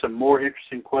 There's some more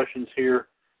interesting questions here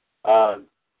that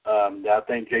I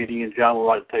think JD and John will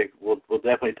like to take. We'll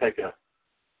definitely take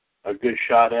a good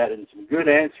shot at, and some good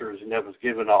answers, and that was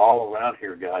given all around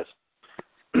here, guys.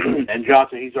 And John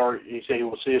said he said he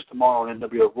will see us tomorrow on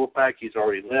NWO Wolfpack. He's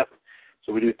already left,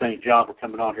 so we do thank John for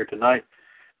coming on here tonight.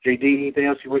 JD, anything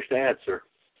else you wish to add, sir?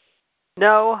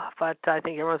 No, but I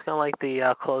think everyone's going to like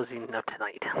the closing of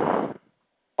tonight.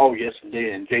 Oh, yes, indeed.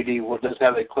 And JD will just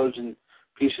have a closing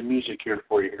piece of music here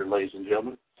for you here, ladies and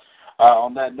gentlemen.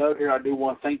 On that note here, I do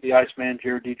want to thank the Iceman,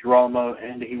 Jared DiGirolamo,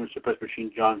 and the Human Suppress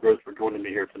Machine, John Gross, for joining me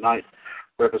here tonight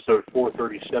for episode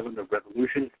 437 of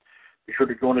Revolution. Be sure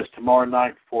to join us tomorrow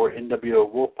night for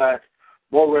NWO Wolfpack.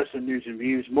 More wrestling news and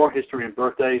views, more history and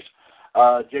birthdays.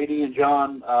 JD and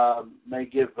John may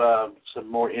give some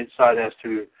more insight as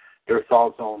to their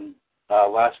thoughts on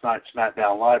last night's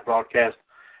Smackdown live broadcast,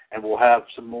 and we'll have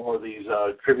some more of these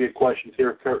trivia questions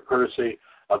here, courtesy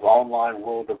of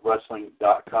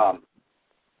OnlineWorldOfWrestling.com.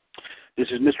 This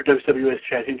is Mr. WCWUS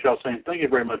Chad Hinshaw saying thank you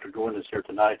very much for joining us here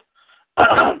tonight.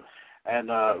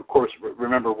 And, of course,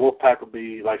 remember, Wolfpack will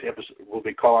be, like the episode, will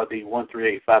be call ID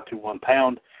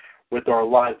 138-521-POUND with our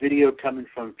live video coming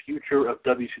from Future of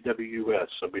WCWUS,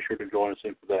 so be sure to join us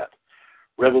in for that.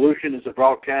 Revolution is a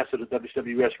broadcast of the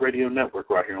WCWUS Radio Network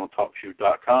right here on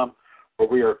TalkShoe.com, where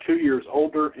we are 2 years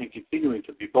older and continuing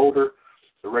to be bolder.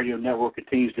 The radio network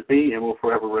continues to be and will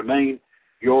forever remain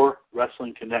your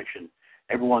wrestling connection.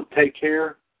 Everyone take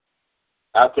care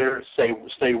out there. Stay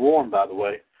warm, by the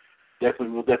way.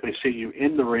 We'll definitely see you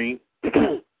in the ring.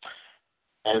 And,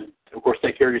 of course,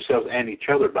 take care of yourselves and each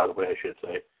other, by the way, I should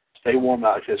say. Stay warm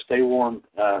out. Stay warm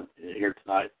here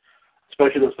tonight.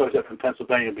 Especially those folks up from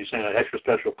Pennsylvania, will be saying an extra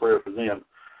special prayer for them.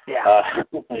 Yeah.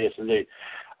 Yes, indeed.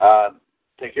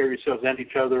 Take care of yourselves and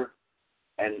each other.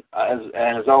 And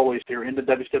as always, here in the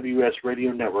WCWUS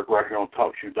Radio Network right here on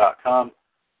TalkShoe.com.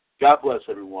 God bless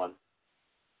everyone,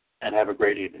 and have a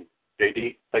great evening.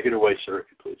 JD, take it away, sir,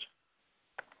 if you please.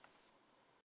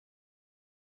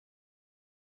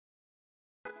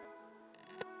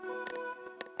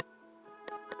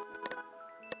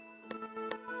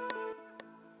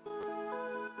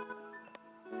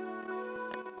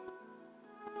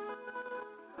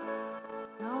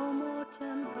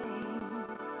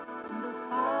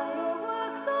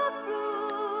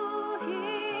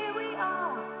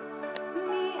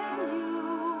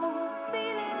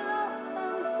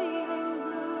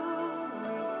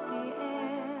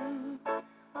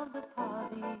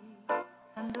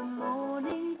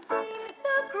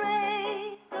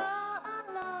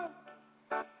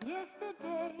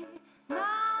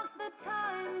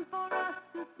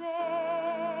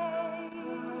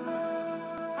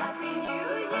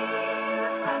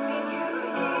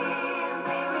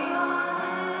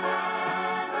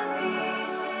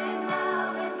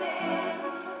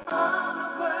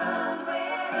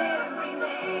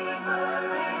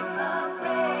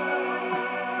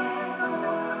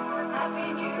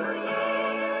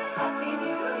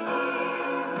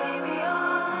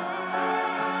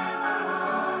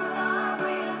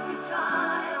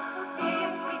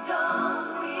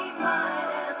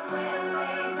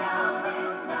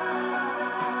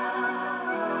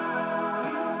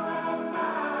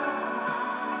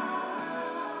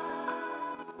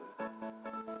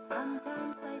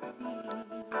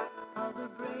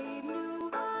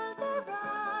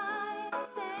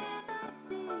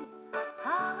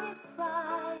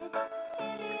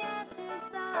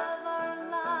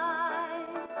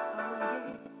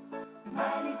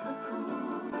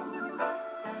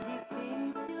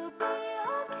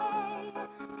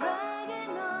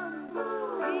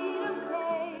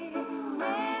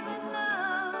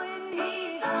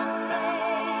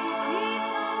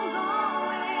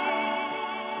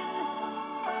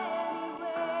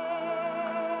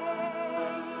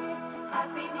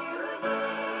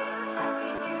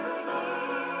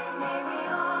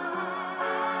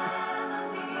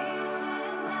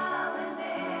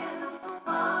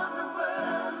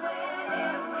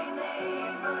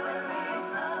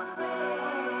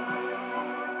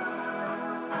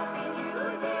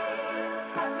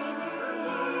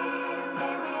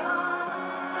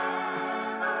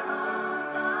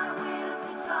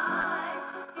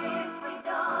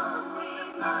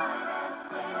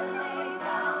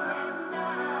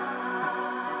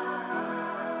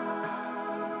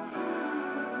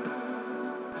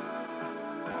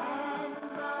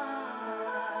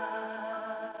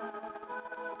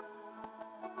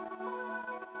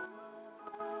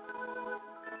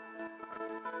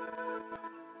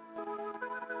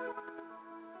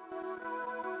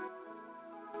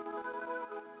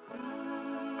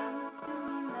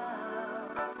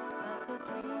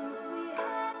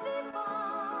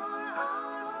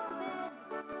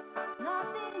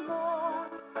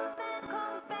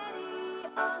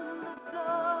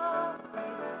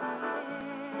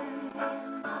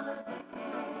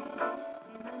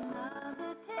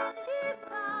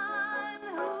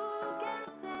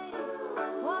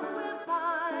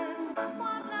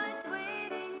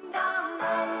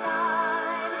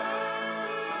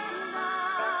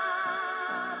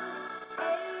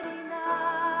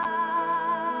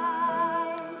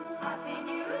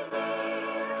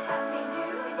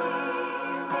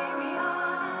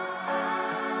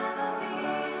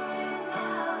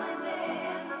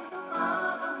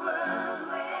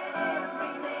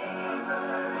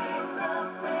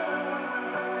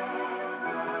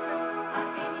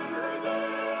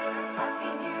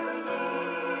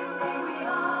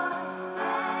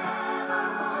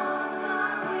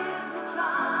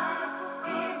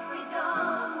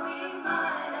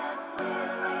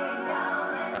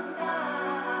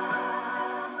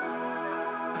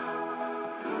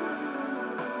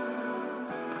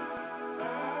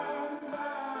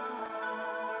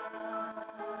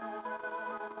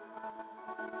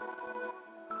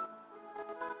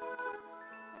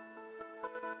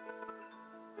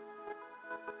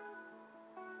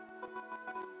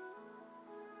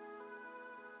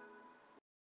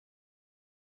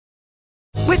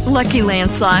 With Lucky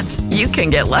Land Slots, you can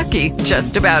get lucky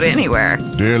just about anywhere.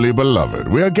 Dearly beloved,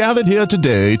 we are gathered here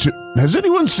today to... Has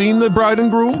anyone seen the bride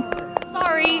and groom?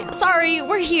 Sorry,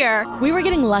 we're here. We were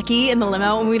getting lucky in the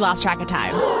limo and we lost track of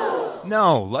time.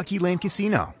 No, Lucky Land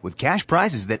Casino, with cash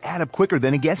prizes that add up quicker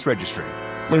than a guest registry.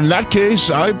 In that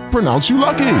case, I pronounce you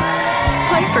lucky.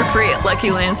 Play for free at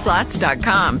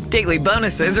LuckyLandSlots.com. Daily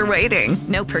bonuses are waiting.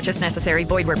 No purchase necessary.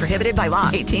 Void where prohibited by law.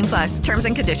 18+. Terms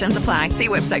and conditions apply. See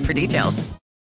website for details.